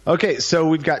 Okay, so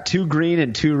we've got 2 green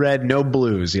and 2 red, no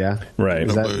blues, yeah? Right.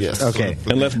 Is that- blues. Yes. Okay.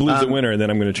 Unless blue's the winner, then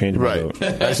I'm going to change my vote.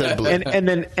 I said blue. And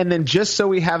then just so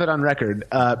we have it on record,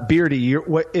 Beardy,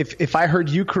 if I heard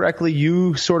you correctly,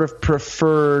 you sort of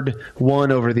preferred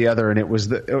one over the other, and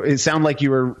it sounded like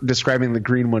you were describing the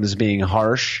green one as being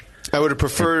harsh. I would have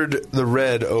preferred the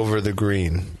red over the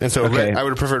green. And so Okay. I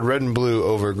would have preferred red and blue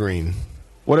over green.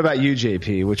 What about you,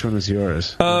 JP? Which one was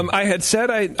yours? I had said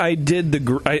I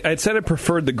had said I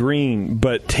preferred the green,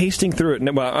 but tasting through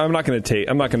it. Well, I'm not going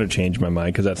to change my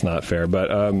mind because that's not fair.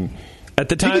 But at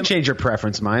the time, you can change your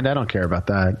preference, mind. I don't care about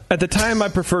that. At the time, I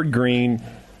preferred green.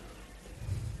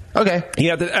 Okay.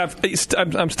 Yeah,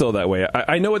 I'm still that way.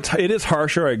 I know it is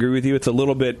harsher. I agree with you. It's a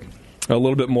little bit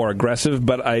more aggressive,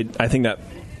 but I think that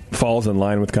falls in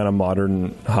line with kind of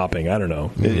modern hopping. I don't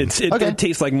know. It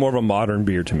tastes like more of a modern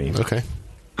beer to me. Okay.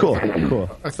 Cool.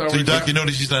 So, Doc, you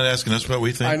notice he's not asking us what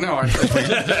we think? I know.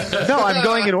 No, I'm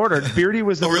going in order. Beardy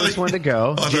was the first one to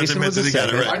go. Oh, Jason was the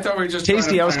second. right. I thought we were just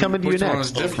Tasty, I was trying to coming to you find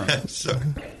which one next. was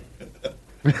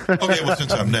different. Okay, well,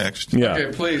 since I'm next. Yeah.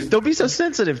 Okay, please. Don't be so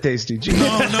sensitive, Tasty. Jeez. No.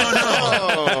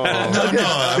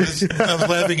 I was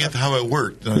laughing at how it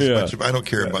worked. I don't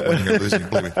care about winning or losing.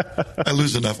 Believe me. I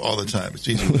lose enough all the time. It's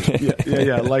easy.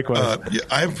 Yeah, likewise.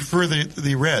 I prefer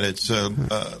the red. It's a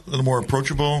little more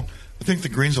approachable. I think the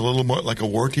green's a little more like a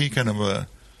warty, kind of a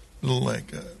little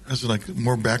has like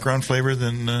more background flavor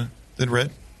than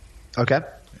red. Okay.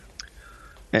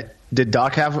 Did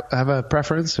Doc have a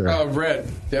preference? Or?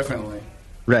 Red, definitely.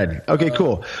 Red. Okay,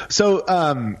 cool. So,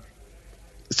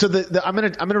 so I'm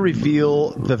gonna reveal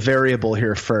the variable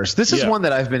here first. This is one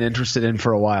that I've been interested in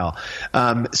for a while.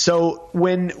 So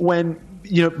when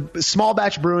small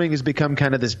batch brewing has become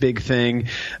kind of this big thing,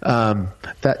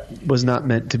 that was not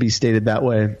meant to be stated that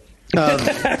way.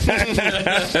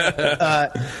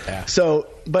 So,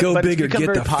 but big or it's become get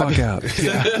very the fuck out.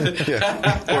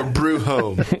 Or brew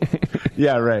home.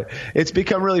 Yeah, right. It's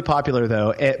become really popular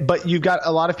though. But you've got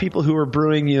a lot of people who are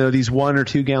brewing, these 1 or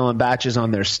 2 gallon batches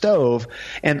on their stove,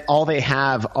 and all they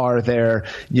have are their,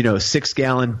 6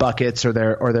 gallon buckets or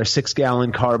their 6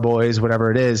 gallon carboys,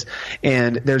 whatever it is.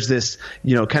 And there's this,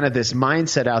 kind of this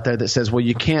mindset out there that says, well,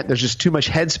 you can't. There's just too much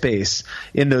headspace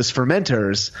in those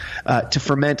fermenters to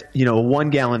ferment, a 1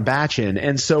 gallon batch in.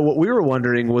 And so what we were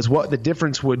wondering was what the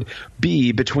difference would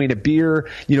be between a beer,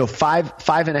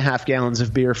 5.5 gallons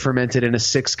of beer fermented in a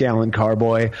 6 gallon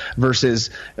carboy versus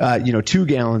 2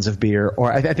 gallons of beer,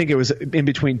 or I think it was in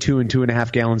between 2 and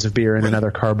 2.5 gallons of beer in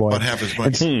another carboy. About half as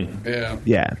much.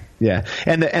 Yeah.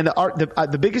 And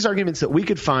the biggest arguments that we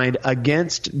could find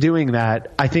against doing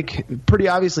that, I think, pretty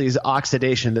obviously, is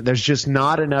oxidation. That there's just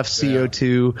not enough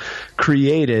CO2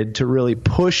 created to really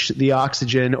push the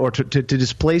oxygen or to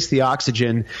displace the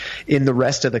oxygen in the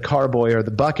rest of the carboy or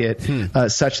the bucket,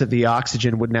 such that the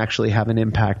oxygen wouldn't actually have an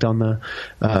impact on the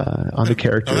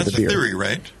character of the beer. That's a theory,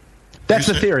 right? That's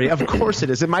a theory. Of course it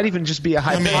is. It might even just be a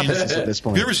hypothesis at this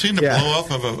point. Have you ever seen the blow off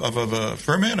of a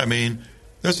ferment? I mean,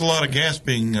 there's a lot of gas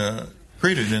being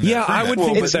created in that ferment. I would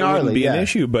think that wouldn't be an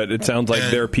issue, but it sounds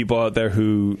like there are people out there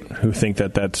who think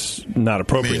that that's not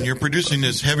appropriate. I mean, you're producing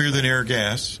this heavier than air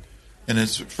gas, and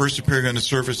it's first appearing on the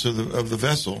surface of the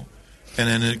vessel, and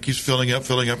then it keeps filling up,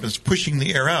 and it's pushing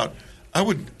the air out. I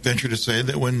would venture to say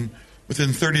that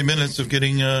within 30 minutes of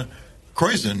getting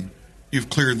Kreuzen, you've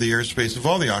cleared the airspace of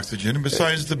all the oxygen, and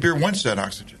besides, the beer wants that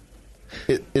oxygen.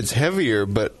 It's heavier,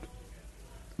 but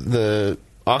the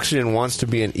oxygen wants to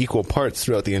be in equal parts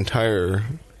throughout the entire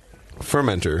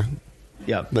fermenter.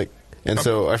 Yeah.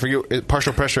 So I forget,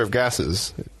 partial pressure of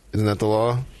gases. Isn't that the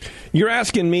law? You're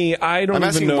asking me. I don't I'm even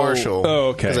asking know. Marshall. Oh,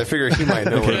 okay. Because I figure he might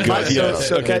know. Okay,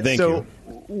 good. Thank you.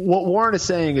 What Warren is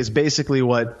saying is basically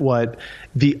what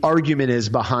the argument is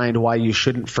behind why you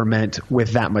shouldn't ferment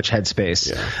with that much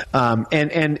headspace. Yeah.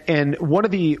 And one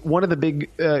of the big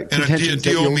contentions. And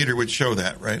a DO-meter would show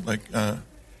that, right? Like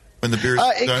when the beer's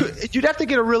done? You'd have to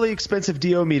get a really expensive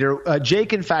DO meter.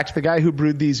 Jake, in fact, the guy who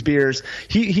brewed these beers,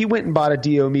 he went and bought a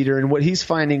DO meter, and what he's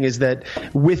finding is that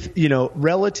with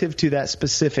relative to that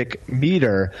specific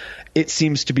meter, it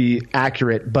seems to be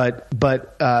accurate. But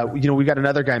we've got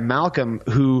another guy, Malcolm,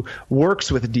 who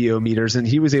works with DO meters, and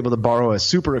he was able to borrow a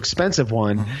super expensive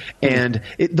one, and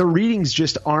the readings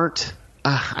just aren't.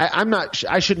 I'm not.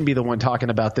 I shouldn't be the one talking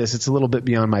about this. It's a little bit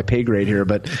beyond my pay grade here,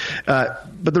 but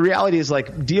the reality is,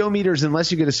 like, DO meters,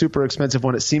 unless you get a super expensive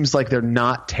one, it seems like they're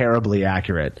not terribly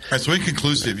accurate. All right, so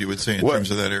inconclusive, you would say, in terms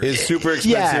of that area. Is super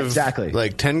expensive? Yeah, exactly.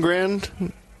 Like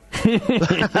 $10,000.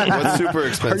 What's super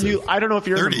expensive? I don't know if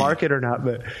you're 30. in the market or not,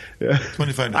 but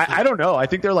 25. I don't know. I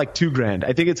think they're like $2,000.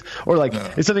 I think it's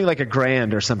it's something like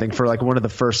 $1,000 or something for like one of the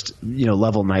first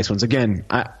level nice ones. Again,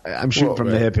 I'm shooting from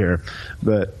the hip here,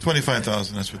 but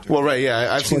 25,000. That's what. Well, right,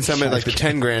 yeah, I've seen some at like the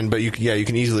 $10,000, but you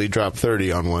can easily drop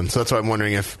 30 on one. So that's why I'm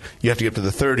wondering if you have to get to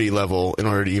the 30 level in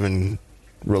order to even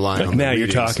rely on. Now the you're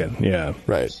readings. talking, yeah,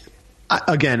 right.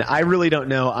 Again, I really don't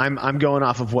know. I'm going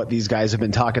off of what these guys have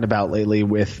been talking about lately.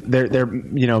 With they're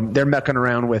mecking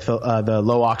around with the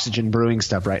low oxygen brewing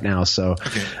stuff right now. So,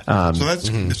 so that's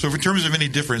so in terms of any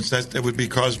difference, that would be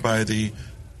caused by the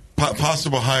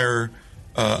possible higher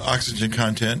oxygen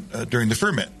content during the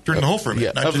ferment, during the whole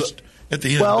ferment, not just at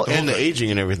the end. Well, and the aging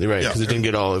and everything, right? Because it didn't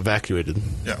get all evacuated.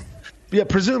 Yeah. Yeah,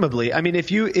 presumably. I mean,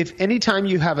 if anytime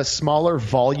you have a smaller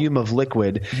volume of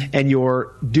liquid and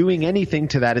you're doing anything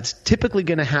to that, it's typically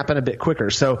going to happen a bit quicker.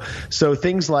 So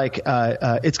things like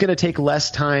it's going to take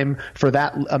less time for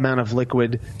that amount of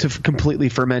liquid to completely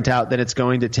ferment out than it's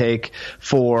going to take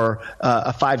for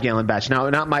a 5-gallon batch. Now,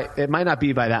 it might not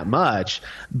be by that much,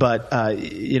 but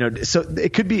so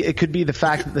it could be the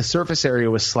fact that the surface area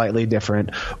was slightly different,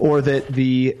 or that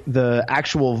the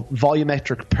actual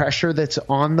volumetric pressure that's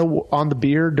on the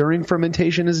beer during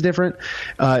fermentation is different.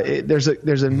 There's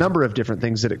a number of different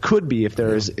things that it could be if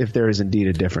there is indeed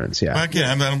a difference. Yeah. Well,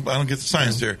 again, I don't get the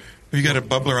science there. If you got a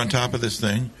bubbler on top of this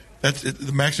thing,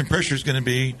 the maximum pressure is going to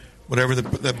be whatever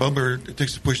that bubbler it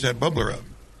takes to push that bubbler up.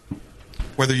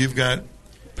 Whether you've got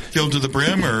filled to the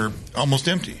brim or almost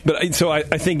empty. But so I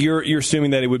think you're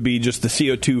assuming that it would be just the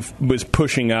CO2 was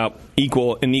pushing out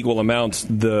in equal amounts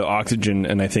the oxygen,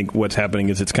 and I think what's happening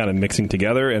is it's kind of mixing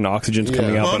together, and oxygen's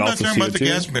coming out, well, but I'm also CO2. not talking about the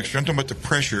gas mixture. I'm talking about the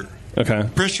pressure. Okay.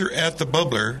 Pressure at the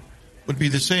bubbler would be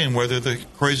the same whether the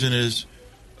Kreuzen is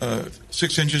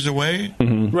 6 inches away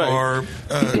or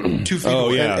 2 feet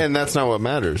away. And that's not what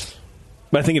matters.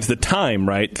 But I think it's the time,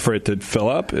 right, for it to fill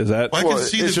up. Is that? Well, I can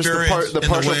see it's this just the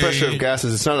partial pressure of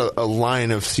gases. It's not a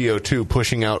line of CO2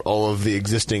 pushing out all of the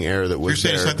existing air that was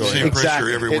there. You're saying it's not the same pressure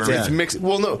everywhere. It's mixed.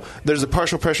 Well, no. There's a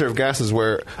partial pressure of gases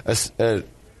where if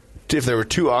there were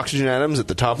 2 oxygen atoms at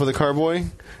the top of the carboy,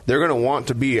 they're going to want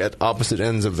to be at opposite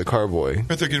ends of the carboy.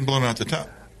 But they're getting blown out the top.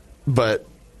 But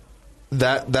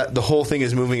that the whole thing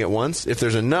is moving at once. If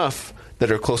there's enough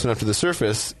that are close enough to the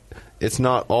surface, it's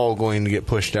not all going to get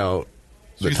pushed out.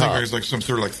 So you think there's like some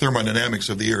sort of like thermodynamics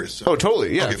of the air itself? Oh,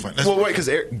 totally, yeah. Okay, fine. Well, right, because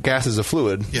gas is a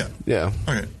fluid. Yeah. Yeah.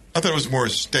 Okay. I thought it was more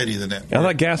steady than that. I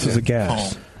thought gas was a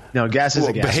gas. No, gas is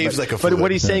a gas. Behaves like a fluid. But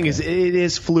what he's saying is it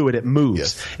is fluid. It moves.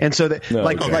 Yes. And so that,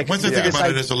 once I think about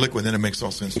it as a liquid, then it makes all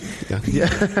sense to me.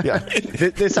 Yeah.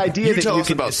 This idea that tell you us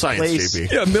can about science, JP.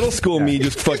 Yeah, middle school me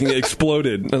just fucking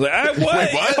exploded. I was like, what?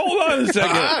 Wait, what? Hold on a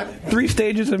second. 3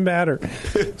 stages of matter.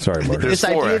 Sorry, Mark. This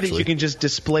idea that you can just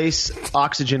displace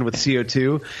oxygen with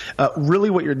CO2, really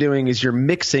what you're doing is you're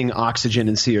mixing oxygen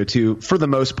and CO2 for the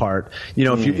most part.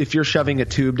 If you're shoving a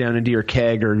tube down into your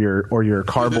keg or your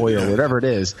carboy or whatever it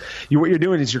is, what you're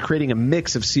doing is you're creating a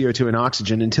mix of CO2 and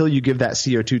oxygen until you give that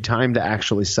CO2 time to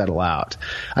actually settle out.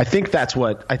 I think that's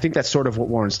sort of what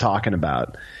Warren's talking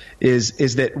about. Is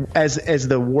that as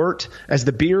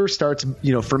the beer starts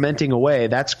fermenting away,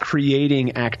 that's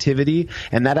creating activity,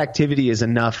 and that activity is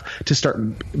enough to start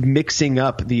mixing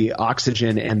up the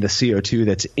oxygen and the CO2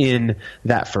 that's in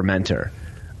that fermenter.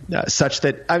 Such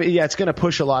that, it's going to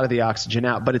push a lot of the oxygen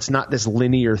out, but it's not this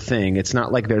linear thing. It's not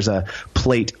like there's a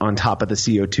plate on top of the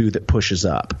CO2 that pushes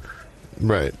up.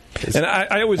 Right. And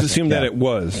I always assumed that it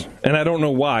was. And I don't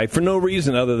know why. For no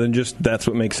reason other than just that's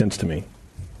what makes sense to me.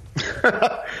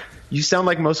 You sound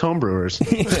like most homebrewers.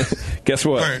 Guess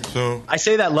what? All right, so I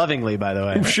say that lovingly, by the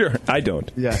way. Sure, I don't.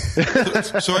 Yeah.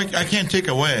 so I can't take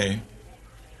away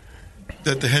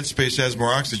that the headspace has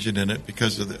more oxygen in it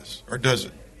because of this, or does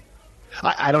it?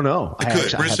 I don't know. It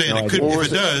could. We're saying it could. If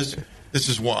it does, this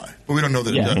is why. But we don't know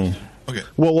that it does. Okay.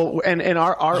 Well, and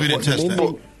our we didn't test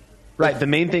that. Right. The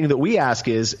main thing that we ask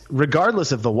is,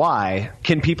 regardless of the why,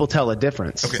 can people tell a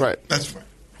difference? Okay. Right. That's fine.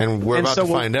 And we're about to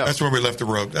find out. That's where we left the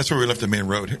road. That's where we left the main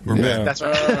road. We're back. That's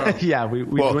right. Yeah, we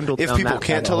dwindled if down people that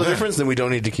can't tell the difference, then we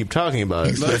don't need to keep talking about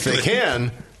it. But if they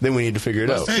can, then we need to figure it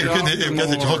out. Hey, they've got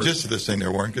the whole gist of this thing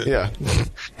there, Warren. Good. Yeah.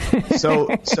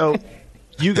 So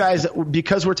you guys,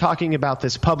 because we're talking about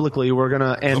this publicly, we're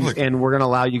gonna and we're gonna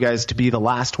allow you guys to be the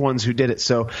last ones who did it.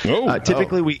 So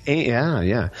typically we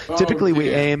aim, we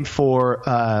aim for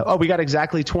we got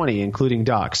exactly 20, including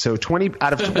Doc. So 20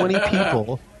 out of 20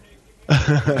 people.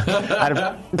 Out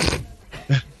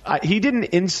he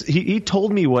didn't. He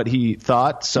told me what he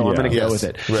thought, so I'm going to go with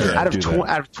it. Right. Out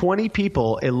of 20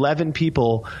 people, 11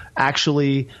 people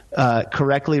actually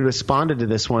correctly responded to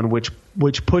this one, which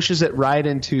pushes it right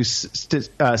into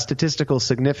statistical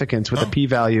significance with a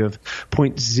p-value of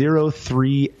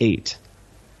 0.038.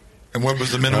 And what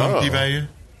was the minimum p-value?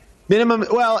 Minimum,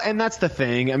 well, and that's the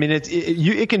thing. I mean,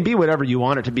 it can be whatever you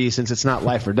want it to be, since it's not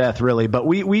life or death, really. But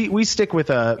we stick with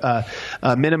a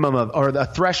minimum of, or a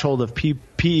threshold of p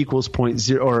equals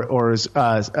 0.0 or is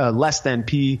less than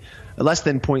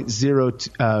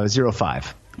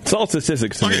 0.005. It's all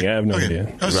statistics to me. I have no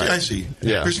idea. I see.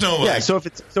 Yeah. There's no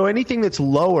So anything that's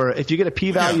lower, if you get a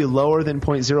p-value lower than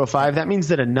 0.05, that means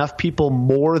that enough people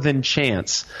more than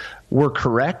chance were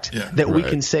correct that we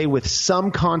can say with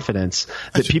some confidence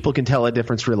that people can tell a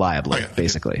difference reliably,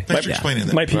 basically. Thanks for explaining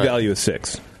that. My p-value is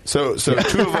 6. So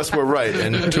 2 of us were right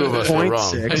and 2 of us were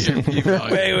wrong. Wait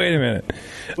a minute.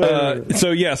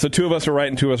 So 2 of us were right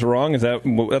and 2 of us were wrong.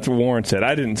 That's what Warren said.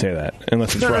 I didn't say that,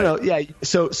 unless it's right. No. Yeah.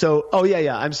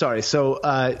 I'm sorry. So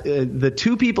the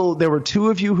 2 people, there were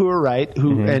 2 of you who were right,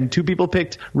 and 2 people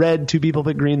picked red, 2 people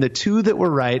picked green. The 2 that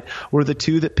were right were the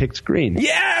 2 that picked green.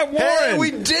 Yeah, Warren! Hey, we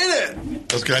did it!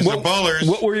 Those guys are ballers.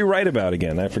 What were you right about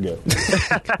again? I forget.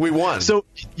 We won. So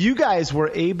you guys were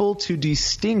able to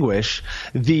distinguish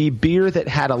the beer that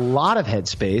had a lot of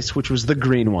headspace, which was the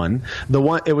green one.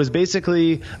 It was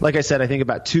basically, like I said, I think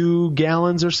about 2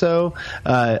 gallons or so.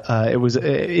 It was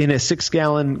in a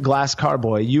 6-gallon glass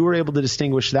carboy. You were able to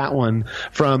distinguish that one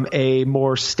from a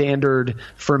more standard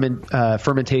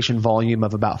fermentation volume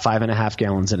of about 5.5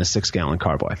 gallons in a 6-gallon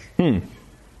carboy.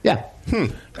 Yeah.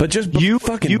 But just you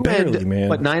barely, and,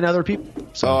 man. 9 other people?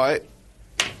 So. I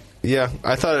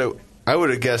thought I would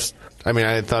have guessed. I mean,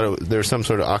 I thought there was some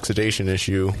sort of oxidation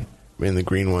issue in the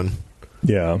green one.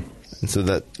 Yeah. And so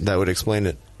that would explain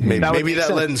it. Maybe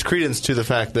that lends credence to the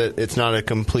fact that it's not a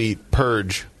complete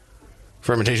purge.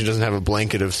 Fermentation doesn't have a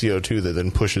blanket of CO2 that then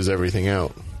pushes everything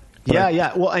out.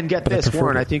 Yeah. Well, and get this,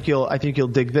 Warren. I think you'll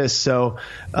dig this. So,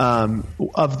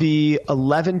 of the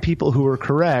 11 people who were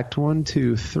correct, 1,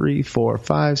 2, 3, 4,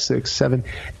 5, 6, 7,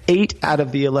 8 out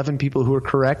of the 11 people who were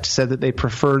correct said that they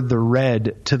preferred the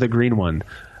red to the green one.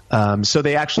 So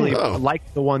they actually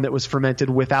liked the one that was fermented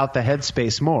without the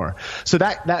headspace more. So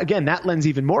that lends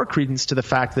even more credence to the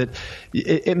fact that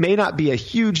it may not be a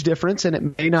huge difference and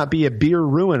it may not be a beer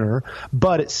ruiner,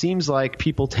 but it seems like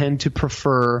people tend to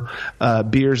prefer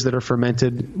beers that are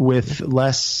fermented with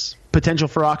less potential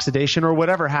for oxidation or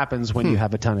whatever happens when you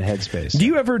have a ton of headspace. Do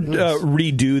you ever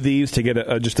redo these to get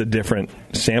just a different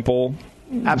sample?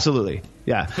 Absolutely.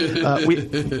 Yeah.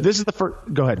 This is the first.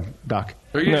 Go ahead, Doc.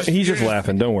 No, he's just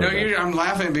laughing. Don't worry. I'm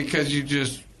laughing because you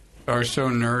just are so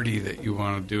nerdy that you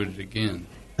want to do it again.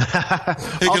 Hey,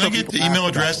 can I get the email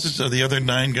addresses of the other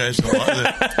 9 guys? Those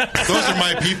are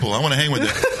my people. I want to hang with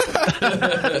them.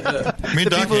 Me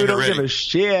and Doc people who don't ready. give a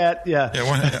shit. Yeah.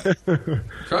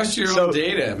 Trust your own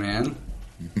data, man.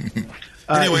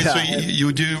 Anyway, so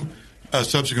you do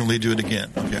subsequently do it again.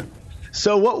 Okay.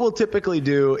 So what we'll typically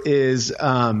do is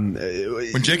when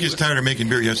Jake gets tired of making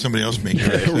beer, you have somebody else make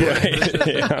it. Right.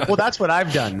 Yeah. Well, that's what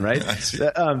I've done, right? I see.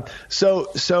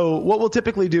 So what we'll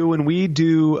typically do when we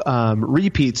do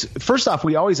repeats, first off,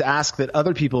 we always ask that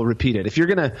other people repeat it. If you're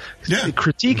going to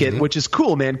critique it, which is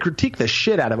cool, man, critique the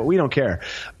shit out of it. We don't care.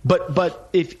 But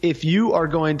if you are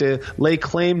going to lay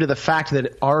claim to the fact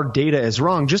that our data is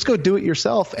wrong, just go do it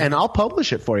yourself, and I'll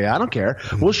publish it for you. I don't care.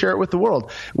 We'll share it with the world.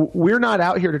 We're not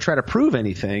out here to try to prove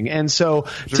anything. And so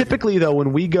typically, though,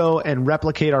 when we go and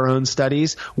replicate our own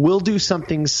studies, we'll do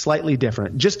something slightly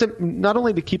different, just to, not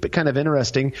only to keep it kind of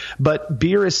interesting, but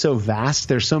beer is so vast.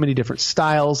 There's so many different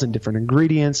styles and different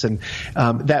ingredients, and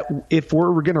that if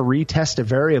we're going to retest a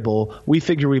variable, we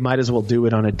figure we might as well do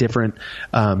it on a different,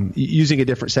 using a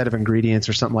different set of ingredients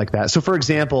or something like that. So, for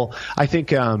example, I think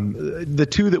the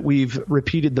 2 that we've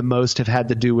repeated the most have had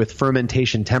to do with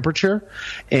fermentation temperature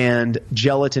and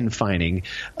gelatin fining.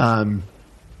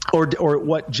 Or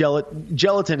what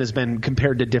gelatin has been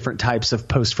compared to different types of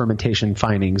post-fermentation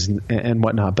findings and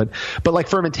whatnot. But like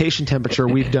fermentation temperature,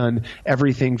 we've done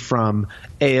everything from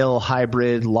ale,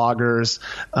 hybrid, lagers.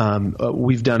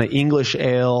 We've done an English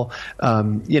ale.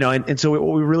 And so what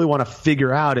we really want to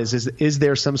figure out is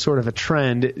there some sort of a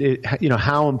trend?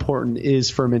 How important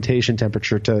is fermentation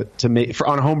temperature to make,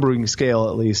 on a homebrewing scale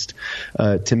at least,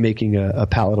 to making a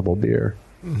palatable beer?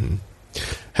 Mm-hmm.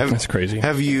 That's crazy.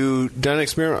 Have you done an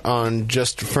experiment on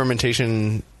just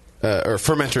fermentation or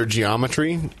fermenter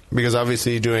geometry? Because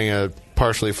obviously doing a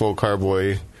partially full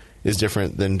carboy is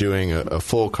different than doing a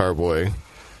full carboy,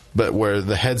 but where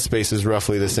the headspace is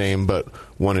roughly the same, but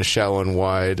one is shallow and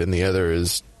wide and the other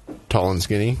is tall and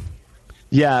skinny.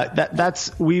 Yeah,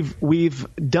 we've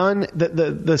done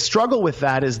the struggle with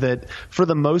that is that for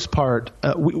the most part,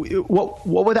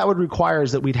 what that would require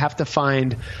is that we'd have to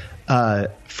find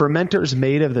fermenters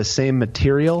made of the same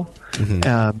material,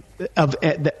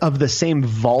 of the same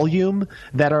volume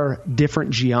that are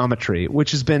different geometry,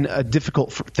 which has been a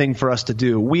difficult thing for us to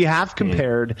do. We have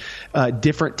compared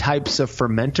different types of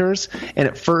fermenters, and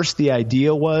at first the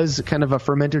idea was kind of a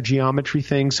fermenter geometry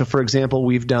thing. So, for example,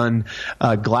 we've done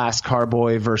glass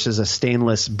carboy versus a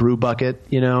stainless brew bucket,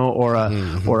 or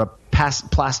a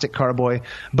plastic carboy,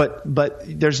 but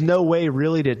there's no way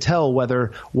really to tell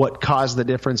whether what caused the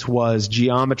difference was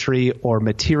geometry or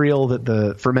material that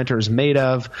the fermenter is made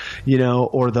of,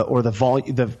 or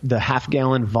the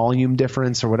half-gallon volume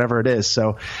difference or whatever it is.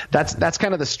 So that's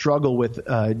kind of the struggle with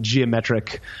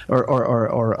geometric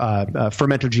or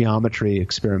fermenter geometry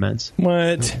experiments.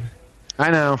 What?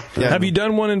 I know. Yeah. Have you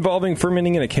done one involving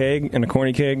fermenting in a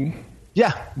corny keg?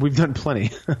 Yeah, we've done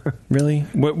plenty. Really?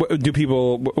 What do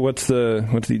people? What's the?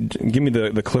 Give me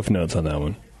the cliff notes on that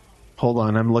one. Hold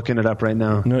on, I'm looking it up right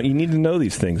now. No, you need to know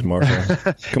these things,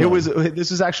 Marshall.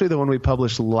 This is actually the one we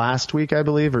published last week, I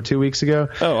believe, or 2 weeks ago.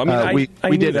 Oh, I mean,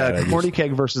 we did a corny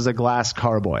keg versus a glass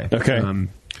carboy. Okay.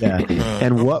 Yeah,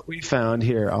 and what we found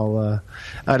here, out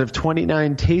of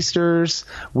 29 tasters,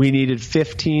 we needed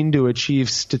 15 to achieve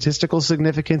statistical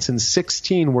significance, and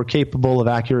 16 were capable of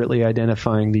accurately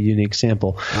identifying the unique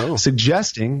sample,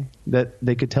 suggesting that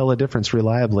they could tell a difference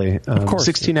reliably. Of course.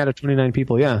 16 out of 29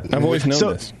 people, yeah. I've always known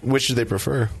this. Which do they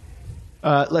prefer?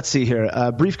 Let's see here.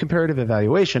 A brief comparative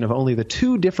evaluation of only the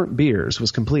 2 different beers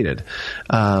was completed.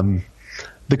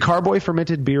 The carboy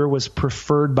fermented beer was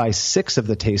preferred by 6 of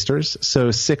the tasters,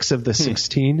 so 6 of the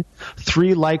 16.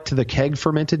 3 liked the keg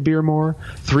fermented beer more.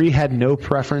 3 had no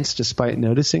preference despite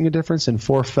noticing a difference, and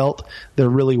 4 felt there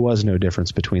really was no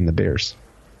difference between the beers.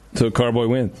 So carboy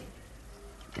wins.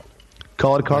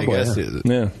 Call it a carboy. I guess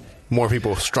yeah. More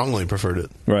people strongly preferred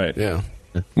it. Right. Yeah.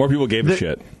 More people gave a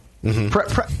shit. Mm-hmm.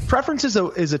 Preference is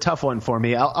a tough one for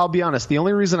me. I'll be honest. The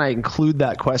only reason I include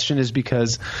that question is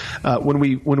because when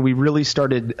we really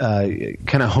started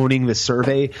kind of honing the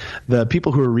survey, the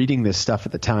people who were reading this stuff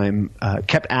at the time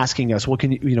kept asking us, "Well,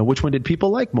 can which one did people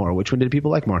like more? Which one did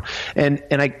people like more?" And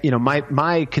I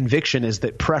my conviction is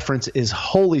that preference is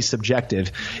wholly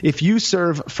subjective. If you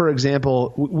serve, for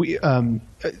example, a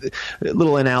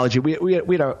little analogy. We had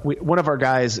one of our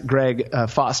guys, Greg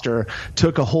Foster,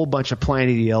 took a whole bunch of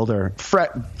Pliny the Elder,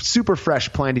 super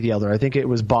fresh Pliny the Elder. I think it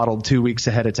was bottled 2 weeks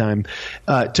ahead of time.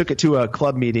 Took it to a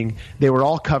club meeting. They were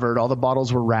all covered. All the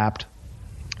bottles were wrapped.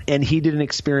 And he did an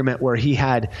experiment where he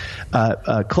had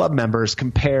club members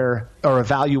compare or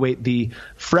evaluate the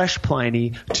fresh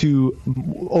Pliny to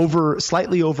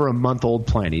slightly over a month old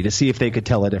Pliny to see if they could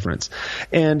tell a difference.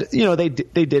 And they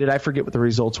did it. I forget what the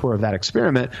results were of that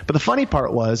experiment. But the funny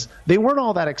part was they weren't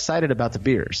all that excited about the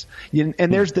beers.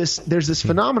 And there's this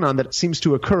phenomenon that seems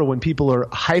to occur when people are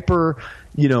hyper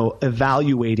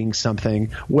evaluating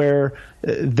something where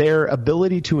their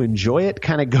ability to enjoy it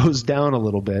kind of goes down a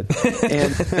little bit.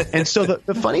 And so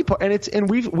the funny part, and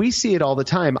we see it all the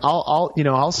time.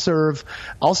 I'll serve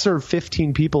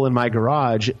 15 people in my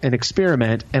garage an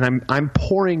experiment, and I'm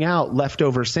pouring out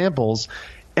leftover samples.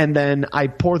 And then I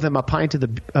pour them a pint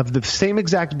of the same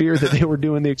exact beer that they were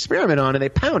doing the experiment on, and they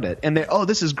pound it. And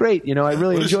this is great. I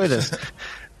really enjoy this.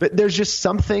 But there's just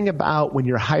something about when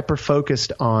you're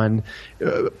hyper-focused on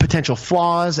potential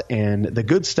flaws and the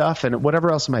good stuff and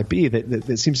whatever else it might be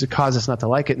that seems to cause us not to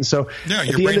like it. And so,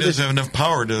 your brain doesn't have enough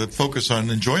power to focus on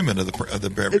enjoyment of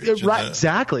the beverage. Right,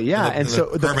 exactly, yeah. And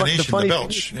so the funny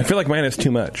belch. I feel like mine has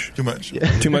too much. Too much.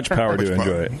 Too much power to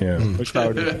enjoy it. Yeah. Much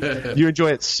power to you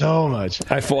enjoy it so much.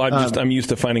 I'm used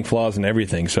to finding flaws in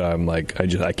everything, so I'm like,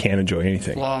 I can't enjoy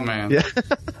anything. Flaw man. Yeah.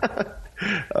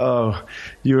 Oh,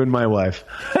 you and my wife.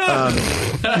 I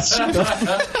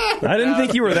didn't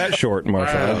think you were that short,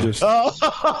 Marshall. I just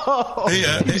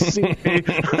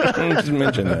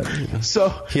mention that. So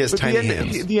he has tiny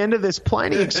hands. At the end of this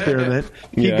Pliny experiment,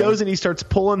 he goes and he starts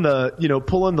pulling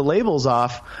the labels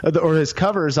off or his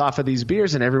covers off of these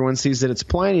beers, and everyone sees that it's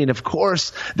Pliny, and of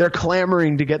course they're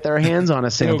clamoring to get their hands on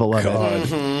a sample of it.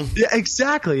 Mm-hmm. Yeah,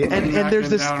 exactly. And there's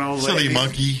this silly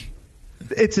monkey.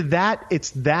 It's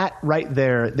that right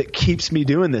there that keeps me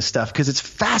doing this stuff because it's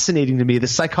fascinating to me, the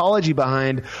psychology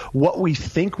behind what we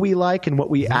think we like and what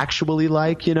we actually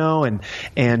like,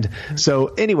 and so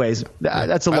anyways,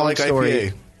 that's a long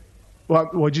story.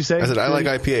 IPA. What'd you say? I said I like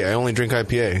IPA. I only drink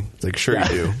IPA. It's like, sure you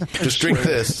do. Just drink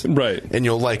this, right, and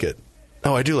you'll like it.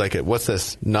 Oh, I do like it. What's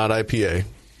this? Not IPA.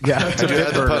 Yeah, I do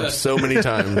at the pub so many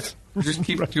times. Just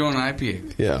keep doing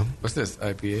IPA. Yeah. What's this,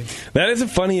 IPA? That is a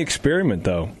funny experiment,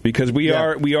 though, because we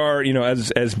are,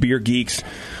 as beer geeks,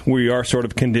 we are sort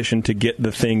of conditioned to get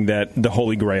the thing the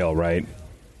Holy Grail, right?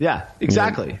 Yeah,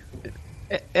 exactly.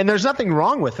 And there's nothing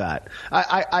wrong with that.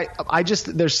 I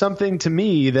just, there's something to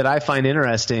me that I find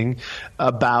interesting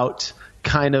about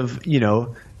kind of,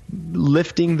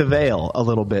 lifting the veil a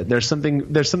little bit. There's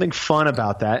something fun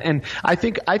about that, and I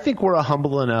think we're a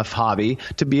humble enough hobby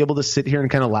to be able to sit here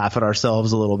and kind of laugh at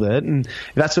ourselves a little bit, and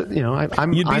that's what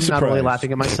I'm not only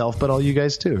laughing at myself, but all you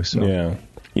guys too. So yeah,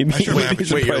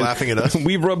 wait, you're laughing at us?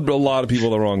 We've rubbed a lot of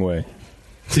people the wrong way.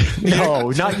 No,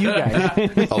 not you guys.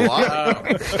 A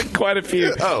lot? Quite a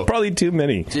few. Oh. Probably too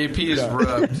many. JP is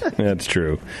rubbed. That's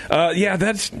true.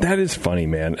 That is funny,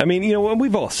 man. I mean,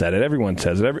 we've all said it. Everyone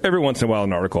says it. Every once in a while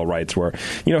an article writes where,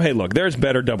 hey, look, there's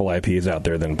better double IPs out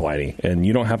there than Blighty, and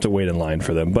you don't have to wait in line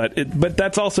for them. But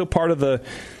that's also part of the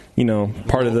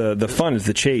the fun is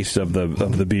the chase of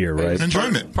the beer, right?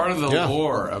 Enjoyment. Part of the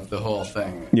lore of the whole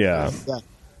thing. Yeah.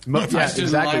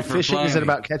 Exactly. Fishing isn't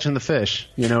about catching the fish.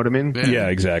 You know what I mean? Yeah,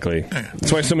 exactly.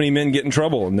 That's why so many men get in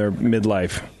trouble in their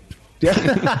midlife. Yeah.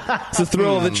 It's the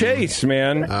thrill of the chase,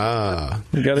 man.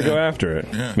 You got to go after it.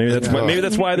 Yeah. Maybe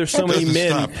that's why there's so many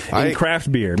men in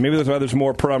craft beer. Maybe that's why there's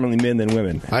more predominantly men than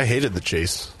women. I hated the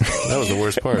chase. That was the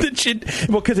worst part.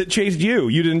 Because it chased you.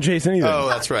 You didn't chase anything. Oh,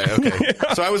 that's right. Okay.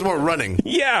 So I was more running.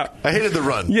 Yeah. I hated the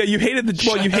run. Yeah, you hated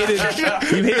you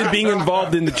hated being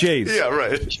involved in the chase. Yeah,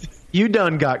 right. You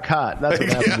done got caught. That's what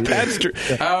happened. That's true.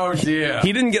 Oh, yeah.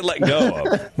 He didn't get let go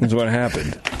of. That's what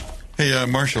happened. Hey,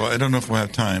 Marshall, I don't know if we'll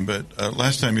have time, but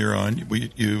last time you were on,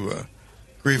 you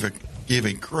gave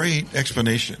a great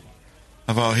explanation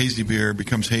of how hazy beer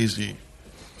becomes hazy.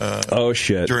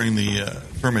 Shit! During the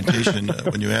fermentation,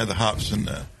 when you add the hops, and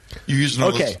you use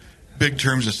all those big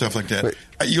terms and stuff like that.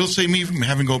 You'll save me from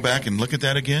having to go back and look at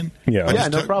that again? Yeah,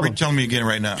 no problem. Tell me again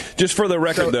right now. Just for the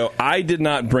record, though, I did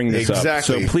not bring this up.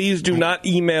 So please do not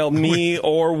email me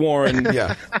or Warren.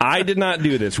 Yeah. I did not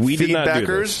do this. We did not do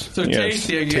this. So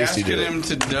Tasty, are you asking him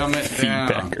to dumb it down?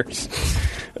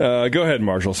 Feedbackers. Go ahead,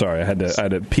 Marshall. Sorry, I had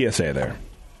a PSA there.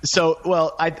 So,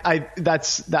 well, I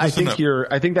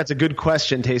think that's a good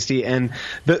question, Tasty. And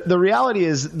the reality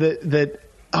is that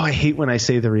I hate when I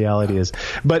say the reality is,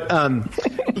 but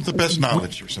it's the best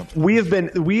knowledge or something. We have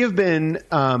been.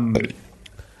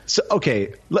 So,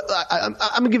 okay, I'm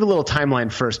going to give a little timeline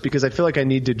first because I feel like I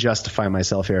need to justify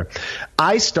myself here.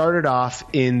 I started off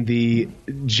in the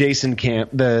Jason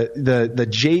camp,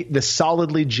 the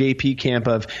solidly JP camp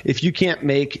of if you can't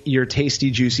make your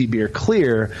tasty, juicy beer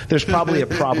clear, there's probably a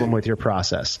problem with your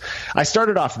process. I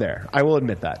started off there. I will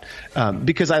admit that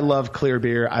because I love clear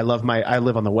beer. I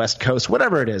live on the West Coast,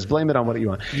 whatever it is. Blame it on what you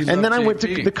want. And then I went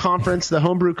to the conference, the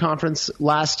homebrew conference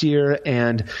last year,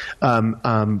 and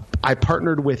I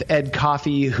partnered with Ed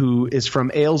Coffey, who is from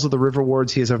Ales of the River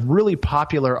Wards. He has a really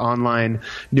popular online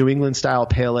New England style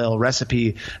pale ale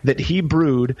recipe that he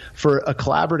brewed for a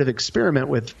collaborative experiment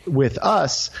with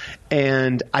us.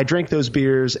 And I drank those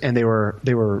beers, and they were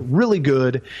really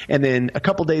good. And then a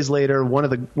couple days later, one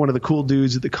of the cool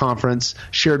dudes at the conference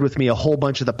shared with me a whole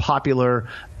bunch of the popular,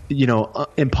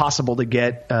 impossible to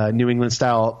get New England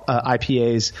style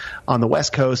IPAs on the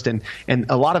West Coast, and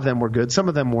a lot of them were good. Some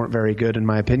of them weren't very good, in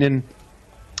my opinion.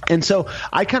 And so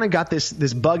I kind of got this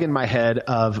bug in my head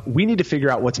of we need to figure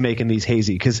out what's making these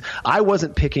hazy, because I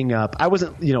wasn't picking up. I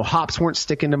wasn't, hops weren't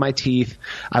sticking to my teeth.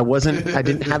 I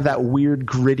didn't have that weird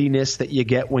grittiness that you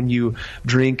get when you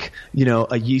drink,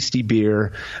 a yeasty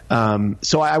beer.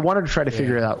 So I wanted to try to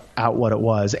figure out what it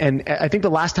was. And I think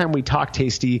the last time we talked,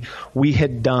 Tasty, we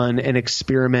had done an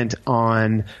experiment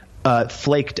on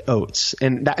flaked oats,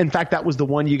 and in fact that was the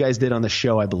one you guys did on the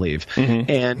show, I believe.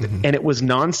 And it was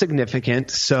non-significant,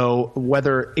 so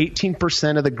whether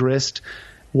 18% of the grist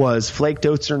was flaked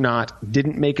oats or not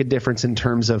didn't make a difference in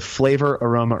terms of flavor,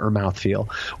 aroma, or mouthfeel.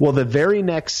 Well, the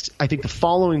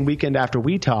following weekend after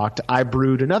we talked, I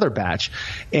brewed another batch,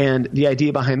 and the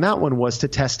idea behind that one was to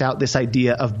test out this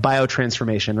idea of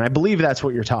biotransformation, and I believe that's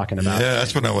what you're talking about. Yeah,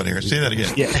 that's what I want to hear. Say that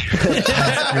again. Yeah.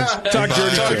 Talk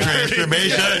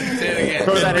transformation. Say it again.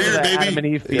 Throw that beer, into baby. Adam and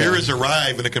Eve. Beer has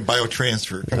arrived and it can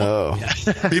biotransfer. Come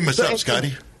on. Beam us up,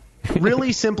 Scotty.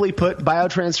 Really simply put,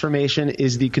 biotransformation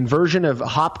is the conversion of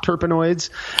hop terpenoids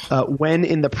when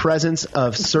in the presence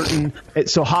of certain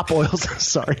hop oils.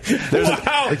 Sorry,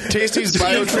 Tasty's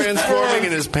biotransforming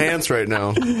in his pants right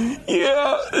now.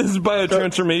 Yeah, his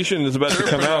biotransformation is about to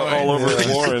come out all over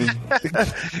Warren.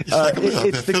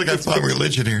 I feel like I found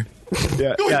religion here.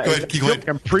 Yeah, go ahead. Keep going.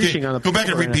 I'm preaching on the. Go back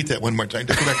and repeat that one more time.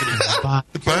 Go back to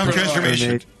the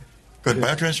biotransformation. Good.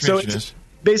 Biotransformation is.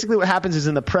 basically what happens is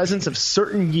in the presence of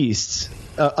certain yeasts,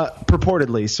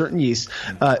 purportedly certain yeasts,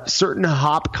 certain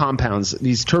hop compounds,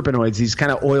 these terpenoids, these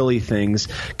kind of oily things,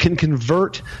 can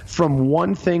convert from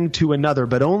one thing to another,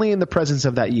 but only in the presence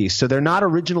of that yeast. So they're not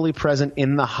originally present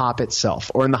in the hop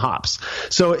itself or in the hops.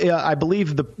 So I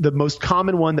believe the most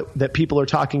common one that people are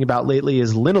talking about lately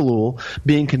is linalool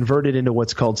being converted into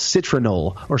what's called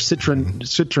citronol or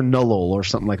citronolol or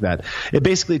something like that. It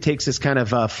basically takes this kind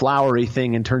of flowery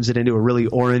thing and turns it into a really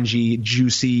orangey,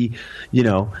 juicy,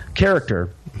 character.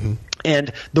 Mm-hmm.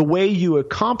 And the way you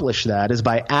accomplish that is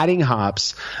by adding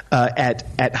hops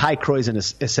at high Kreuzen,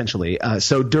 essentially.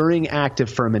 So during active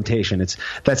fermentation,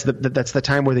 that's the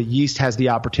time where the yeast has the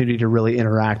opportunity to really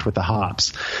interact with the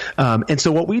hops. And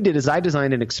so what we did is I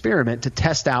designed an experiment to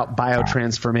test out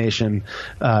biotransformation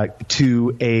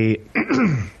to a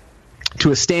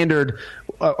standard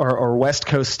or West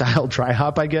Coast style dry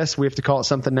hop, I guess. We have to call it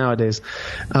something nowadays.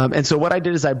 And so what I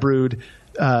did is I brewed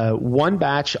one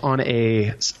batch on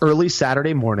a early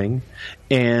Saturday morning,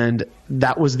 and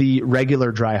that was the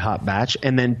regular dry hop batch.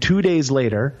 And then 2 days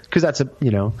later, because that's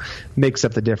makes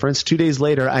up the difference. 2 days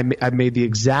later, I made the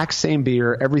exact same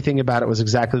beer. Everything about it was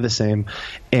exactly the same,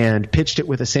 and pitched it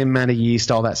with the same amount of yeast,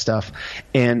 all that stuff.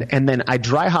 And then I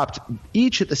dry hopped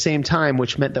each at the same time,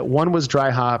 which meant that one was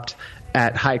dry hopped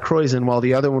at high Kreuzen, while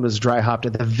the other one was dry hopped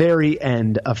at the very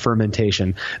end of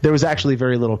fermentation. There was actually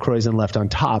very little Kreuzen left on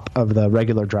top of the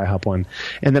regular dry hop one.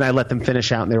 And then I let them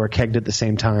finish out, and they were kegged at the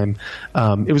same time.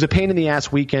 It was a pain in the ass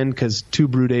weekend because 2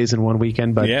 brew days in one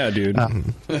weekend. But yeah, dude. Tell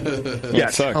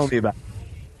me about it.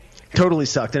 Totally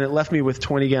sucked, and it left me with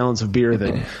 20 gallons of beer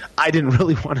that I didn't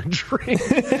really want to drink.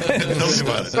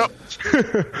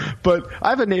 But I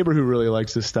have a neighbor who really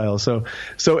likes this style. So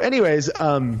anyways,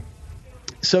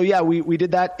 so yeah, we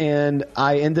did that, and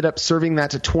I ended up serving that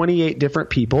to 28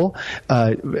 different people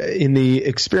in the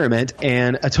experiment,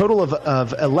 and a total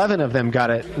of 11 of them got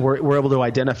it. Were able to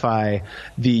identify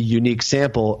the unique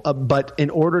sample, but in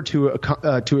order to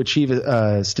achieve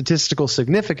statistical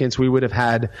significance, we would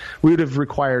have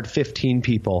required 15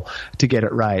 people to get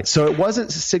it right. So it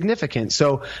wasn't significant.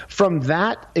 So from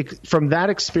that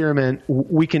experiment,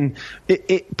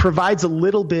 it provides a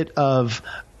little bit of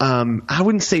I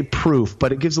wouldn't say proof,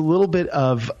 but it gives a little bit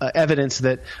of evidence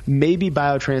that maybe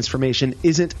biotransformation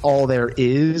isn't all there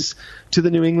is to the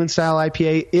New England style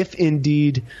IPA, if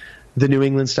indeed the New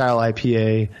England style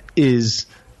IPA is,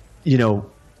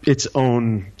 its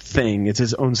own thing. It's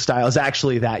his own style. Is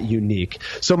actually that unique.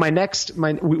 So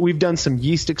we've done some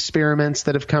yeast experiments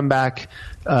that have come back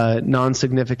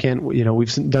non-significant.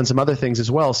 We've done some other things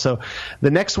as well. So the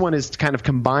next one is to kind of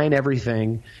combine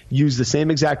everything, use the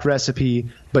same exact recipe,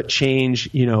 but change,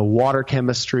 water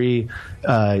chemistry,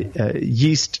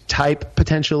 yeast type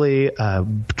potentially,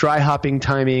 dry hopping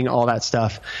timing, all that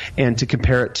stuff, and to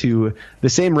compare it to the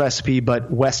same recipe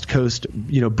but West Coast,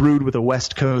 brewed with a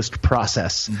West Coast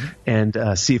process, and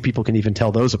see if people can even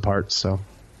tell those apart. So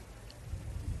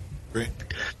great.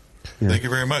 Yeah. Thank you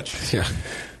very much. Yeah.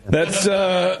 That's.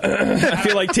 I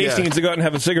feel like Tasty needs to go out and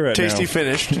have a cigarette. Tasty now.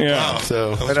 Finished. Yeah. Wow,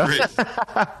 so that was great.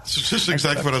 It's just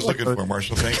exactly what I was looking for,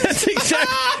 Marshall. Thank you. That's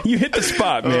exactly. You hit the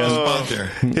spot, man. Spot there.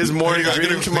 His morning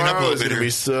drink tomorrow is going to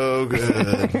be so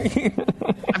good.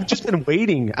 I've just been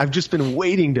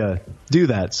waiting to do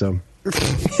that. So. Well,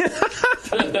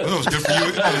 it was good for you.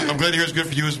 I'm glad to hear it's good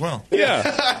for you as well.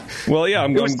 Yeah. Well, yeah.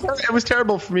 It was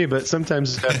terrible for me, but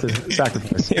sometimes you have to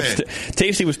sacrifice.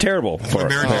 Tasty was terrible. For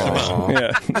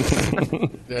yeah.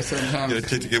 Sometimes.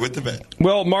 To get with the bet.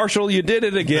 Well, Marshall, you did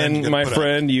it again, my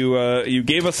friend. You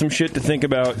gave us some shit to think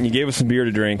about, and you gave us some beer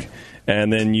to drink.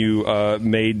 And then you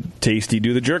made Tasty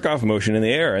do the jerk-off motion in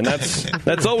the air, and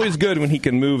that's always good when he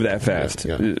can move that fast.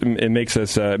 Yeah. It makes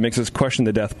us question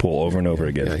the death pool over and over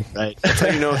again. Right. That's how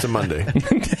you know it's a Monday.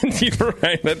 You're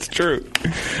right. That's true.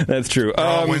 That's true.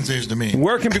 All Wednesdays to me.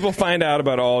 Where can people find out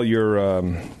about all your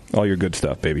good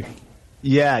stuff, baby?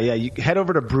 Yeah. You head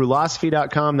over to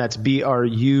Brulosophy.com. That's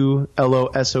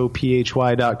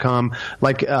BRULOSOPHY.com.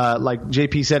 Like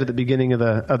JP said at the beginning of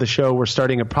the show, we're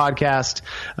starting a podcast.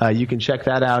 You can check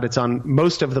that out. It's on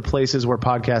most of the places where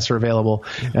podcasts are available.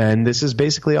 And this is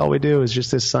basically all we do is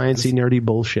just this sciencey, nerdy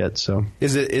bullshit. So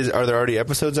are there already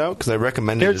episodes out? Because I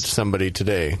recommended it to somebody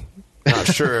today. Not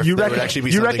sure if that would actually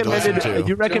be something to listen to.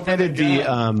 You recommended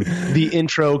the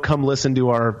intro, come listen to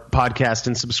our podcast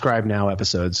and subscribe now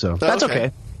episode. So that's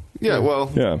okay. Yeah, well,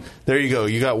 there you go.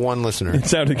 You got one listener. It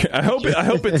sounded good. I hope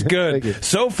it's good.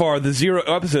 So far, the 0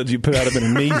 episodes you put out have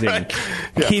been amazing.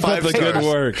 Keep up the good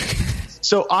work.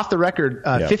 So off the record,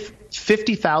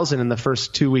 50,000 in the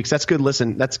first 2 weeks. That's good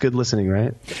listening,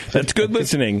 right? That's good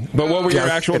listening. But what were your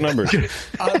actual numbers?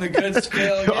 On the good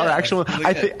scale, Our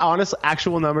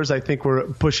actual numbers, I think we're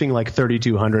pushing like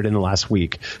 3,200 in the last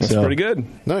week. That's pretty good.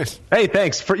 Nice. Hey,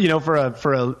 thanks for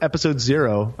a episode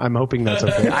 0. I'm hoping that's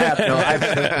okay.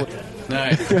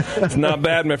 Nice. It's not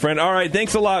bad, my friend. All right,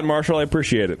 thanks a lot, Marshall. I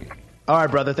appreciate it. All right,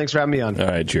 brother. Thanks for having me on. All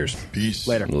right, cheers. Peace.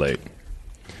 Later. Late.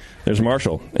 There's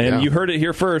Marshall, and you heard it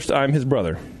here first. I'm his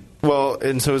brother. Well,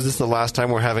 and so is this the last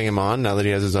time we're having him on now that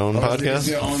he has his own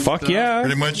podcast? Fuck yeah.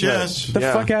 Pretty much, yes. Get the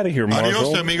fuck out of here, Marshall.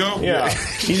 Adios, amigo. Yeah.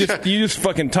 you just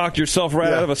fucking talked yourself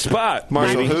right out of a spot.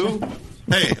 Marshall baby. who?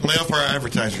 Hey, lay off our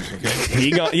advertisers,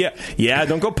 okay?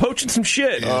 Don't go poaching some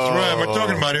shit. That's right. We're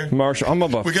talking about here. Marshall,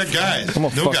 we got guys. I'm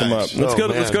gonna fuck him up. Let's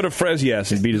go to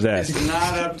Fresias and beat his ass. It's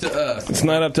not up to us. It's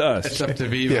not up to us. It's up to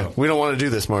Vivo. Yeah, we don't want to do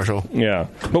this, Marshall. Yeah.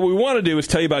 But what we want to do is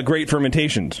tell you about Great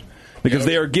Fermentations. Because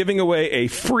they are giving away a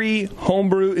free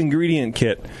homebrew ingredient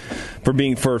kit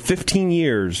for 15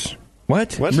 years.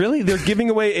 What? Really? They're giving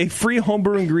away a free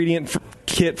homebrew ingredient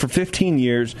kit for 15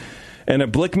 years and a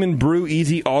Blickman Brew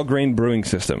Easy all-grain brewing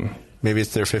system. Maybe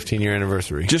it's their 15-year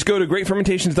anniversary. Just go to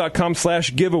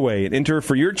greatfermentations.com/giveaway and enter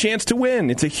for your chance to win.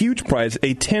 It's a huge prize,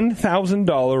 a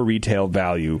 $10,000 retail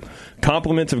value.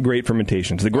 Compliments of Great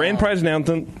Fermentations. The grand prize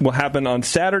announcement will happen on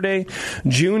Saturday,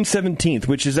 June 17th,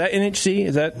 which is that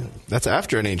NHC? That's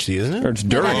after NHC, isn't it? Or it's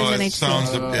during it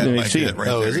sounds like it right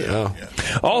there. Is it? Oh.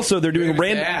 Yeah. Also, they're doing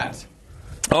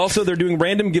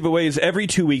random giveaways every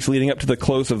 2 weeks leading up to the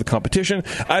close of the competition.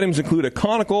 Items include a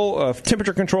conical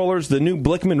temperature controllers, the new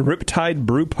Blickman Riptide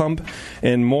brew pump,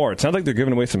 and more. It sounds like they're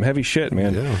giving away some heavy shit,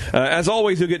 man. Yeah. As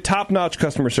always, you'll get top-notch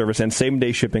customer service and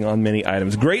same-day shipping on many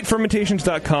items.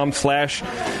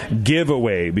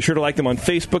 GreatFermentations.com/giveaway. Be sure to like them on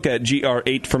Facebook at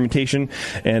GR8Fermentation,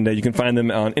 and you can find them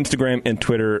on Instagram and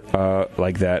Twitter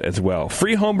like that as well.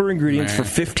 Free homebrew ingredients for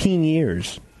 15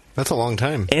 years. That's a long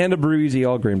time. And a Brew Easy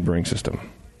all-grain brewing system.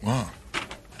 Wow.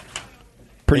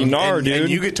 Pretty dude. And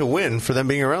you get to win for them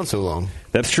being around so long.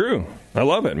 That's true. I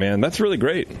love it, man. That's really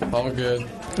great. All good.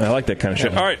 I like that kind of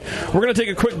shit. All right, we're going to take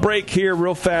a quick break here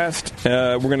real fast.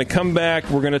 We're going to come back.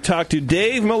 We're going to talk to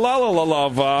Dave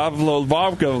Malalavar.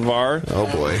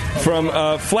 Oh, boy. From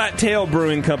Flat Tail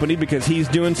Brewing Company, because he's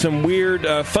doing some weird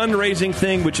fundraising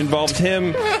thing which involves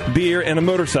him, beer, and a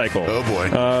motorcycle. Oh, boy.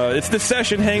 It's The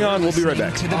Session. Hang on. We'll be right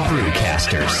back. To the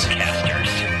Brewcasters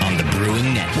on the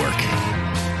Brewing Network.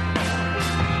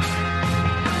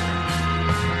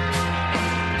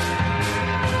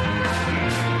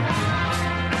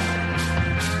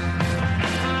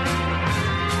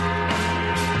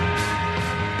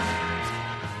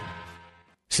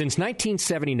 Since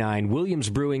 1979, Williams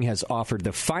Brewing has offered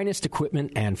the finest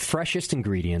equipment and freshest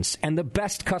ingredients and the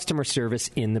best customer service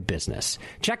in the business.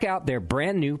 Check out their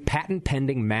brand new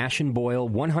patent-pending Mash and Boil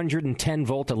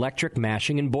 110-volt electric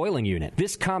mashing and boiling unit.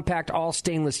 This compact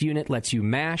all-stainless unit lets you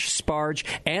mash, sparge,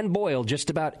 and boil just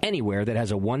about anywhere that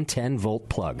has a 110-volt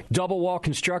plug. Double-wall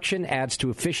construction adds to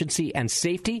efficiency and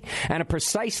safety, and a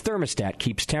precise thermostat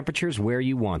keeps temperatures where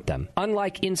you want them.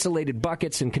 Unlike insulated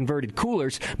buckets and converted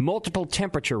coolers, multiple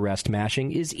temperature rest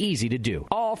mashing is easy to do,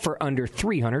 all for under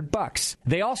 $300.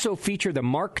 They also feature the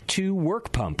Mark II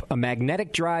work pump, a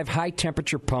magnetic drive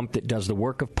high-temperature pump that does the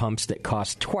work of pumps that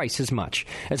cost twice as much,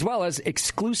 as well as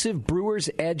exclusive Brewer's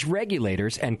Edge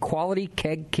regulators and quality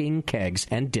Keg King kegs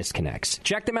and disconnects.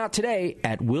 Check them out today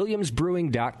at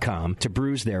williamsbrewing.com to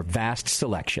brews their vast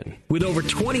selection. With over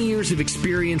 20 years of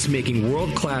experience making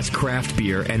world-class craft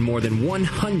beer and more than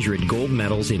 100 gold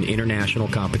medals in international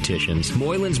competitions,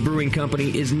 Moylan's Brewing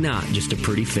Company is not just a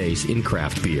pretty face in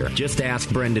craft beer. Just ask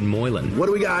Brendan Moylan. What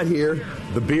do we got here?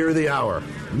 The beer of the hour.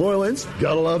 Moylan's,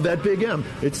 gotta love that big M.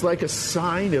 It's like a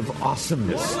sign of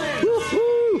awesomeness.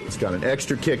 Woo-hoo! It's got an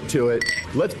extra kick to it.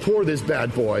 Let's pour this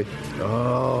bad boy.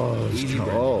 Oh,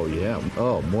 yeah.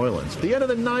 Oh, Moylan's. The end of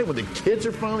the night when the kids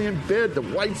are finally in bed, the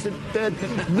wife's in bed,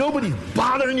 nobody's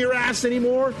bothering your ass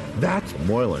anymore. That's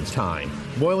Moylan's time.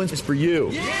 Moylan's is for you.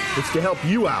 Yeah. It's to help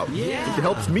you out. Yeah. It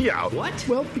helps me out. What?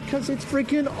 Well, because it's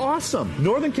freaking awesome.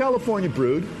 Northern California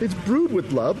brewed. It's brewed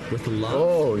with love. With love?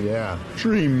 Oh, yeah.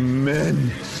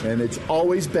 Tremendous. And it's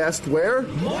always best where?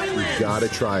 Moylan's. You gotta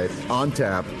try it. On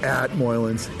tap at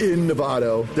Moylan's in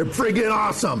Novato. They're friggin'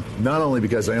 awesome. Not only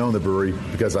because I own the brewery,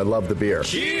 because I love the beer.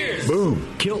 Cheers! Boom.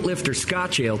 Kilt Lifter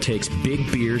Scotch Ale takes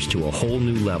big beers to a whole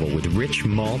new level with rich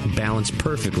malt balanced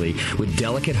perfectly with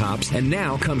delicate hops, and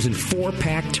now comes in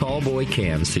 4-pack tall boy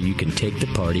cans so you can take the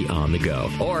party on the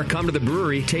go. Or come to the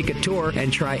brewery, take a tour,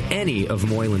 and try any of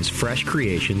Moylan's fresh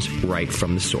creations right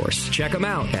from the source. Check them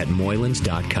out at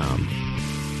moylans.com.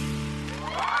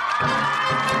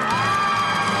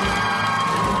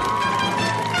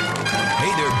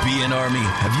 BN Army,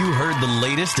 have you heard the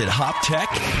latest at Hop Tech?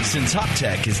 Since Hop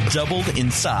Tech has doubled in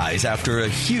size after a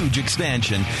huge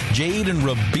expansion, Jade and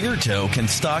Roberto can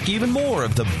stock even more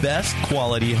of the best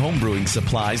quality homebrewing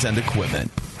supplies and equipment.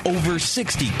 Over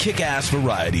 60 kick-ass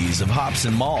varieties of hops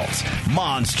and malts,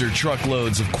 monster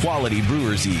truckloads of quality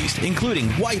brewer's yeast, including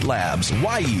White Labs,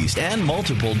 Y-yeast, and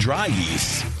multiple dry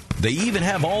yeasts. They even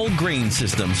have all grain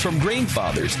systems from Grain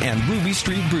Fathers and Ruby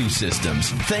Street Brew Systems,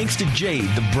 thanks to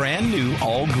Jade, the brand new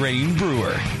all-grain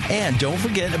brewer. And don't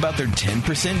forget about their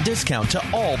 10% discount to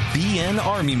all BN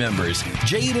Army members.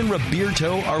 Jade and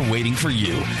Roberto are waiting for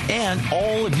you. And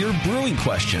all of your brewing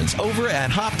questions over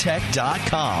at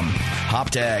HopTech.com.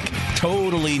 HopTech,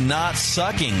 totally not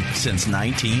sucking since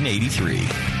 1983.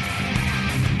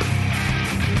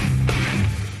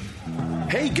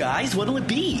 Hey guys, what'll it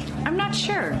be? I'm not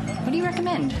sure. What do you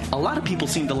recommend? A lot of people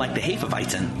seem to like the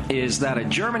Hefeweizen. Is that a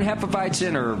German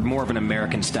Hefeweizen or more of an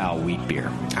American-style wheat beer?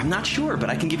 I'm not sure, but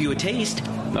I can give you a taste.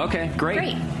 Okay,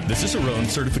 great. The Cicerone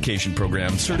Certification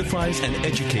Program certifies and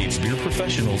educates beer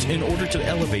professionals in order to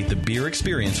elevate the beer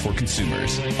experience for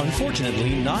consumers.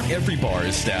 Unfortunately, not every bar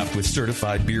is staffed with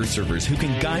certified beer servers who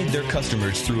can guide their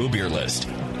customers through a beer list.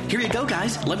 Here you go,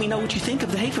 guys. Let me know what you think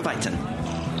of the Hefeweizen.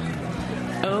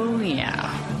 Oh,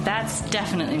 yeah. That's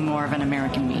definitely more of an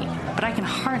American meat. But I can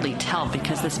hardly tell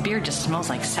because this beer just smells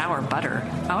like sour butter.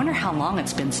 I wonder how long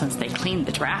it's been since they cleaned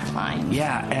the draft line.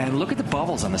 Yeah, and look at the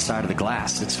bubbles on the side of the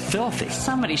glass. It's filthy.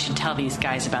 Somebody should tell these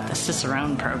guys about the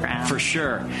Cicerone program. For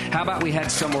sure. How about we head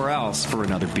somewhere else for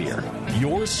another beer?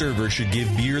 Your server should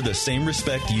give beer the same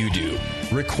respect you do.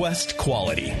 Request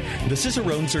quality. The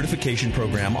Cicerone Certification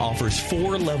Program offers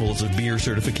 4 levels of beer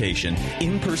certification,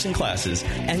 in-person classes,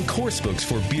 and course books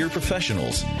for beer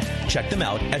professionals. Check them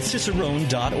out at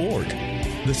cicerone.org.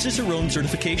 The Cicerone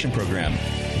Certification Program.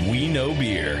 We know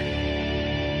beer.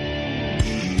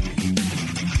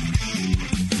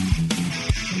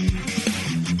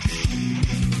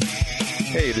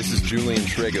 Hey, this is Julian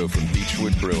Trego from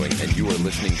Beechwood Brewing, and you are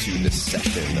listening to The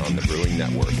Session on the Brewing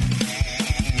Network.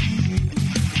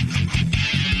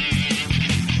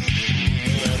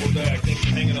 We're back. Thanks for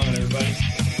hanging on, everybody.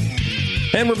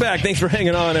 And we're back. Thanks for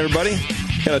hanging on, everybody.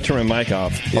 Gotta turn my mic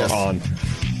off. Yes. Or on.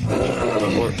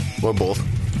 Or both.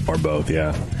 Or both,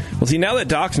 yeah. Well, see, now that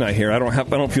Doc's not here, I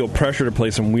don't feel pressure to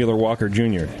play some Wheeler Walker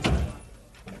Jr.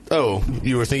 Oh,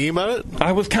 you were thinking about it?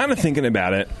 I was kind of thinking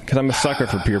about it because I'm a sucker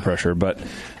for peer pressure, but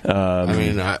I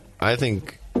mean, I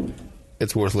think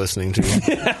it's worth listening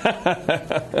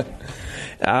to.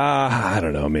 I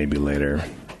don't know. Maybe later.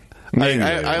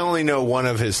 I only know one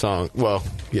of his songs. Well,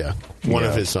 yeah, one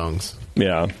of his songs.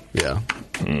 Yeah. Yeah.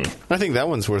 I think that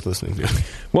one's worth listening to.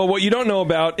 Well, what you don't know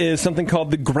about is something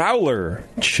called the Growler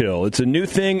Chill. It's a new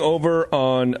thing over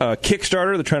on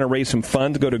Kickstarter. They're trying to raise some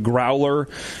funds. Go to Growler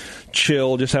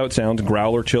Chill, just how it sounds,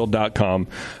 growlerchill.com.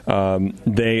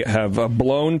 They have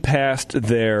blown past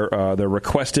their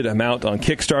requested amount on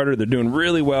Kickstarter. They're doing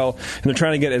really well, and they're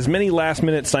trying to get as many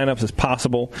last-minute sign-ups as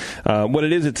possible. What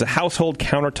it is, it's a household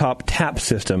countertop tap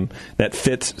system that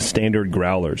fits standard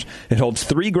growlers. It holds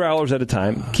 3 growlers at a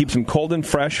time, keeps them cold and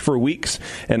fresh for weeks,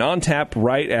 and on tap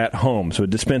right at home. So it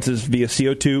dispenses via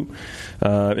CO2.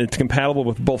 It's compatible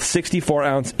with both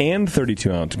 64-ounce and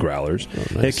 32-ounce growlers. Oh,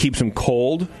 nice. It keeps them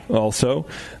cold also.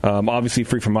 Obviously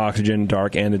free from oxygen,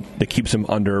 dark, and it keeps them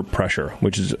under pressure,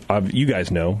 which is, you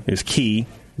guys know, is key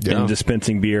in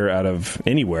dispensing beer out of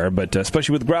anywhere, but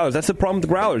especially with growlers. That's the problem with the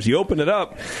growlers. You open it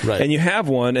up, and you have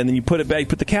one, and then you put it back, you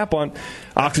put the cap on,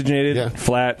 oxygenated,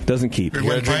 flat, doesn't keep. You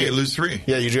gotta drink it, lose 3.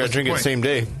 Yeah, you got to drink it the same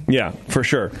day. Yeah, for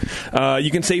sure. You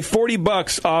can save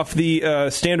 $40 off the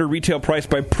standard retail price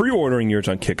by pre-ordering yours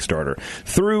on Kickstarter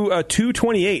through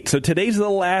 2/28. So today's the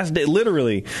last day,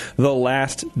 literally the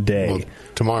last day. Well,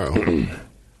 tomorrow.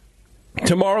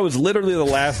 Tomorrow is literally the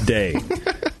last day.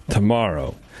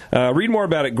 Tomorrow. Read more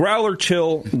about it,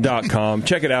 growlerchill.com.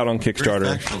 Check it out on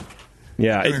Kickstarter.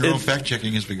 Yeah, doing our own fact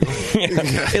checking as we go.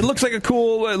 It looks like a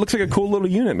cool. It looks like a cool little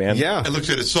unit, man. Yeah, it looks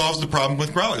like it solves the problem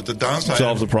with growlers. The downside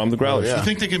solves the problem with growlers. You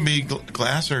think they can be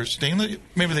glass or stainless?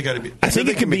 Maybe they got to be. I think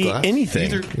it can be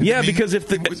anything. Because if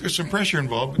there's some pressure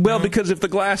involved. Well, because if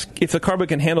the carbo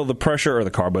can handle the pressure, or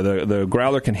the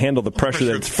growler can handle the pressure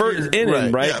that's in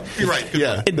it, right? Yeah, you're right.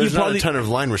 Yeah, there's not a ton of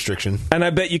line restriction, and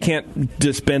I bet you can't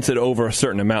dispense it over a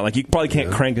certain amount. Like you probably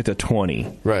can't crank it to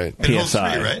 20 right psi. It holds 3,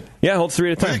 right? Yeah, it holds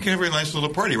 3 at a time. Well, you can have a nice little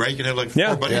party, right? You can have like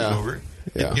 4 buddies over.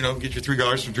 Yeah. You know, get your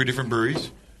 $3 from 3 different breweries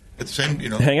at the same. You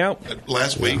know, hang out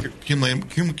last week,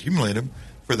 accumulate them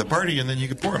for the party, and then you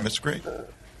can pour them. It's great.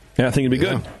 Yeah, I think it'd be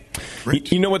good.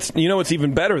 You know what's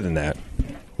even better than that?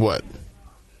 What?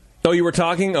 Oh, you were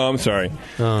talking? Oh, I'm sorry.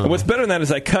 And what's better than that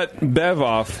is I cut Bev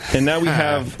off, and now we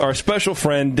have our special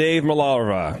friend, Dave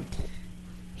Malarva.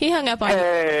 He hung up on you.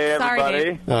 Hey, Sorry, everybody.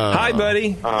 Dave. Hi,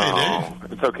 buddy. Oh,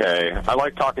 it's okay. I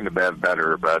like talking to Bev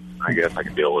better, but I guess I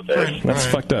can deal with it. That's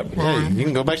fucked up. Hey, you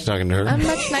can go back to talking to her. I'm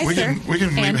much nicer. We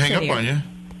can and hang up prettier. on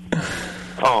you.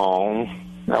 Oh,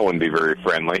 that wouldn't be very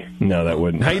friendly. No, that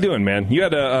wouldn't. How you doing, man? You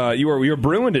had you were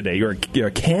brewing today. You were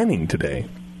canning today.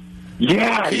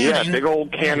 Yeah, big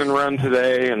old cannon run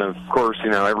today, and of course,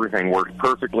 everything worked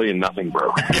perfectly and nothing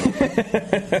broke.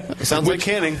 Sounds like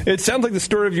canning. It sounds like the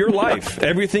story of your life.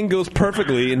 Everything goes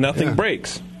perfectly and nothing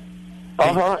breaks.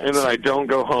 And then I don't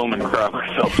go home and cry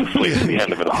myself to sleep at the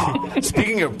end of it all.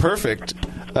 Speaking of perfect,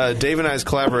 Dave and I's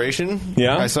collaboration.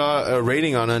 Yeah. I saw a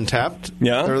rating on Untapped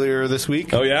earlier this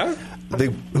week. Oh, yeah?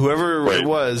 Whoever it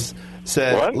was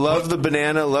said, love the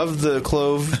banana, love the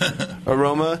clove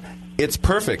aroma. It's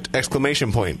perfect!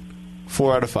 Exclamation point.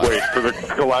 4 out of 5. Wait, for the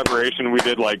collaboration we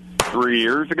did like 3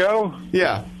 years ago?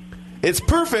 Yeah. It's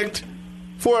perfect!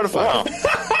 4 out of 5.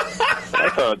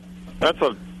 Wow. That's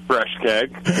a fresh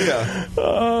keg. Yeah.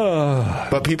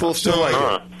 But people still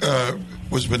like it.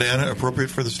 Was banana appropriate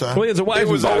for the style? Well, it's a Weizenbach, It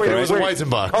was a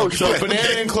Weizenbach. Oh, so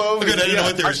banana and clove. Okay, I didn't know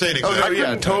what they were saying exactly.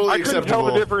 I totally couldn't acceptable. tell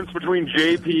the difference between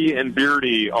JP and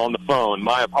Beardy on the phone.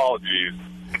 My apologies.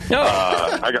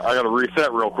 I got to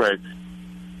reset real quick.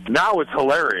 Now it's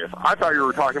hilarious. I thought you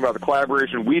were talking about the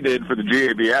collaboration we did for the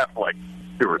GABF like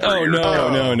 2 or 3 years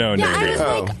ago. No. Yeah,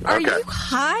 I was like, are you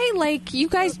high? Like, you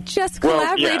guys just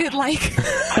collaborated, like...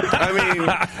 I mean,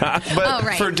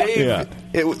 but for Dave,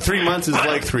 3 months is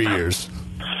like 3 years.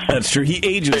 That's true. He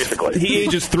ages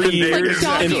 3 years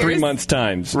Like in 3 years. months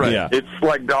times. Right. Yeah. It's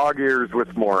like dog ears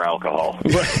with more alcohol.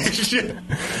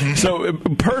 So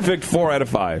perfect 4 out of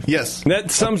 5. Yes.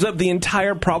 That sums up the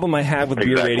entire problem I have with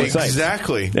beer rating sites.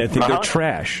 Exactly. I think they're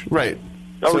trash. Right.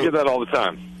 We get that all the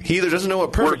time. He either doesn't know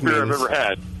what perfect Worst beer means. I've ever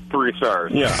had. 3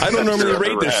 stars. Yeah, I don't normally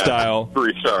rate this style.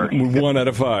 3 stars. 1 out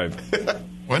of 5.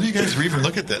 Why do you guys even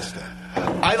look at that stuff?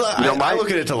 I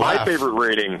look at it to laugh. My favorite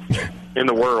rating in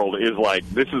the world is like,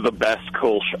 this is the best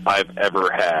Kolsch I've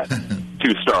ever had.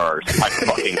 2 stars. I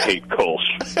fucking hate Kolsch.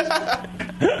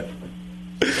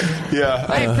 Yeah.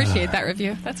 I appreciate that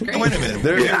review. That's great. Oh, wait a minute.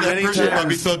 That person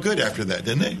probably felt good after that,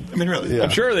 didn't they? I mean, really. I'm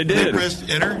sure they did. They pressed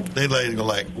enter. They go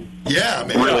like, yeah,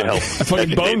 man. Really helped. I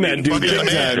fucking boned that dude big time.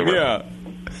 Yeah.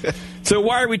 Yeah. So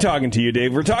why are we talking to you,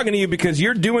 Dave? We're talking to you because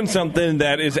you're doing something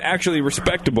that is actually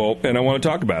respectable, and I want to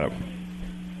talk about it.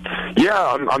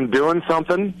 Yeah, I'm doing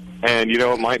something, and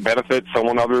it might benefit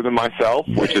someone other than myself,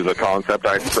 which is a concept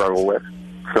I struggle with.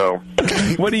 So,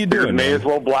 what are you doing? May as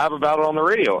well blab about it on the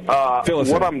radio.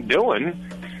 What I'm doing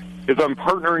is I'm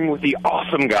partnering with the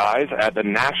awesome guys at the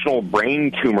National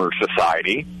Brain Tumor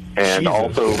Society and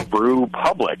also Brew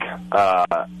Public.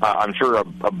 I'm sure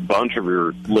a bunch of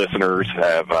your listeners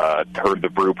have heard the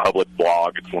Brew Public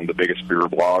blog. It's one of the biggest beer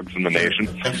blogs in the nation.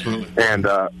 Absolutely. And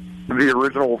the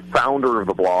original founder of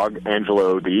the blog,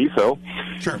 Angelo D'Iso,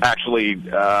 actually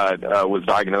was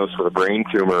diagnosed with a brain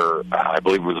tumor, I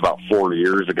believe it was about 4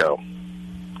 years ago.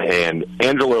 And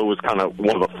Angelo was kind of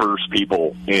one of the first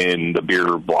people in the beer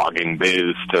blogging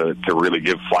biz to really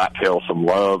give Flat Tail some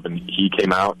love. And he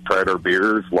came out, tried our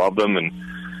beers, loved them. And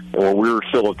when we were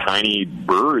still a tiny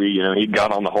brewery, he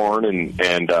got on the horn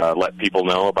and let people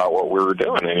know about what we were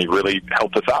doing. And he really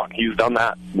helped us out. He's done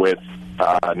that with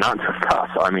not just us,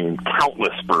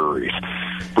 countless breweries.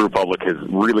 Brew Public has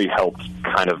really helped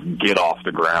kind of get off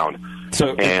the ground.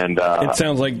 So it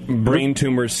sounds like brain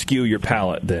tumors skew your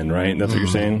palate then, right? That's what you're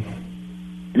saying?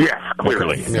 Yes,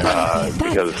 clearly.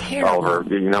 Because Oliver,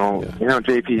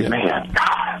 JP, man.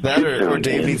 That or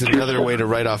Dave needs another way to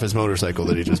write off his motorcycle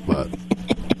that he just bought.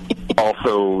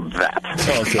 Also that.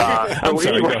 Okay. I'm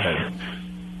sorry, go ahead.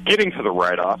 Getting to the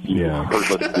write-off. Yeah.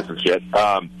 This is shit.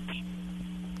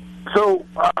 So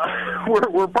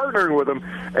we're partnering with them,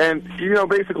 and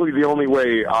basically the only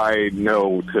way I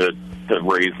know to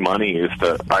raise money is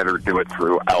to either do it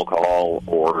through alcohol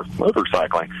or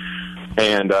motorcycling,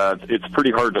 and it's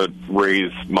pretty hard to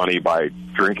raise money by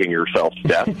drinking yourself to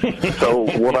death. So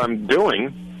what I'm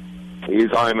doing is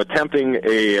I'm attempting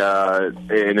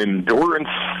an endurance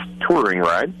touring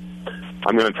ride.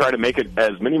 I'm going to try to make it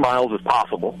as many miles as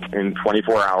possible in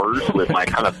 24 hours with my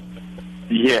kind of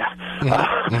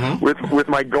with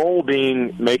my goal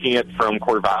being making it from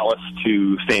Corvallis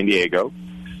to San Diego,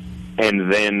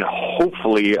 and then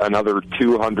hopefully another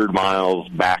 200 miles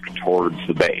back towards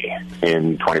the bay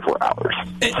in 24 hours.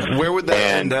 Where would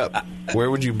that end up? Where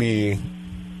would you be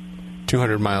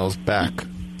 200 miles back?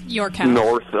 Your couch.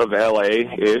 north of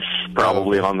L.A.-ish,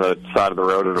 probably on the side of the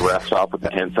road at a rest stop with the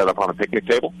tent set up on a picnic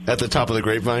table. At the top of the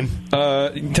Grapevine?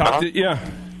 Yeah.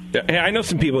 Hey, I know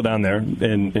some people down there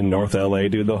in North L.A.,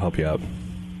 dude. They'll help you out.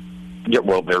 Yeah,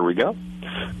 well, there we go.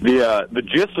 The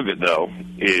gist of it, though,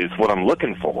 is what I'm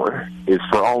looking for is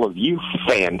for all of you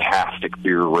fantastic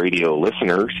beer radio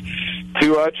listeners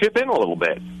to chip in a little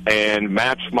bit and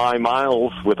match my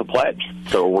miles with a pledge.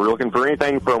 So we're looking for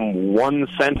anything from 1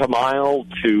 cent a mile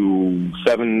to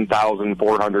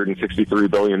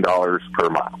 $7,463 billion per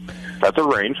mile. That's a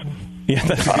range. Yeah,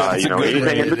 that's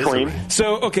anything in between.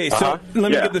 So, okay, let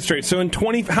me get this straight. So in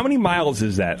how many miles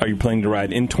is that are you planning to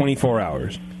ride in 24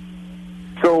 hours?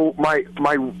 So my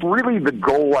really the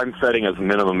goal I'm setting as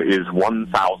minimum is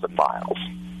 1,000 miles.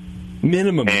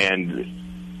 Minimum. And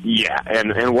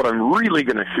and what I'm really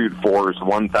going to shoot for is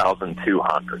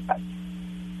 1,200.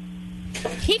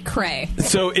 He cray.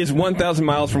 So is 1,000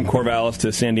 miles from Corvallis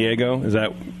to San Diego? Is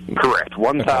that correct?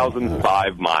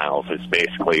 1,005 miles is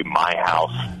basically my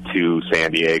house to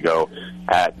San Diego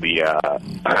at the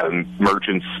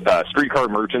Streetcar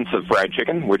Merchants of Fried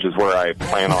Chicken, which is where I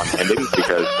plan on ending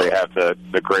because they have the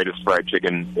greatest fried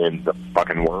chicken in the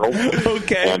fucking world.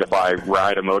 Okay. And if I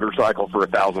ride a motorcycle for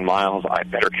 1,000 miles, I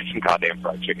better get some goddamn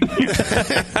fried chicken.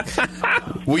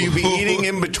 Will you be eating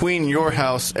in between your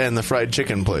house and the fried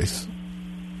chicken place?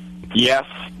 Yes,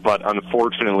 but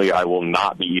unfortunately, I will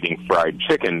not be eating fried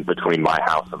chicken between my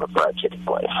house and the fried chicken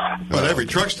place. But every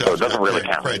truck stop so it doesn't really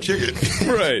count. Fried chicken.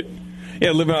 Right.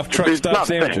 Yeah, living off truck stop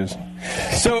sandwiches.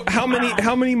 So how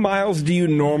many miles do you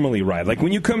normally ride? Like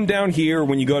when you come down here,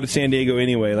 when you go to San Diego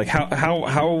anyway, like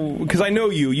how because I know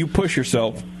you push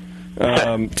yourself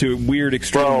to weird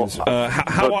extremes.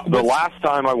 The last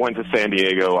time I went to San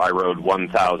Diego, I rode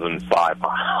 1,005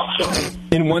 miles.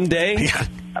 In one day?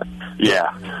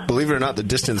 Yeah. Believe it or not, the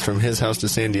distance from his house to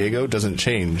San Diego doesn't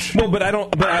change. Well, but I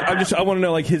don't. But I want to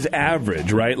know like his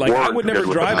average, right? Like I would never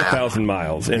drive 1,000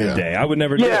 miles in a day. I would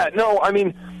never. Yeah. No. I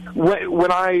mean, when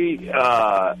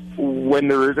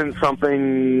there isn't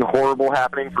something horrible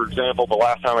happening, for example, the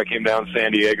last time I came down to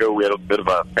San Diego, we had a bit of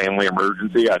a family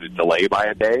emergency. I had to delay by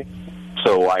a day,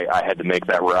 so I had to make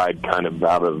that ride kind of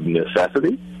out of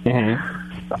necessity. Mm-hmm.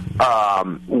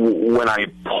 When I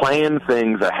plan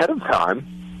things ahead of time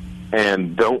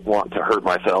and don't want to hurt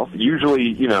myself,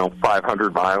 usually,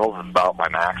 500 miles is about my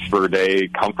max for a day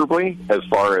comfortably as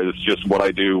far as just what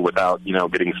I do without,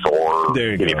 getting sore or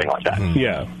anything like that.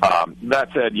 Yeah. That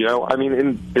said,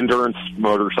 endurance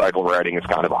motorcycle riding is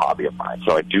kind of a hobby of mine,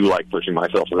 so I do like pushing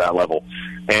myself to that level.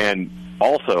 And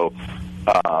also,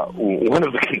 one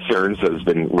of the concerns that has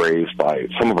been raised by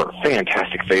some of our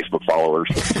fantastic Facebook followers,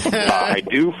 I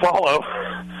do follow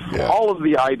all of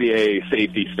the IBA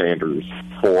safety standards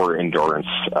for endurance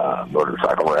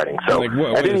motorcycle riding. So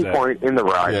at any point in the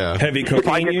ride, heavy if I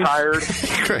cocaine get tired,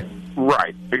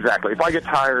 right, exactly. If I get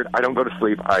tired, I don't go to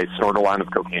sleep. I snort a line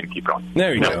of cocaine and keep going.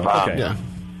 There you go. Okay.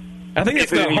 I think it's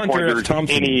the Hunter S.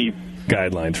 Thompson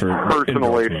guidelines for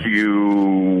personal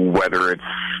issue, whether it's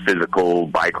physical,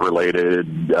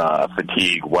 bike-related,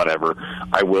 fatigue, whatever,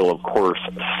 I will, of course,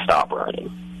 stop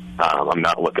riding. I'm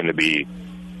not looking to be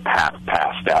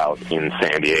passed out in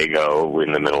San Diego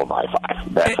in the middle of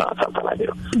I-5. That's not something I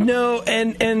do. No,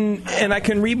 and I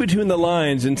can read between the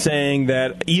lines in saying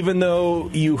that even though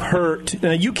you hurt,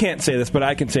 now you can't say this, but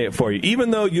I can say it for you.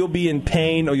 Even though you'll be in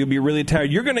pain or you'll be really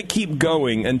tired, you're going to keep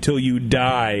going until you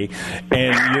die,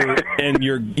 and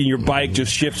your bike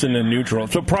just shifts into neutral.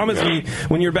 So promise me,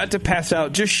 when you're about to pass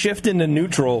out, just shift into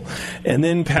neutral and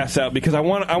then pass out, because I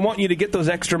want you to get those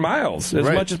extra miles as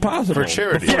much as possible for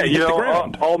charity. Yeah,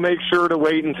 I'll make sure to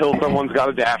wait until someone's got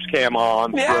a dash cam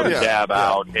on, throw the dab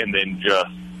out, and then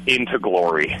just into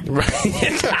glory. Right.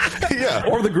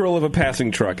 Or the grill of a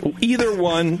passing truck. Either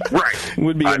one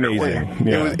would be amazing.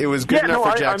 It was good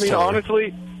enough for Jack I mean,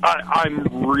 honestly,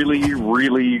 I'm really,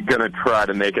 really going to try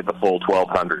to make it the full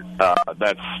 1,200.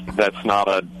 That's not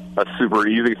a super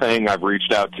easy thing. I've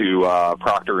reached out to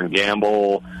Procter &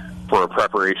 Gamble for a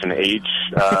Preparation H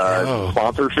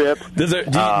sponsorship. Does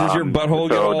your butthole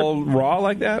get all raw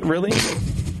like that? Really?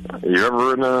 You ever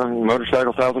ridden a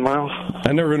motorcycle 1,000 miles?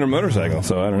 I've never ridden a motorcycle,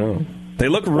 so I don't know. They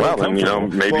look real comfortable.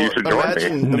 Then, maybe you should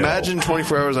join me. Imagine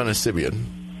 24 hours on a Sibian.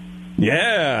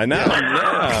 Yeah,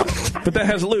 but that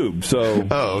has lube, so.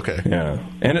 Oh, okay. Yeah,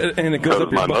 and it goes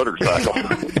up my motorcycle.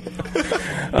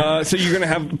 So you're going to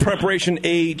have Preparation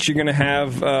H. You're going to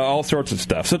have all sorts of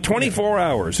stuff. So 24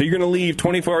 hours. So you're going to leave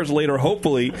 24 hours later.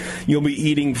 Hopefully, you'll be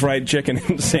eating fried chicken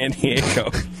in San Diego.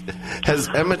 Has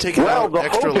Emma taken out the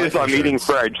extra hope life is I'm insurance? eating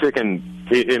fried chicken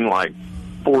in like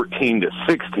 14 to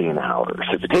 16 hours.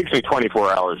 If it takes me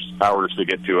 24 hours to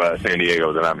get to San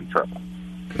Diego, then I'm in trouble.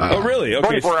 Oh, really? Okay.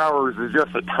 24 hours is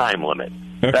just a time limit.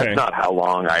 Okay. That's not how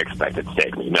long I expect it to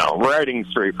take me. No, riding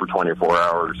straight for 24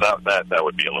 hours, that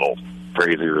would be a little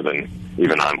crazier than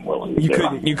even I'm willing to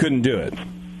do. You couldn't do it.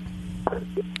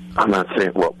 I'm not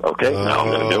saying, well, okay, now I'm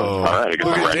going to do it. All right, I guess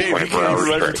I'm riding 24 hours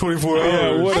straight. 24 hours.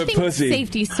 Yeah, what I a think pussy.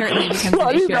 safety certainly becomes Why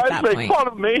an do you issue at guys that make point. fun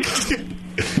of me?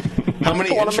 How many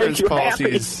I wanna insurance make you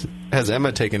policies has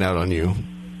Emma taken out on you?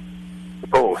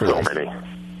 Oh, so many.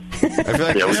 I feel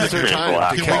like Yeah, we this is just her finished the time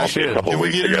last to cash policy a in. couple Can we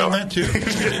weeks get in ago. on that too?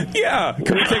 Yeah,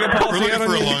 can we take a We're policy looking out on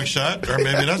for a you? long shot, or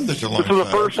maybe not such a long This is the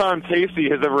shot. first time Casey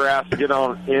has ever asked to get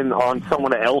on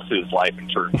someone else's life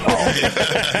insurance policy.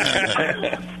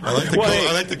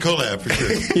 I like the collab for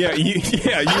sure. Yeah, you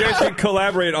guys can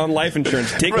collaborate on life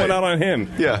insurance. Take one out on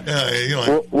him. Yeah. You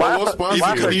know, Well, last Evil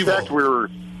I Knievel. checked, we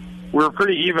were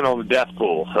pretty even on the death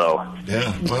pool. So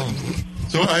Yeah, well,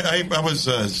 so I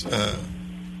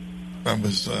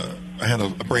had a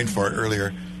brain fart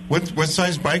earlier. What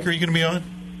size bike are you going to be on?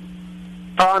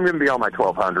 I'm going to be on my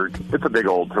 1200. It's a big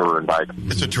old touring bike.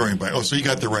 It's a touring bike. Oh, so you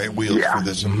got the right wheels for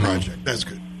this project. That's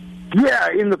good. Yeah,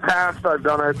 in the past I've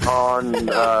done it on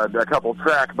a couple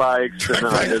track bikes, and then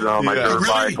I did it on my dirt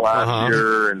bike last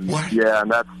year, and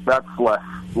and that's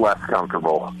less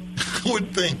comfortable. Who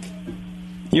would think?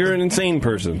 You're an insane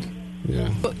person. Yeah.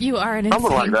 You are an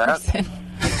Something insane like that. person.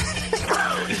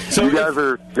 So you guys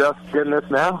are just getting this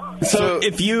now? So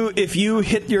if you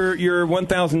hit your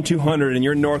 1,200 and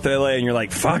you're in North LA and you're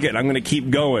like, fuck it, I'm going to keep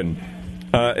going.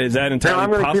 Is that entirely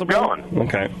I'm gonna possible? keep going.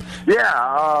 Okay.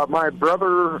 Yeah, my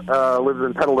brother lives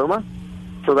in Petaluma,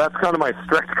 so that's kind of my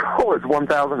stretch goal is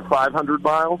 1,500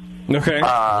 miles. Okay.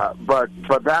 But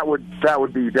that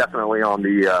would be definitely on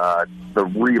the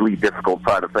really difficult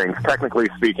side of things. Technically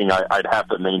speaking, I'd have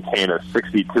to maintain a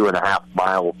 62.5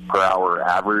 mile per hour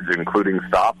average, including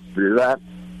stops, to do that.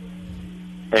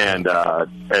 And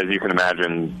as you can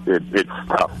imagine, it's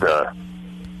tough to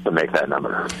make that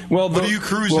number. Well, what do you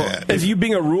cruise at? As you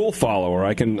being a rule follower,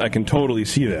 I can totally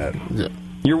see that. Yeah.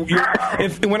 When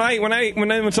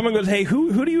someone goes, hey,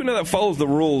 who do you know that follows the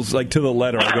rules like to the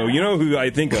letter? I go, you know who I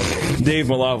think of? Dave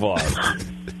Malavolov.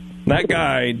 That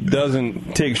guy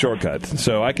doesn't take shortcuts,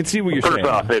 so I can see what you're saying. First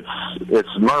off, it's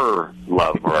Murr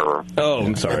Love Murr. Oh,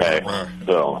 I'm sorry. Okay,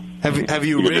 so Have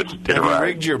you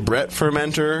rigged your Brett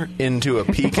fermenter into a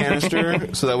pea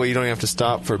canister so that way you don't have to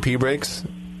stop for pee breaks?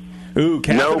 Ooh,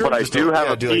 no, but I do have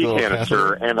a do pea like a little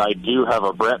canister, and I do have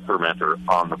a Brett fermenter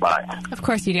on the bike. Of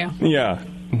course you do. Yeah.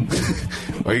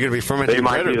 Are you going to be fermenting They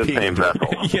might bread be or the pea? same vessel.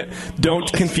 Yeah,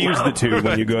 don't confuse the two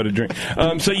when you go to drink.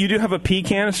 So you do have a pea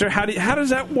canister. How does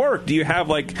that work? Do you have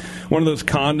like one of those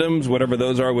condoms, whatever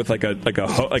those are, with like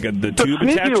the tube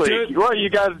Sneaky attached leak. to it? Well, you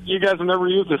guys have never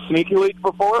used a sneaky leak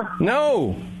before?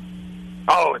 No.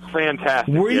 Oh, it's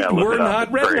fantastic. We're look it up.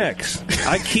 not It's great. rednecks.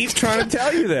 I keep trying to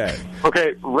tell you that.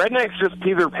 Okay, rednecks just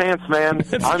pee their pants, man.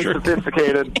 I'm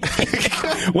sophisticated.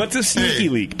 What's a sneaky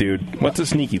leak, dude? What's a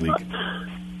sneaky leak?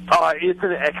 It's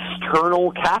an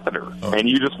external catheter, and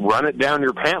you just run it down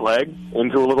your pant leg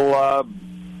into a little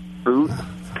boot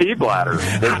pee bladder.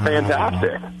 It's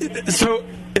fantastic. So,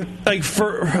 like,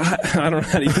 I don't know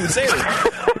how to even say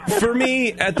this. For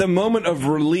me, at the moment of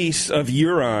release of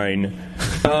urine,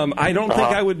 I don't think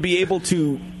I would be able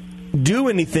to do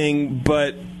anything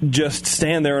but just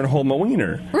stand there and hold my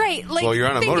wiener. Right. Like, well, you're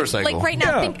on a motorcycle. Like right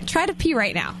now, try to pee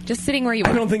right now. Just sitting where you are.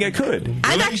 I don't think I could.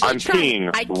 I'm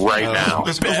peeing right now.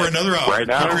 Let's go for another hour. Right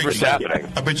now, it's happening.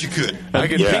 I bet you could. I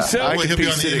could think so. I could be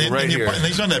sitting right here. And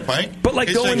he's on that bike. But like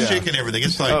it's going, like shaking everything.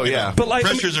 It's like, but like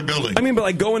pressures are building. I mean, but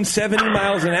like going 70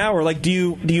 miles an hour. Like, do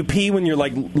you pee when you're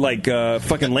like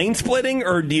fucking lane splitting,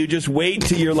 or do you just wait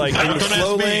till you're like in the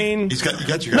slow lane? You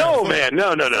got your No, man,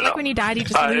 no. Like when you died, you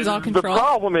just lose all control. The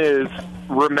problem is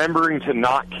remembering to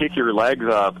not kick your legs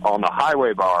up on the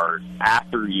highway bars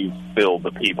after you've filled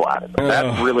the pee bladder.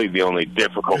 That's really the only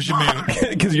difficult part.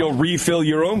 Because you'll refill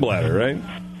your own bladder, right?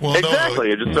 Well,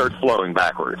 exactly. It just starts flowing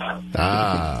backwards.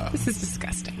 Ah. This is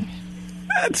disgusting.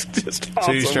 That's just awesome.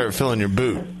 So you start filling your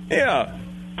boot. Yeah.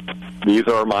 These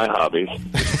are my hobbies.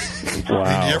 Wow.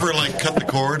 Did you ever cut the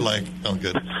cord? Oh,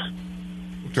 good.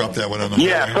 Drop that one on the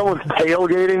Yeah, if someone's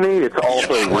tailgating me, it's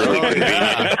also really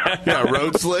convenient. Yeah,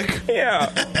 road slick. Yeah.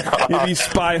 You'd be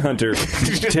spy hunter,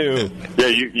 too. Yeah,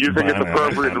 you think it's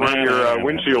appropriate to run your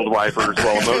windshield wipers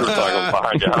while a motorcycle's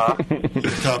behind you, huh?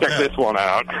 Check this one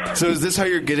out. So is this how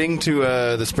you're getting to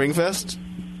the Springfest?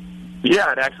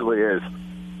 Yeah, it actually is.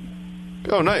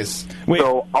 Oh, nice.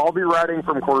 So I'll be riding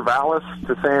from Corvallis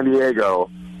to San Diego,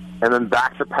 and then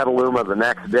back to Petaluma the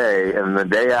next day, and the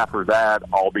day after that,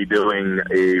 I'll be doing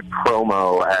a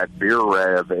promo at Beer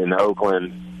Rev in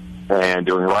Oakland and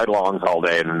doing ride-alongs all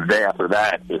day, and then the day after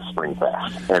that is Spring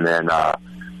Fest. And then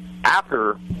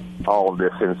after all of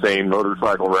this insane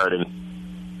motorcycle riding,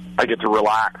 I get to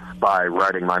relax by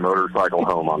riding my motorcycle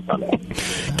home on Sunday.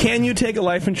 Can you take a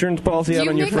life insurance policy out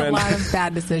on your friend? You make a lot of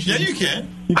bad decisions. Yeah, you can.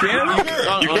 You can?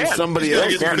 You can. Somebody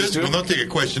else get physical. They'll take a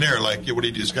questionnaire like, what do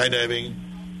you do, skydiving,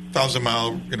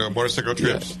 1,000-mile, motorcycle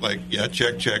trips? Yeah. Like, yeah,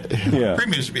 check. Yeah.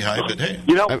 Premiums would be high, but hey.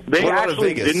 They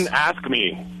actually didn't ask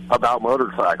me about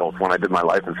motorcycles when I did my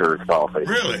life insurance policy.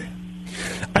 Really?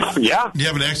 Yeah. Do you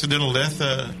have an accidental death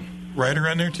rider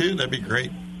on there, too? That'd be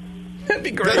great. That'd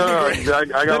be great. That'd be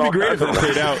great if it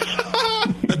paid out.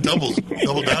 That double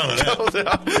down on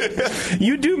that.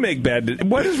 You do make bad.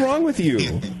 What is wrong with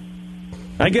you?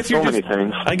 I guess you're many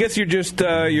things. I guess you're just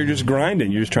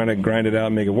grinding. You're just trying to grind it out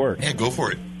and make it work. Yeah, go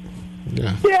for it.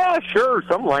 Yeah, sure,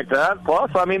 something like that. Plus,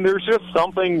 I mean, there's just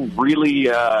something really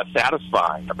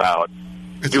satisfying about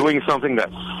doing something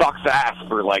that sucks ass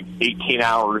for like 18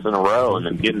 hours in a row and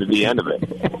then getting to the end of it.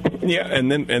 Yeah,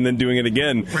 and then doing it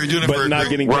again, but not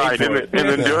getting paid for it. And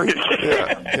then doing it.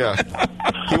 Yeah.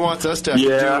 He wants us to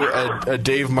do a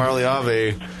Dave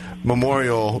Marliave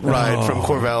memorial ride from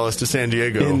Corvallis to San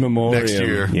Diego in memoriam next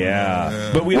year.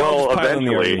 Yeah. But we all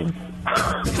eventually,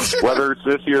 whether it's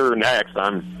this year or next,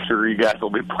 I'm sure you guys will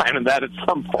be planning that at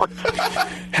some point.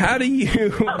 How do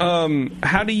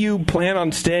you plan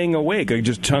on staying awake? Like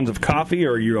just tons of coffee,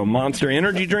 or are you a Monster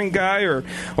energy drink guy, or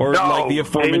No, like the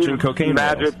aforementioned cocaine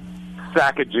magic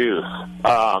sack of juice.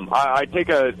 I take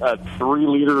a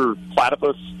 3-liter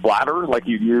platypus bladder, like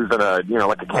you'd use in a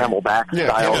like a Camelback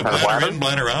style kind of bladder.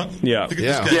 Bladder out. Yeah.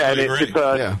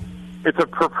 And it's a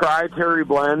proprietary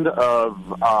blend of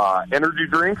energy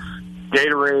drinks,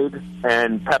 Gatorade,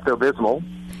 and Pepto-Bismol.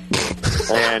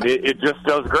 And it just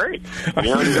does great.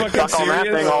 You just suck on that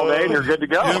thing all day and you're good to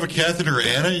go. You have a catheter,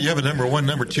 Anna? You have a number 1,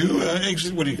 number 2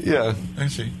 exit? What do you? Yeah. I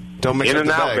see. Don't mix in up and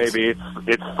the out, bags. baby.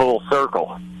 It's full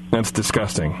circle. That's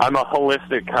disgusting. I'm a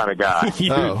holistic kind of guy.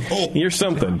 You're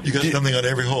something. You got something on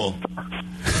every hole.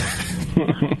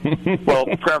 Well,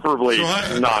 preferably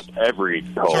not every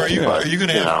hole. So are you going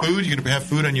to have food? You going to have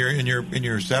food in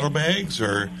your saddlebags,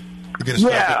 or you going to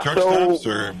stop at truck stops?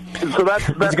 Or so that's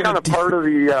kind of part of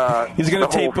the. He's going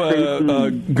to tape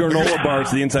granola bars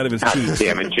to the inside of his teeth.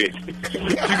 Damn it, Chase.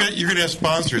 You're going to have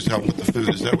sponsors help with the food.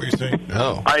 Is that what you're saying?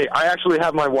 Oh. I actually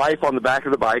have my wife on the back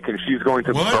of the bike, and she's going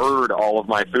to bird all of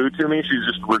my food to me. She's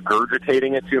just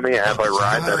regurgitating it to me as I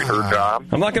ride. That's her job.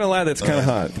 I'm not going to lie, that's kind of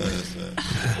hot.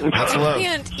 That's love. I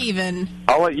can't even.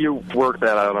 I'll let you work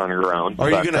that out on your own. Are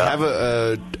you going to have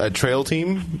a trail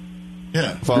team?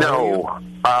 Yeah. No.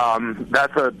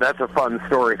 That's a fun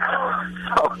story.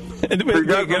 Let me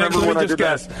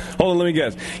guess. Hold on, let me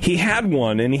guess. He had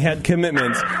one, and he had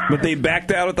commitments, but they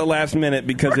backed out at the last minute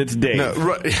because it's Dave. No,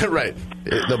 right.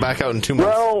 They'll back out in 2 months.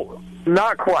 Well,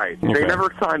 not quite. Okay. They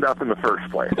never signed up in the first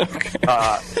place. Okay.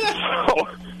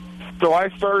 So I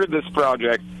started this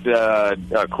project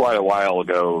quite a while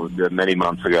ago, many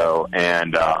months ago,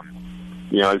 and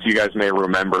as you guys may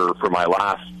remember from my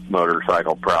last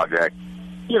motorcycle project,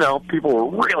 people were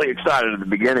really excited at the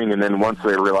beginning, and then once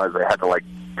they realized they had to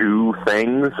do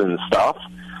things and stuff,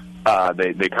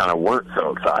 they kind of weren't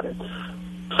so excited.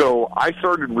 So I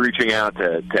started reaching out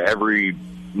to every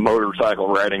motorcycle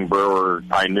riding brewer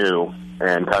I knew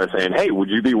and kind of saying, hey, would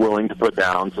you be willing to put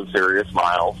down some serious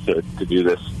miles to do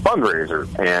this fundraiser?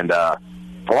 And a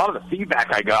lot of the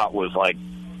feedback I got was like,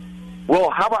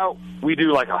 well, how about we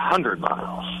do 100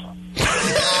 miles?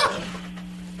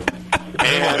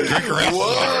 And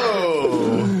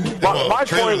whoa! My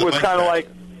point was kind of like,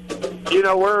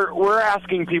 we're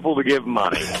asking people to give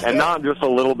money, and not just a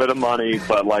little bit of money,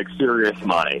 but serious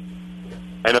money.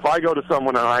 And if I go to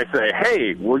someone and I say,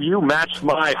 hey, will you match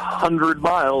my 100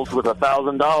 miles with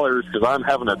 $1,000 because I'm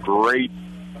having a great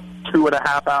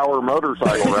 2.5-hour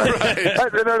motorcycle ride?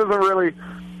 that doesn't really.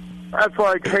 That's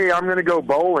like, hey, I'm going to go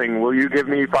bowling. Will you give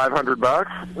me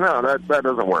 $500? No, that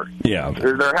doesn't work. Yeah,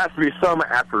 there has to be some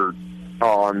effort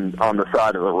on the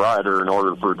side of the rider in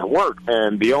order for it to work.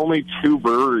 And the only 2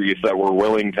 breweries that were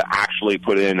willing to actually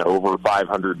put in over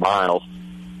 500 miles,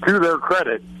 to their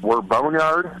credit, were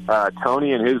Boneyard.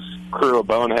 Tony and his crew of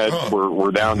Boneheads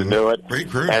were down to do it. Great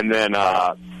crew. And then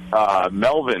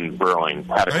Melvin Brewing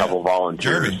had a couple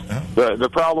volunteers. The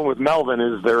problem with Melvin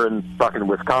is they're in fucking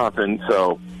Wisconsin,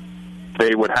 so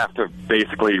they would have to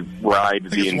basically ride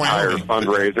the entire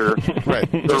fundraiser. Right.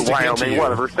 Or Wyoming,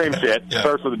 whatever, same shit. Yeah.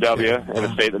 Starts with a W in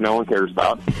a state that no one cares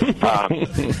about.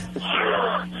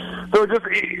 So just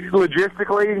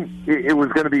logistically, it was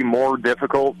going to be more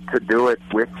difficult to do it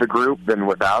with the group than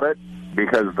without it,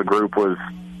 because the group was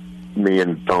me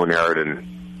and Boneyard and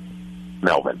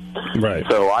Melvin. Right.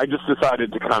 So I just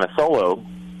decided to kind of solo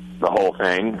the whole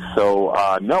thing. So,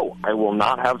 no, I will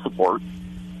not have support.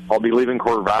 I'll be leaving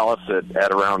Corvallis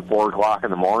at around 4 o'clock in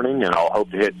the morning, and I'll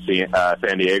hope to hit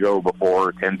San Diego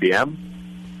before 10 p.m.,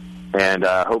 and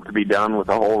hope to be done with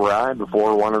the whole ride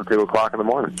before 1 or 2 o'clock in the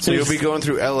morning. So you'll be going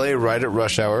through L.A. right at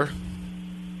rush hour?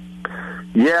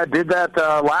 Yeah, I did that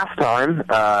last time.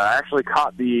 I actually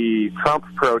caught the Trump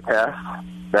protest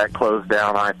that closed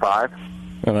down I-5.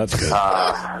 Oh, that's good.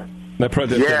 That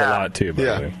protest did a lot, too, by the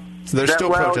way. So they're still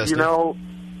protesting. You know,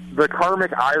 the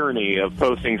karmic irony of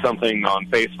posting something on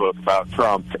Facebook about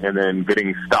Trump and then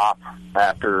getting stopped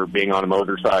after being on a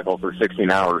motorcycle for 16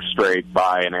 hours straight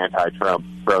by an anti-Trump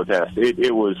protest, it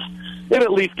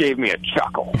at least gave me a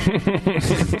chuckle.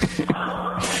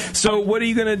 So, what are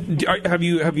you going to? Have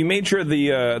you made sure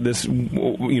the this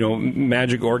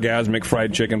magic orgasmic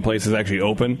fried chicken place is actually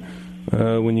open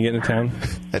when you get into town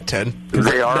at 10?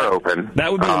 They are open.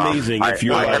 That would be amazing if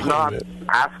you're. I have not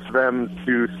asked them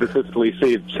to specifically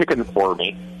save chicken for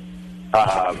me.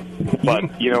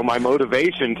 But my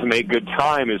motivation to make good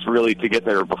time is really to get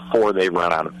there before they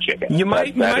run out of chicken.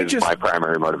 That is my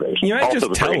primary motivation. You might also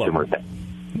just tell them.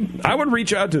 I would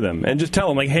reach out to them and just tell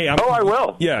them, like, "Hey, I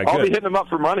will. Yeah, I'll good. be hitting them up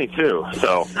for money too."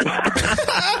 So,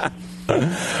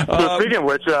 speaking of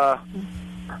which,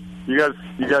 you guys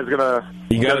gonna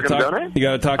donate? You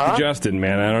gotta talk to Justin,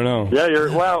 man. I don't know. Yeah, you're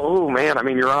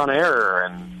on air,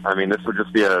 and I mean, this would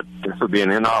be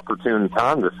an inopportune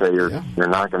time to say you're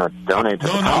not going to donate to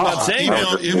the cause. I'm not saying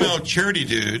email charity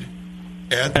dude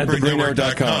at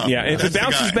thebrewingnetwork.com. Yeah, if it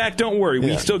bounces back, don't worry.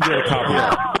 We still get a copy.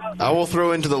 I will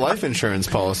throw into the life insurance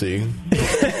policy.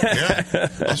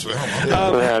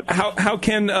 How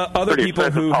can other people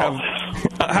who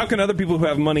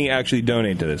have money actually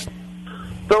donate to this?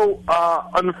 So,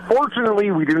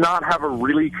 unfortunately, we do not have a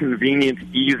really convenient,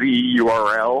 easy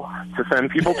URL to send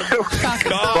people to.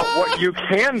 But what you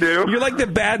can do... You're like the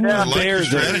Bad News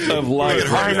Bears of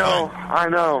life. I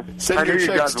know. Send I knew your you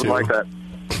checks guys would to. like that.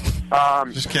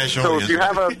 So if you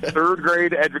have a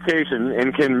third-grade education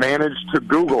and can manage to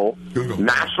Google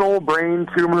National Brain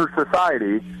Tumor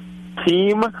Society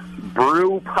Team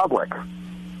Brew Public.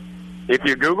 If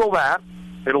you Google that,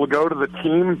 it'll go to the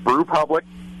Team Brew Public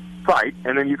site,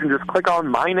 and then you can just click on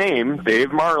my name, Dave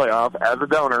Marlioff, as a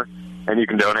donor, and you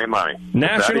can donate money.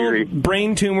 National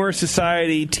Brain Tumor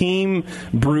Society Team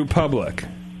Brew Public.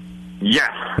 Yes.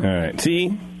 All right.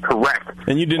 See? Correct.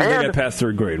 And you didn't think I passed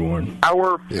third grade, Warren.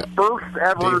 Our first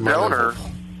ever donor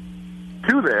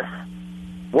to this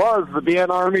was the BN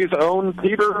Army's own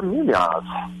Peter Munoz.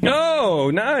 Oh,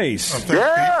 nice. Very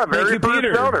Thank you, first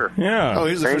Peter. donor. Yeah. Oh,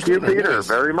 he's the Thank first you, donor. Peter, Nice.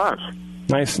 very much.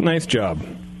 Nice job.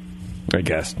 I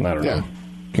guess. I don't know.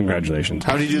 Congratulations.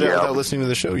 How did you do that without listening to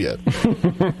the show yet?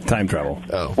 Time travel.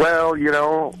 Oh.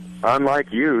 Well,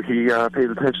 unlike you, he pays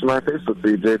attention to my Facebook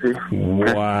feed,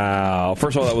 JP. Wow.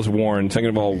 First of all, that was Warren. Second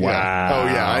of all, wow. Oh,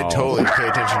 yeah, I totally pay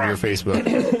attention to your Facebook.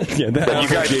 You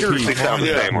guys seriously sound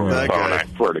the same on the phone, I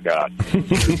swear to God.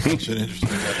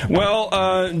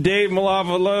 Well, Dave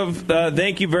Malava,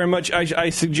 thank you very much. I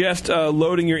suggest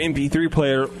loading your MP3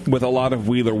 player with a lot of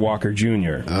Wheeler Walker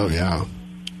Jr. Oh, yeah.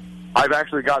 I've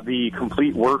actually got the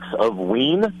complete works of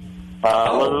Ween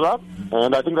loaded up,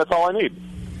 and I think that's all I need.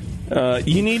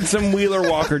 You need some Wheeler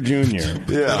Walker Jr.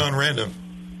 Not on random.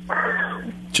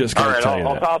 Just all gonna right, tell you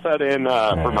I'll that. toss that in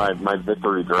for my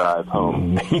victory drive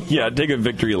home. Yeah, take a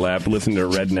victory lap. Listen to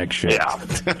redneck shit. Yeah.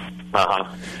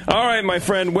 All right, my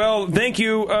friend. Well, thank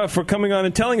you for coming on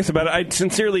and telling us about it. I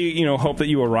sincerely, hope that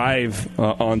you arrive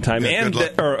on time and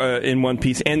in one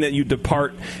piece, and that you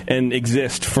depart and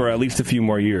exist for at least a few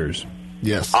more years.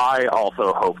 Yes. I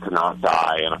also hope to not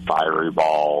die in a fiery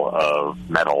ball of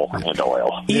metal and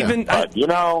oil. I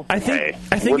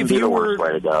think if you were,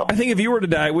 I think if you were to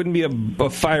die, it wouldn't be a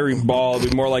fiery ball.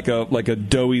 It'd be more like a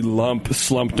doughy lump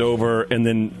slumped over and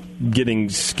then getting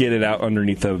skidded out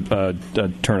underneath a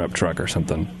turnip truck or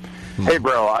something. Hey,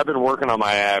 bro, I've been working on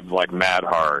my abs like mad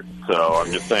hard, so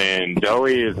I'm just saying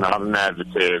doughy is not an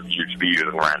adjective you should be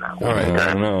using right now. All right.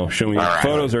 I don't know. Show me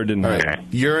photos or didn't I?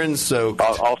 Urine soaked.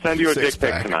 I'll send you a dick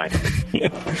pic tonight.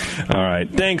 All right.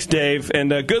 Thanks, Dave,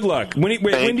 and good luck. When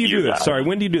do you do this? guys. Sorry,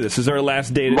 when do you do this? Is our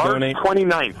last day to March donate?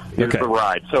 29th is the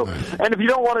ride. So, and if you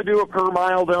don't want to do a per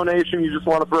mile donation, you just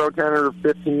want to throw 10 or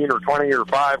 15 or 20 or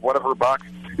 5, whatever bucks,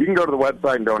 you can go to the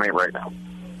website and donate right now.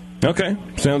 Okay.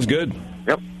 Sounds good.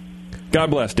 Yep. God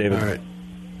bless, David. All right.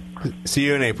 See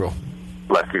you in April.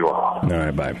 Bless you all. All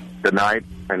right, bye. Good night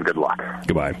and good luck.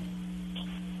 Goodbye.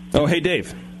 Oh, hey,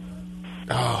 Dave.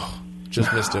 Oh,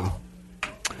 just missed him.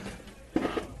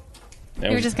 You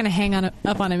were just going to hang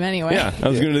up on him anyway. Yeah, I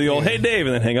was going to do the old, hey, Dave,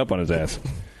 and then hang up on his ass.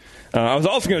 I was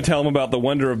also going to tell him about the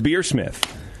wonder of Beersmith.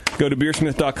 Go to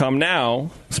beersmith.com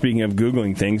now, speaking of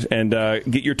Googling things, and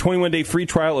get your 21-day free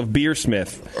trial of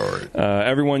Beersmith. All right.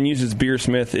 Everyone uses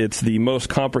Beersmith. It's the most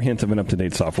comprehensive and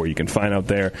up-to-date software you can find out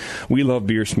there. We love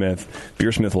Beersmith.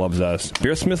 Beersmith loves us.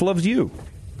 Beersmith loves you.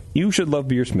 You should love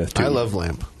Beersmith, too. I love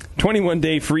Lamp.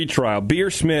 21-day free trial,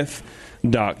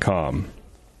 beersmith.com.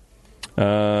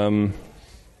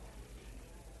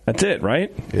 That's it,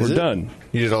 right? We're done.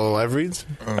 You did all the live reads?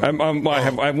 I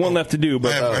have one left to do,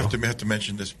 but I have to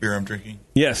mention this beer I'm drinking.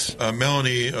 Yes.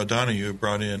 Melanie O'Donoghue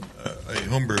brought in a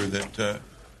homebrew that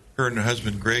her and her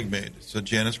husband Greg made. It's a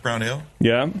Janus Brown Ale.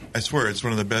 Yeah. I swear it's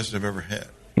one of the best I've ever had.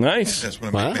 Nice. That's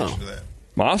when I make mention of that.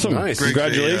 Awesome. Nice.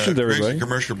 Congratulations, everybody. Greg's a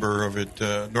commercial brewer of it,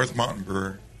 North Mountain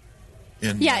Brewer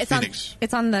in Phoenix.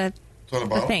 It's on the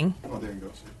thing. Oh, there you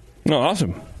go. Oh,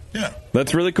 awesome. Yeah.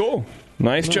 That's really cool.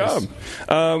 Nice job.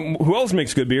 Who else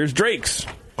makes good beers? Drake's.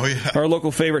 Oh, yeah. Our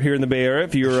local favorite here in the Bay Area.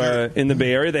 If you're in the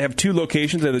Bay Area, they have two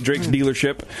locations. They have the Drake's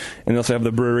dealership, and they also have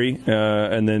the brewery.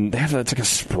 And then they have it's like a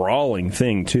sprawling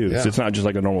thing, too. Yeah. So it's not just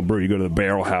like a normal brewery. You go to the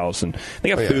Barrel House, and they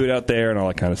got food out there and all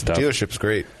that kind of stuff. Dealership's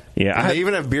great. Yeah. And they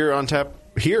even have beer on tap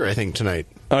here, I think, tonight.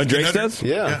 Drake's does?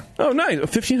 Yeah. Oh, nice.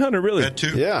 1,500, really? That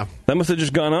too. Yeah. That must have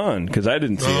just gone on, because I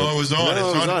didn't see it. No, it was on. No, it's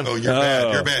it was on. Oh, you're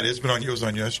bad. You're bad. It was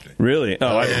on yesterday. Really?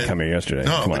 Oh, I didn't come here yesterday.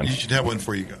 No, Come but on. you should have one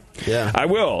before you go. Yeah. I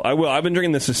will. I've been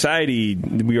drinking the Society.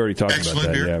 We already talked Excellent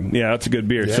about that. beer. Yeah, that's a good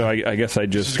beer. Yeah. So I guess I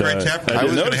just... This is a great tap. I It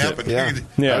was didn't going to notice happen. it.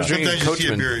 Yeah. I was Sometimes you see a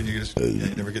Coachman. beer and you just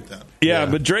you never get that. Yeah,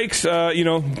 but Drake's,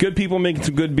 good people making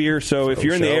some good beer. So if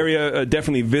you're in the area,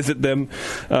 definitely visit them.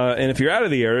 And if you're out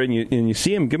of the area and you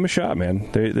see them, give them a shot, man.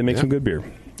 They make some good beer.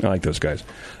 I like those guys.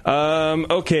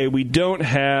 Okay, we don't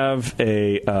have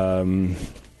a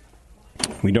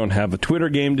Twitter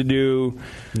game to do.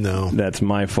 No, that's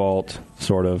my fault,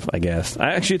 sort of. I guess.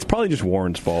 Actually, it's probably just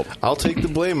Warren's fault. I'll take the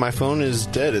blame. My phone is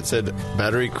dead. It said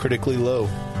battery critically low.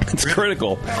 It's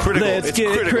critical. Let's It's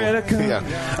get critical. critical.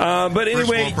 Yeah. But anyway, First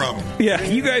world problem. yeah,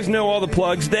 you guys know all the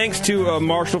plugs. Thanks to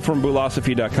Marshall from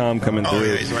Brulosophy.com coming through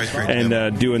yeah, he's a nice, great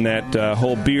and doing that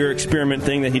whole beer experiment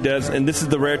thing that he does. And this is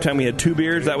the rare time we had two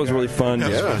beers. That was really fun.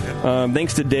 Yeah.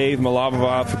 Thanks to Dave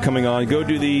Malavov for coming on. Go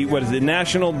do the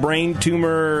National Brain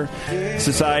Tumor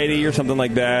Society or something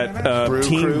like that.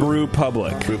 Team Brew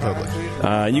Public. Brew Public.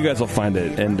 You guys will find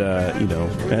it,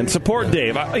 and support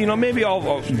Dave. Maybe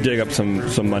I'll dig up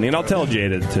some money, and I'll tell Jay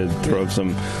to throw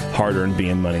some hard-earned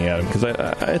BN money at him because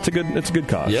it's a good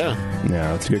cause.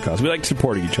 Yeah, it's a good cause. We like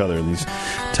supporting each other in these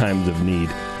times of need.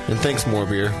 And thanks, More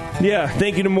Beer. Yeah,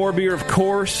 thank you to More Beer, of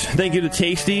course. Thank you to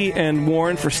Tasty and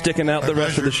Warren for sticking out the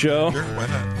rest of the show. Sure, why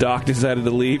not? Doc decided to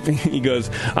leave. He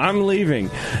goes, I'm leaving.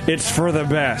 It's for the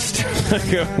best.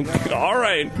 I go, all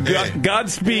right.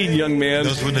 Godspeed, young man.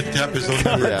 Those when the tap is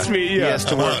on. Godspeed, yeah. He has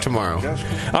to work tomorrow.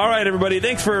 All right, everybody.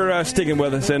 Thanks for sticking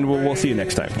with us, and we'll see you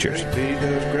next time. Cheers. Be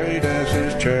as great as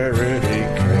his cherry